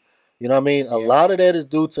women. You know what I mean? A lot of that is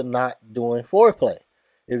due to not doing foreplay.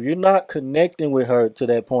 If you're not connecting with her to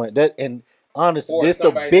that point, and honestly, this is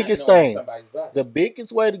the biggest thing. The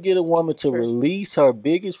biggest way to get a woman to release her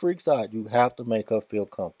biggest freak side, you have to make her feel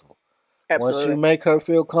comfortable. Absolutely. Once you make her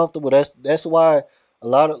feel comfortable, that's why a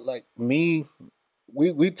lot of like me.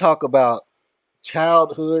 We talk about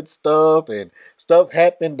childhood stuff and stuff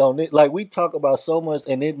happened on it. Like we talk about so much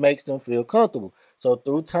and it makes them feel comfortable. So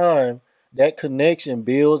through time, that connection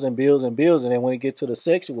builds and builds and builds. And then when it gets to the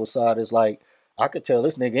sexual side, it's like, I could tell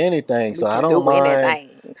this nigga anything. So I don't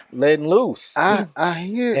mind letting loose. I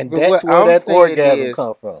hear it. And that's where that orgasm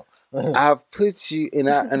come from. I've put you and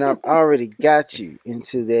I've already got you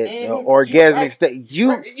into that orgasmic state.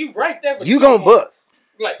 You right there, you gonna bust.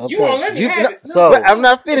 Like, you won't let me have it. So, I'm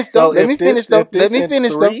not finished though. Let me finish though. Let me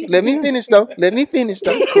finish though. Let me finish though. Let me finish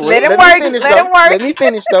though. Let him work. Let him work. Let me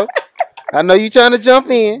finish though. I know you trying to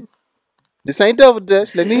jump in. This ain't double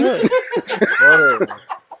dutch. Let me.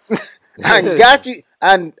 I got you.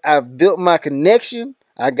 I built my connection.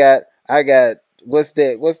 I got. What's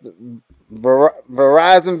that? What's the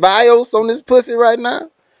Verizon BIOS on this pussy right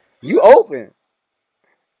now? You open,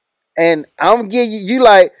 and I'm giving you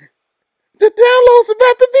like. The download's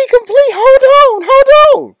about to be complete. Hold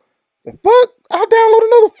on. The fuck? I'll download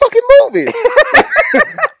another fucking movie.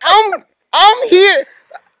 I'm here.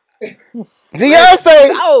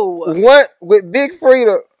 Beyonce what with Big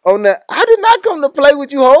Frida on that. I did not come to play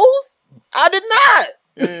with you hoes. I did not.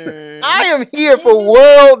 I am here for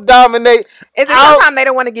world dominate. Is it sometimes they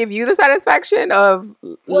don't want to give you the satisfaction of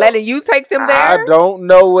letting you take them there? I don't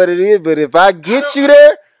know what it is, but if I get you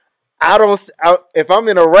there, if I'm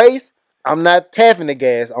in a race, I'm not tapping the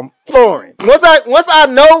gas. I'm flooring. Once I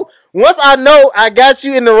know I got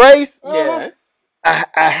you in the race. Yeah.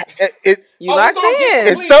 You locked in.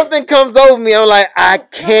 If something comes over me, I'm like, I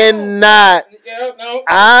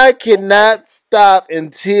cannot stop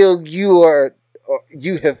until you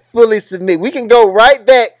have fully submitted. We can go right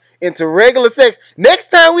back into regular sex. Next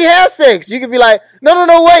time we have sex, you can be like,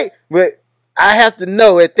 no, wait. But I have to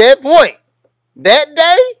know at that point, that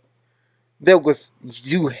day,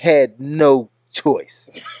 you had no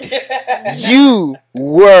choice. You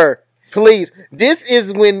were pleased. This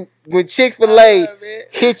is when Chick-fil-A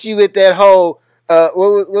hit you with that whole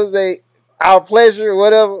what was they? Our pleasure,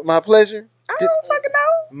 whatever. My pleasure. I don't fucking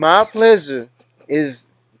know. My pleasure is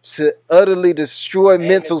to utterly destroy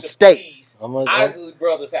mental states. Isley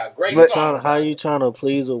Brothers have great song. How you trying to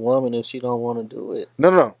please a woman if she don't want to do it?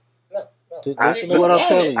 No. Listen to what I'm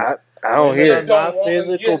telling you. I don't hear it. It's not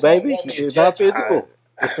physical, baby. It's not physical.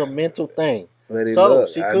 It's a mental thing. So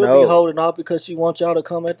she could be holding out because she wants y'all to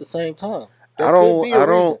come at the same time. I don't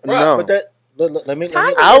know. But that let me.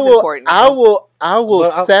 I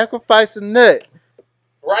will sacrifice a nut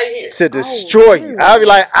right here to destroy you. I'll be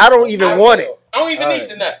like, I don't even want it. I don't even need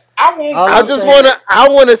the nut. I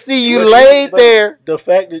want to see you laid there. The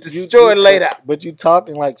fact that destroyed laid out. But you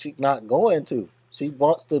talking like she's not going to. She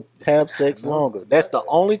wants to have sex longer. That's the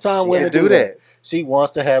only time women do that. She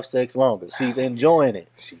wants to have sex longer. She's enjoying it.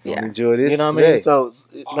 She gonna enjoy this. You know what I mean? So,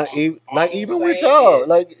 even with y'all,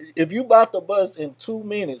 like if you about to bust in 2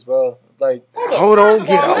 minutes, bro, like hold on,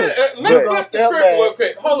 get on. Let me flip the script real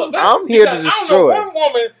quick. Hold up. I'm here to destroy. I don't know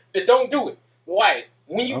one woman that don't do it. Like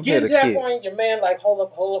when you get to that point, your man like, hold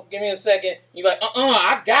up, give me a second. You like,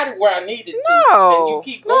 I got it where I need it to, and you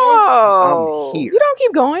keep going. I'm here. You don't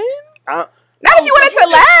keep going. Not if you want it to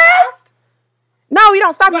last. No, you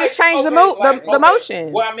don't stop. You just change the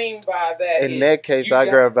motion. What I mean by that in that case, I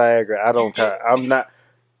grab Viagra. I don't care. I'm not.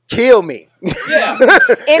 Kill me. Yeah.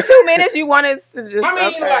 In 2 minutes, you wanted to just.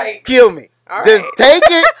 I mean, like kill me. Right. Just take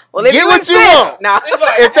it. Well, get what you want. No. It's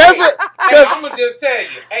like, if that's I'm gonna just tell you.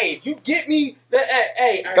 Hey, if you get me that.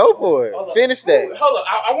 Hey, go for it. Finish that. Hold up.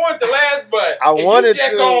 I want it to last, but I wanted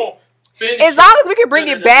to. Finish as long as we can bring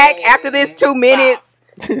it back after this 2 minutes.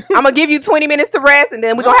 I'm gonna give you 20 minutes to rest, and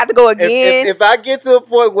then we're gonna have to go again. If I get to a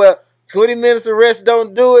point where 20 minutes of rest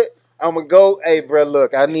don't do it, I'm gonna go. Hey, bro,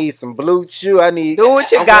 look, I need some Blue Chew. I need do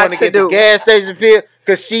what you got to get do. The gas station feel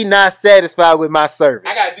because she not satisfied with my service.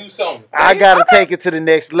 I gotta do something. I gotta take it to the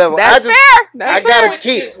next level. That's fair. I gotta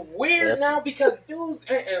keep. It's weird now because dudes,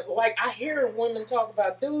 like I hear women talk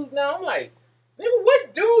about dudes now. I'm like, nigga,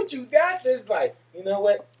 what dude you got? This like, you know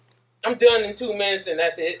what? I'm done in 2 minutes, and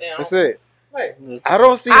that's it. That's it. Right. I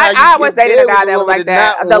don't see how I was dating a guy that was like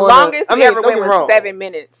that. The longest we ever went was 7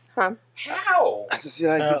 minutes. Huh? How? I just feel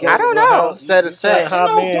like I don't know. Satisfaction.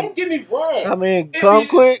 Don't get me wrong. I mean, come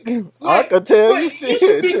quick. I can tell you shit. You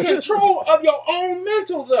should be in control of your own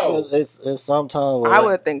mental, though. It's sometimes. I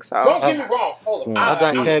would think so. Don't get me wrong. Hold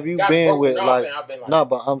on. Have you been with like? No,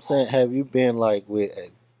 but I'm saying, have you been like with a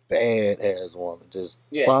bad ass woman, just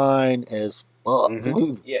fine as fuck?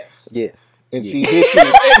 Yes. And she hit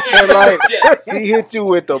you, and like she hit you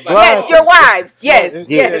with the blind. Yes, your wives. Yes.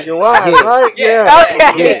 Your wives, right? Yeah.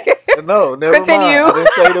 Okay. Yeah. No, never Continue. mind. I didn't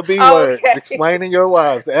say the B word. Explaining your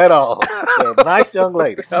wives at all. Yeah, nice young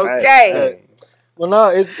ladies. Okay. Well, no,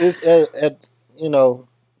 it's at you know,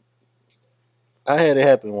 I had it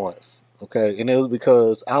happen once. Okay, and it was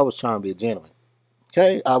because I was trying to be a gentleman.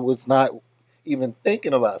 Okay, I was not even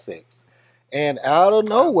thinking about sex. And out of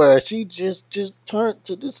nowhere, she just turned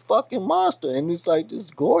to this fucking monster. And it's like,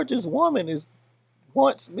 this gorgeous woman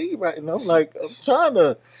wants me right now. I'm like, I'm trying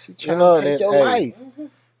to, to take your life.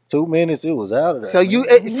 2 minutes, it was out of there. So you,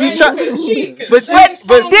 but did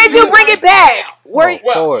you bring it back? Okay.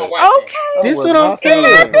 This is what I'm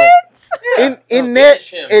saying. In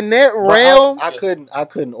that realm, I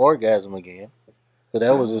couldn't orgasm again. But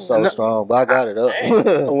that was just so strong, but I got it up.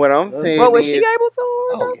 What I'm saying but was she able to?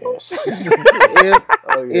 Oh, yes.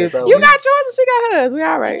 If you got yours and she got hers, we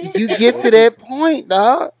all right. You get to that point,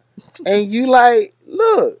 dog, and you like,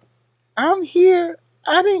 look, I'm here.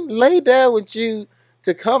 I didn't lay down with you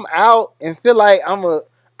to come out and feel like I feel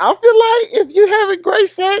like if you having great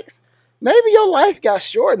sex, maybe your life got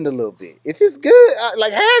shortened a little bit. If it's good,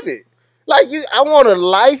 have it. Like I want a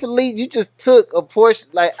life lead. You just took a portion.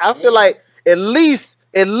 Like I feel like at least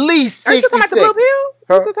Are you 60 still talking about the blue seconds.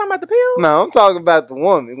 pill? You still talking about the pill? No, I'm talking about the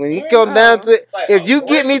woman. When you come down to, Like if you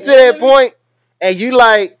get me to that point, and you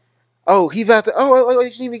like, oh, he about to, you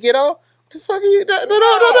didn't even get off. What the fuck are you?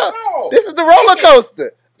 No. This is the roller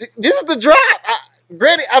coaster. This is the drop.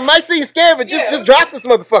 Granted, I might seem scared, but just drop this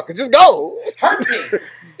motherfucker. Just go. Hurt me.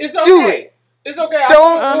 It's okay. Do it. It's okay.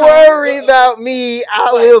 Don't worry about me.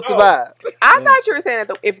 I will survive. I thought you were saying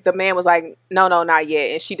that if the man was like, no, not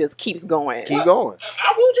yet, and she just keeps going. Keep going.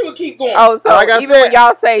 I want you to keep going. Oh, so like even when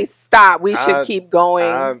y'all say stop, we should keep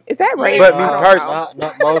going. Is that rape? But me personally,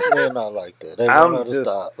 not most men not like that. They want her to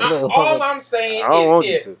stop. All I'm saying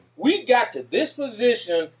is if we got to this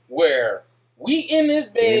position where we in this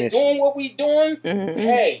bed doing what we doing,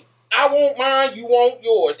 hey, I want mine, you want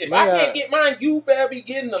yours. If I can't get mine, you better be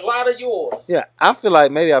getting a lot of yours. Yeah, I feel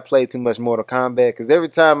like maybe I played too much Mortal Kombat because every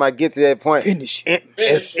time I get to that point, finish it.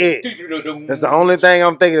 That's the only thing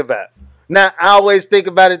I'm thinking about. Now, I always think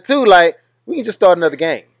about it too, like, we can just start another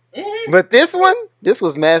game. Mm-hmm. But this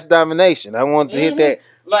was mass domination. I wanted to hit that.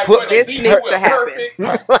 Like, this needs to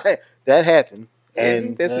happen. That happened.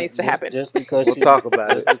 And this needs to happen. Just because we'll talk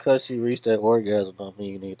about it. Just because she reached that orgasm don't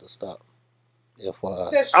mean you need to stop.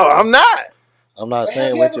 FYI. Oh, I'm not. I'm not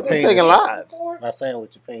saying with your penis. Taking lives. I'm not saying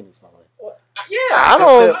with your penis, my man. Yeah, I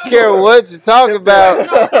don't care what you talk about.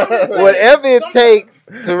 Whatever it takes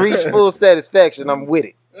to reach full satisfaction, I'm with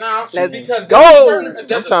it. No, because go.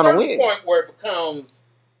 There's a certain point where it becomes,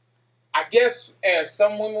 I guess, as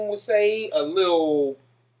some women would say, a little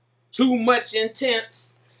too much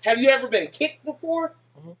intense. Have you ever been kicked before?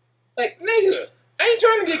 Mm-hmm. Like, nigga, I ain't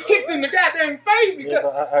trying to get kicked in the goddamn face because,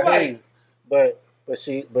 I hear you.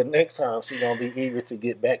 But next time she gonna be eager to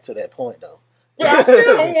get back to that point though. But I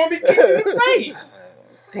still don't want to be kicked in the face.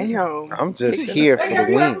 Damn. I'm just here for the win. Have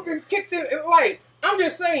you ever been kicked in? Like, I'm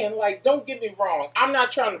just saying, like, don't get me wrong. I'm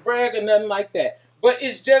not trying to brag or nothing like that. But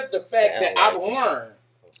it's just the fact that I've learned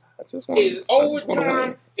is over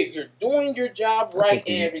time, if you're doing your job right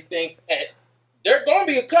and everything, there's gonna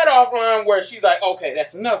be a cutoff line where she's like, okay,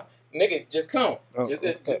 that's enough. Nigga, just come. Just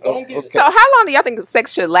don't get it. So how long do y'all think the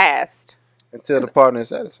sex should last? Until the partner is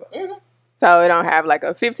satisfied. Mm-hmm. So it don't have like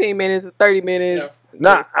a 15 minutes, 30 minutes.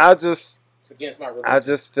 Nah, it's against my religion. I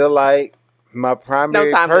just feel like my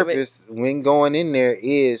primary purpose when going in there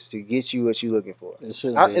is to get you what you're looking for. It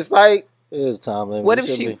shouldn't be. It's like there's a time limit. What if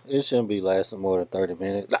it shouldn't be lasting more than 30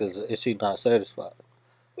 minutes because if she's not satisfied.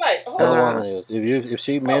 Like, hold the on. woman is. If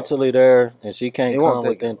she mentally there and she can't come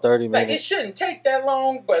within 30 minutes. Like, it shouldn't take that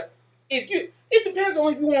long, but it depends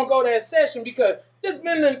on if you want to go that session because there's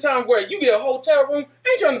been them times where you get a hotel room,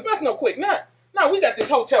 ain't trying to bust no quick nut. No, we got this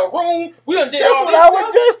hotel room. We done did all this stuff. That's what I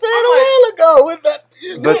was just saying a while ago.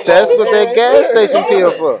 But that's what that gas station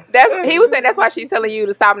pill for. He was saying that's why she's telling you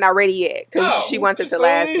to stop not ready yet because she wants it to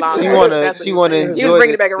last longer. She wanna enjoy he was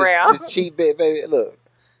bringing it back around. This cheap bit, baby. Look,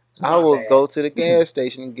 I will go to the gas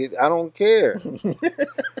station and get. I don't care.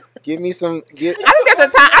 Give me some. I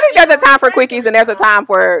think there's a time for quickies and there's a time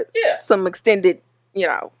for some extended,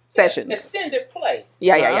 sessions. Extended play.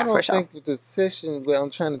 Yeah, I for sure. don't think the session where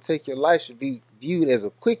I'm trying to take your life should be viewed as a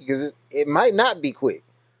quickie because it might not be quick.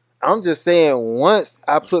 I'm just saying once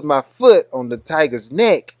I put my foot on the tiger's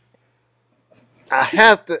neck, I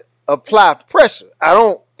have to apply pressure. I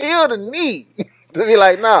don't feel the need to be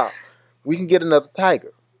like, nah, we can get another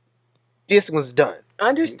tiger. This one's done.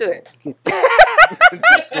 Understood.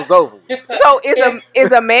 This one's over. So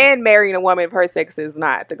is a man marrying a woman if her sex is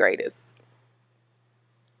not the greatest?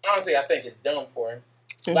 Honestly, I think it's dumb for him.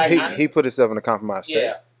 Like he put himself in a compromised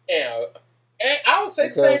state. Yeah, and I would say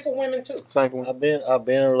the same for women too. Same for women. I've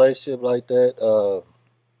been in a relationship like that.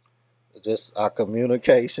 Just our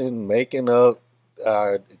communication, making up,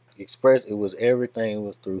 our express. It was everything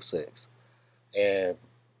was through sex, and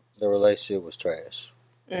the relationship was trash.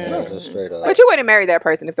 Just straight up. But you wouldn't marry that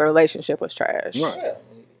person if the relationship was trash. Right. Yeah.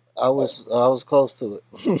 I was close to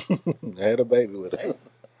it. I had a baby with her.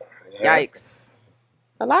 Yikes.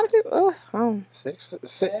 A lot of people. Six.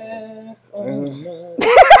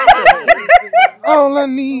 All I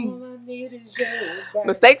need is your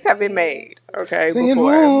mistakes have been made. Okay,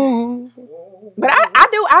 before. But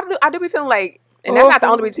I do be feeling like, and that's not the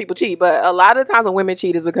only reason people cheat. But a lot of times when women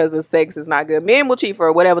cheat is because the sex is not good. Men will cheat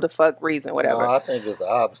for whatever the fuck reason, whatever. No, I think it's the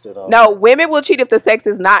opposite. No, women will cheat if the sex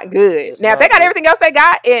is not good. Now, if they got everything else they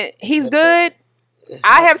got and he's good.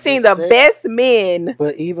 I have seen the best men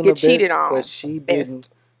get cheated on. But she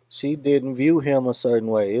didn't view him a certain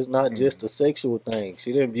way. It's not just a sexual thing.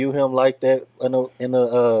 She didn't view him like that in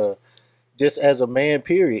a just as a man,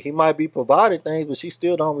 period. He might be providing things, but she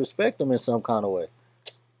still don't respect him in some kind of way.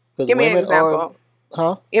 Because Give me an women are, example.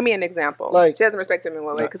 huh? Give me an example. Like- She doesn't respect him in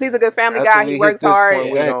one way because he's a good family After guy. we He hit works this hard. point,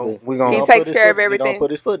 Exactly. we gonna He don't takes put his care of foot- He everything. don't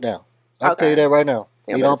put his foot down. I can tell you Okay. that right now.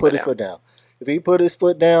 He'll He put don't his put foot his down. foot down. If he put his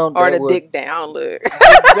foot down, Or that the would- dick down, look.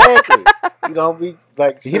 Exactly. He don't be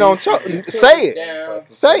like. he don't Put say it. down.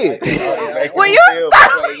 Say it. Will you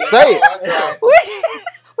stop? Say it. That's right.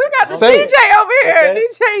 We got the Say DJ over here,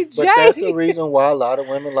 that's- DJ But that's the J. reason why a lot of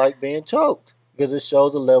women like being choked, because it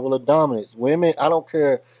shows a level of dominance. Women, I don't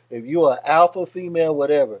care if you're an alpha female,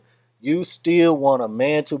 whatever, you still want a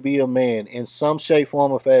man to be a man in some shape,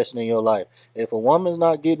 form, or fashion in your life. And if a woman's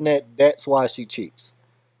not getting that, that's why she cheats.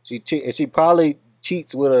 She probably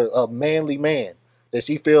cheats with a manly man that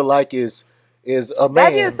she feel like is a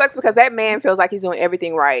man. That just sucks because that man feels like he's doing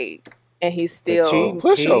everything right, and he's The still cheating,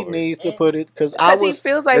 Push he over. needs to put it, because I because he was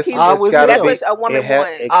feels like he's. I was That's him. what a woman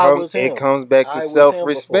wants. I was him. It comes back to I was him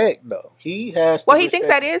self-respect, though. he has to Well, he thinks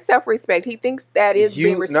that respect- is self-respect. He thinks that is You-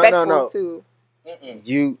 being no, respectful no. to.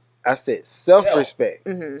 I said self-respect,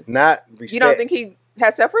 not respect. You don't think he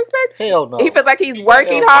has self-respect? Hell no. He feels like he's Because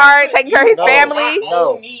working hard, taking care of his family,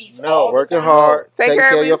 Working hard, taking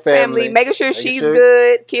care of your his family, making sure making she's sure-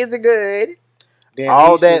 good, kids are good. Then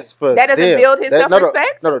all he should- that's for That doesn't them. build his That-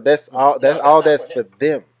 self-respect? No, that's all. That's No, all. that's That's not for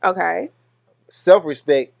them. Okay.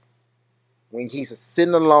 Self-respect. When he's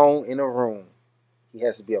sitting alone in a room, he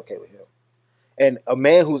has to be okay with him. And a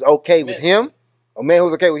man who's okay with him,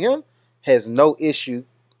 has no issue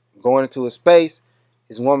going into a space.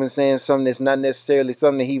 His woman saying something that's not necessarily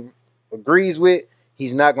something that he agrees with.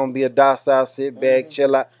 He's not gonna be a docile, sit back,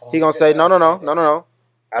 chill out. He gonna say, no.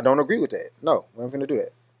 I don't agree with that. No, we're not gonna do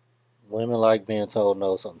that. Women like being told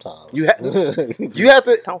no sometimes. You have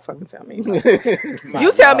to. Don't fucking tell me.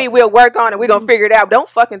 You tell me we'll work on it. We're going to figure it out. Don't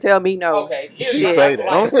fucking tell me no. Okay. She say that.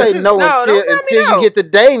 Don't say no, No, until don't tell me you no. hit the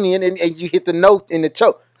Damien and you hit the note in the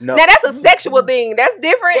choke. No. Now, that's a sexual thing. That's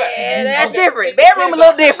different. That's different. Bedroom a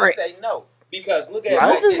little different. Say no because look at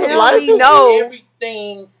Life is Tell life me is- no.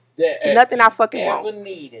 everything that See, nothing I fucking ever want.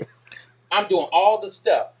 needed. I'm doing all the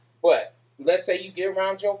stuff, but let's say you get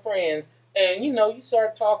around your friends and you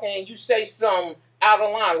start talking and you say something out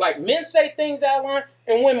of line. Like men say things out of line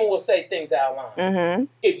and women will say things out of line. Mm-hmm.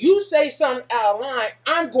 If you say something out of line,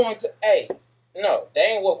 I'm going to, no, that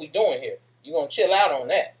ain't what we doing here. You're going to chill out on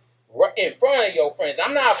that. Right in front of your friends.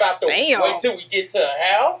 I'm not about to Damn. wait till we get to the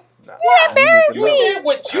house. You You said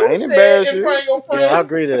what you I ain't said embarrass in you. front of your friends. Yeah, I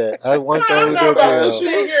agree to that. That's one thing I'm we not do about to agree sit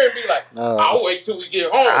on. here and be like, No. I'll wait till we get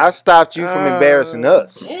home. I stopped you from embarrassing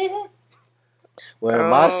us. Mhm. Well,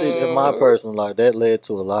 in my personal life, that led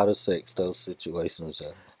to a lot of sex, those situations.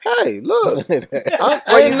 Hey, look. Well,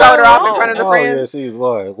 you told her off in front of the Oh, friends? yeah,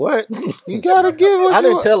 boy. What? You gotta give us. I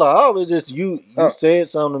didn't tell her. I was just, you Oh. said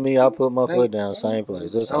something to me. I put my Thank foot down the same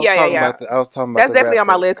place. That's all. Yeah. I was talking about. That's the definitely on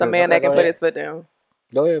my wrap-up, list. A 'cause- man that can go put ahead. his foot down.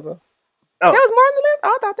 Go ahead, bro. Oh. That was more on the list? Oh,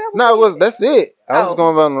 I thought that was. No, it was. That's it. I was Oh.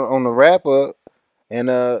 going on the wrap up, and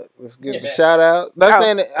let's give the Yeah. shout outs. Not Oh.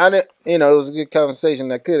 saying that I didn't. It was a good conversation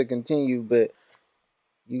that could have continued, but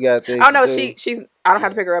you got things. Oh, no, to do. she's. I don't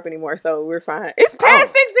have to pick her up anymore, so we're fine. It's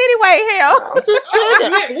past 6 anyway, hell. I'm just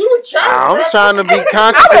checking. We were trying. I'm trying to be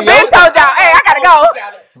conscious I of would have been your. told y'all, hey, I gotta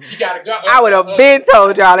go. She gotta go. I would have been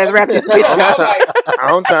told y'all, let's wrap this bitch I was up. like,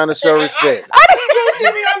 I'm trying to show respect. you see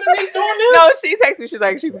me underneath doing this? No, she texts me. She's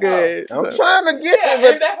like, she's good. I'm So- trying to get Yeah, it,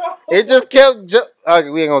 but and that's all. it just kept. Okay,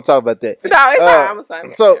 we ain't gonna talk about that. No, it's fine. I'm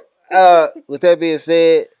sorry. So, with that being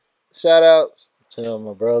said, shout outs. Tell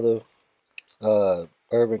my brother,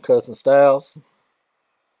 Urban Custom Styles,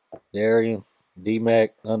 Darian, DMAC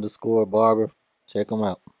 _ Barber. Check them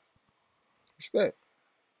out. Respect.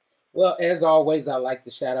 Well, as always, I like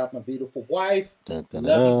to shout out my beautiful wife. Dun, dun,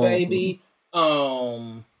 Love you, dun. baby.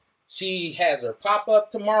 She has her pop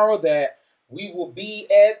up tomorrow that we will be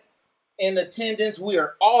at in attendance. We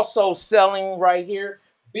are also selling right here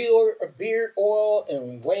beard oil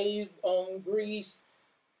and wave grease.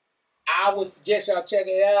 I would suggest y'all check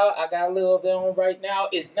it out. I got a little of it on right now.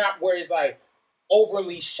 It's not where it's like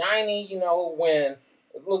overly shiny, when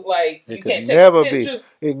it look like It you could can't take never a be. picture.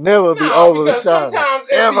 It never be No, overly because shiny. sometimes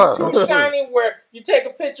it Ever. be too shiny where you take a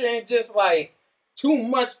picture and just like too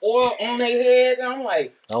much oil on their head. And I'm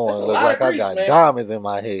like, I want that's to a look lot like of I grease, got man. diamonds in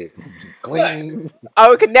my head. Clean.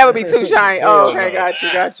 Oh, it could never be too shiny. Oh, Hell okay,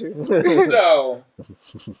 no. got you. So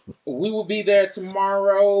we will be there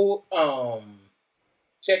tomorrow.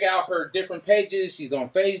 Check out her different pages. She's on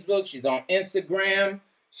Facebook. She's on Instagram.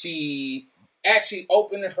 She actually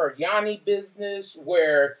opened her Yanni business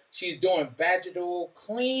where she's doing vaginal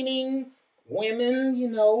cleaning. Women,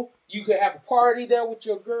 you could have a party there with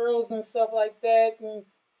your girls and stuff like that. And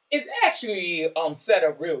it's actually set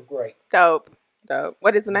up real great. Dope.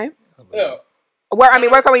 What is the name? Yeah.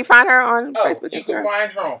 Where can we find her on Facebook? You can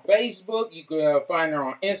find her on Facebook. You can find her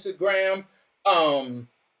on Instagram.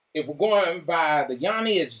 If we're going by the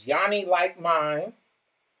Yanni, it's Yanni Like Mine.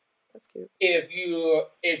 That's cute.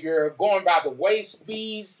 If you're going by the Waste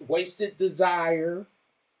Beast, Wasted Desire.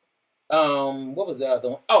 What was the other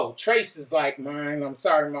one? Oh, Traces Like Mine. I'm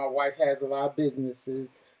sorry, my wife has a lot of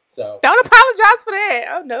businesses, so don't apologize for that.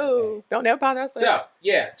 Oh no, don't ever apologize for that. So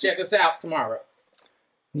yeah, check us out tomorrow.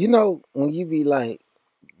 You know, when you be like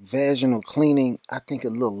vaginal cleaning, I think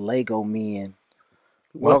of little Lego men.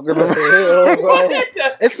 What the hell, bro?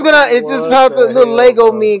 It's just about the little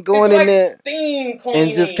Lego men going it's in there steam cleaning.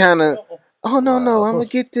 and just kind of, oh no, I'm gonna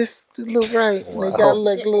get this little right. And they got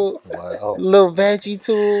like little veggie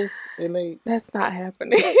tools, and they. That's not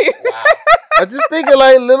happening. Wow. I just think of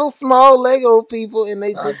like little small Lego people, and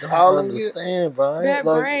they just all understand, Brian. That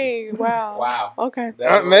brain, wow. Wow. Okay.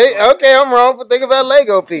 Okay, I'm wrong for thinking about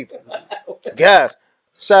Lego people. Gosh,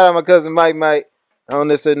 shout out my cousin Mike. On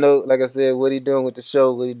this note, like I said, what he doing with the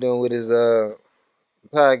show, what he doing with his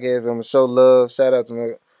podcast, I'm gonna show love. Shout out to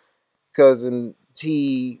my cousin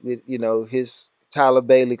T with, his Tyler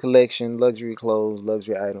Bailey collection, luxury clothes,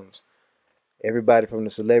 luxury items. Everybody from the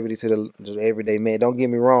celebrity to the everyday man. Don't get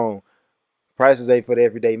me wrong, prices ain't for the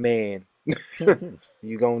everyday man.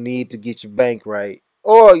 You gonna need to get your bank right.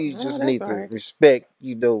 Or you just need to respect,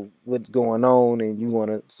 what's going on, and you want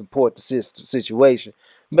to support the situation.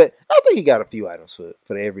 But I think he got a few items for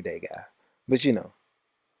the everyday guy. But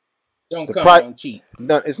don't come on cheap.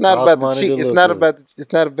 No, it's not about the cheap.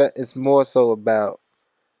 It's more so about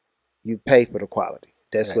you pay for the quality.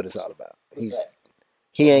 That's what it's all about.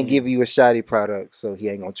 He ain't giving you a shoddy product, so he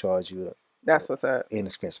ain't gonna charge you That's what's up.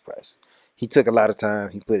 Inexpensive price. He took a lot of time.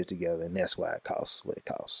 He put it together, and that's why it costs what it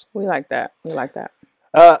costs. We like that.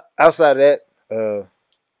 Outside of that,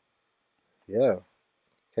 yeah,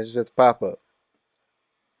 catch us at the pop up.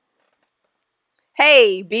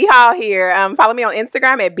 Hey, B Hall here. Follow me on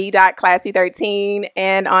Instagram at b.classy13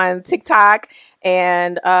 and on TikTok.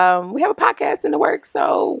 And we have a podcast in the works.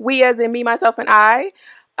 So we, as in me, myself, and I.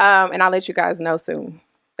 And I'll let you guys know soon.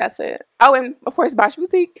 That's it. Oh, and of course, Bosch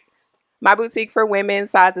Boutique. My boutique for women,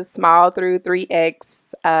 sizes small through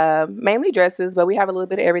 3X, mainly dresses, but we have a little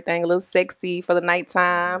bit of everything, a little sexy for the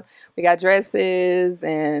nighttime. We got dresses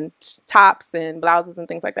and tops and blouses and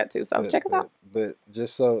things like that too. So check us out. But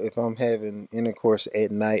just so if I'm having intercourse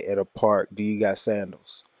at night at a park, do you got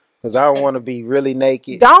sandals? Because I don't want to be really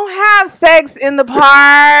naked. Don't have sex in the park.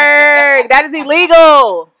 That is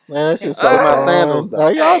illegal. Man, that's just my sandals. Though.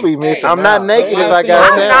 Y'all be missing. I'm not naked if I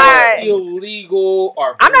got sandals. I'm not illegal.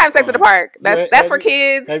 I'm not having sex in the park. That's for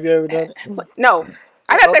kids. Have you ever done it? No.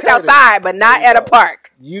 I've had sex outside, but not at a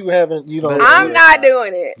park. You haven't. You don't. I'm not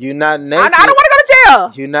doing it. You're not naked. I don't want to go to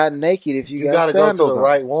jail. You're not naked if you got gotta sandals go to the on.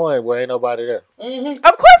 right one where ain't nobody there. Mm-hmm.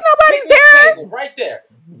 Of course, nobody's there. Table right there.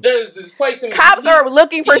 There's this place in Cops are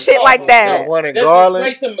looking for shit like that. One in There's Garland.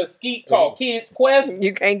 this place in Mesquite called Kids Quest.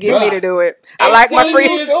 You can't get me to do it. I like my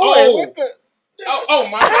freedom. Oh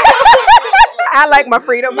my! I like my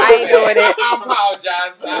freedom. I ain't doing it. I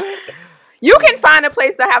apologize. You can find a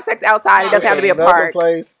place to have sex outside. It doesn't have to be a park.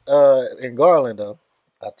 Place in Garland though.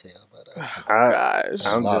 I'll tell you about that. Gosh.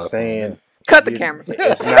 I'm just saying. Cut the cameras.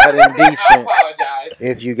 It's not indecent. I apologize.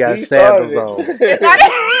 If you got sandals on. It's not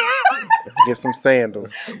Get some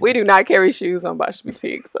sandals. We do not carry shoes on Bosch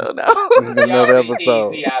Boutique, so no. This is another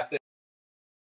episode. Easy out there.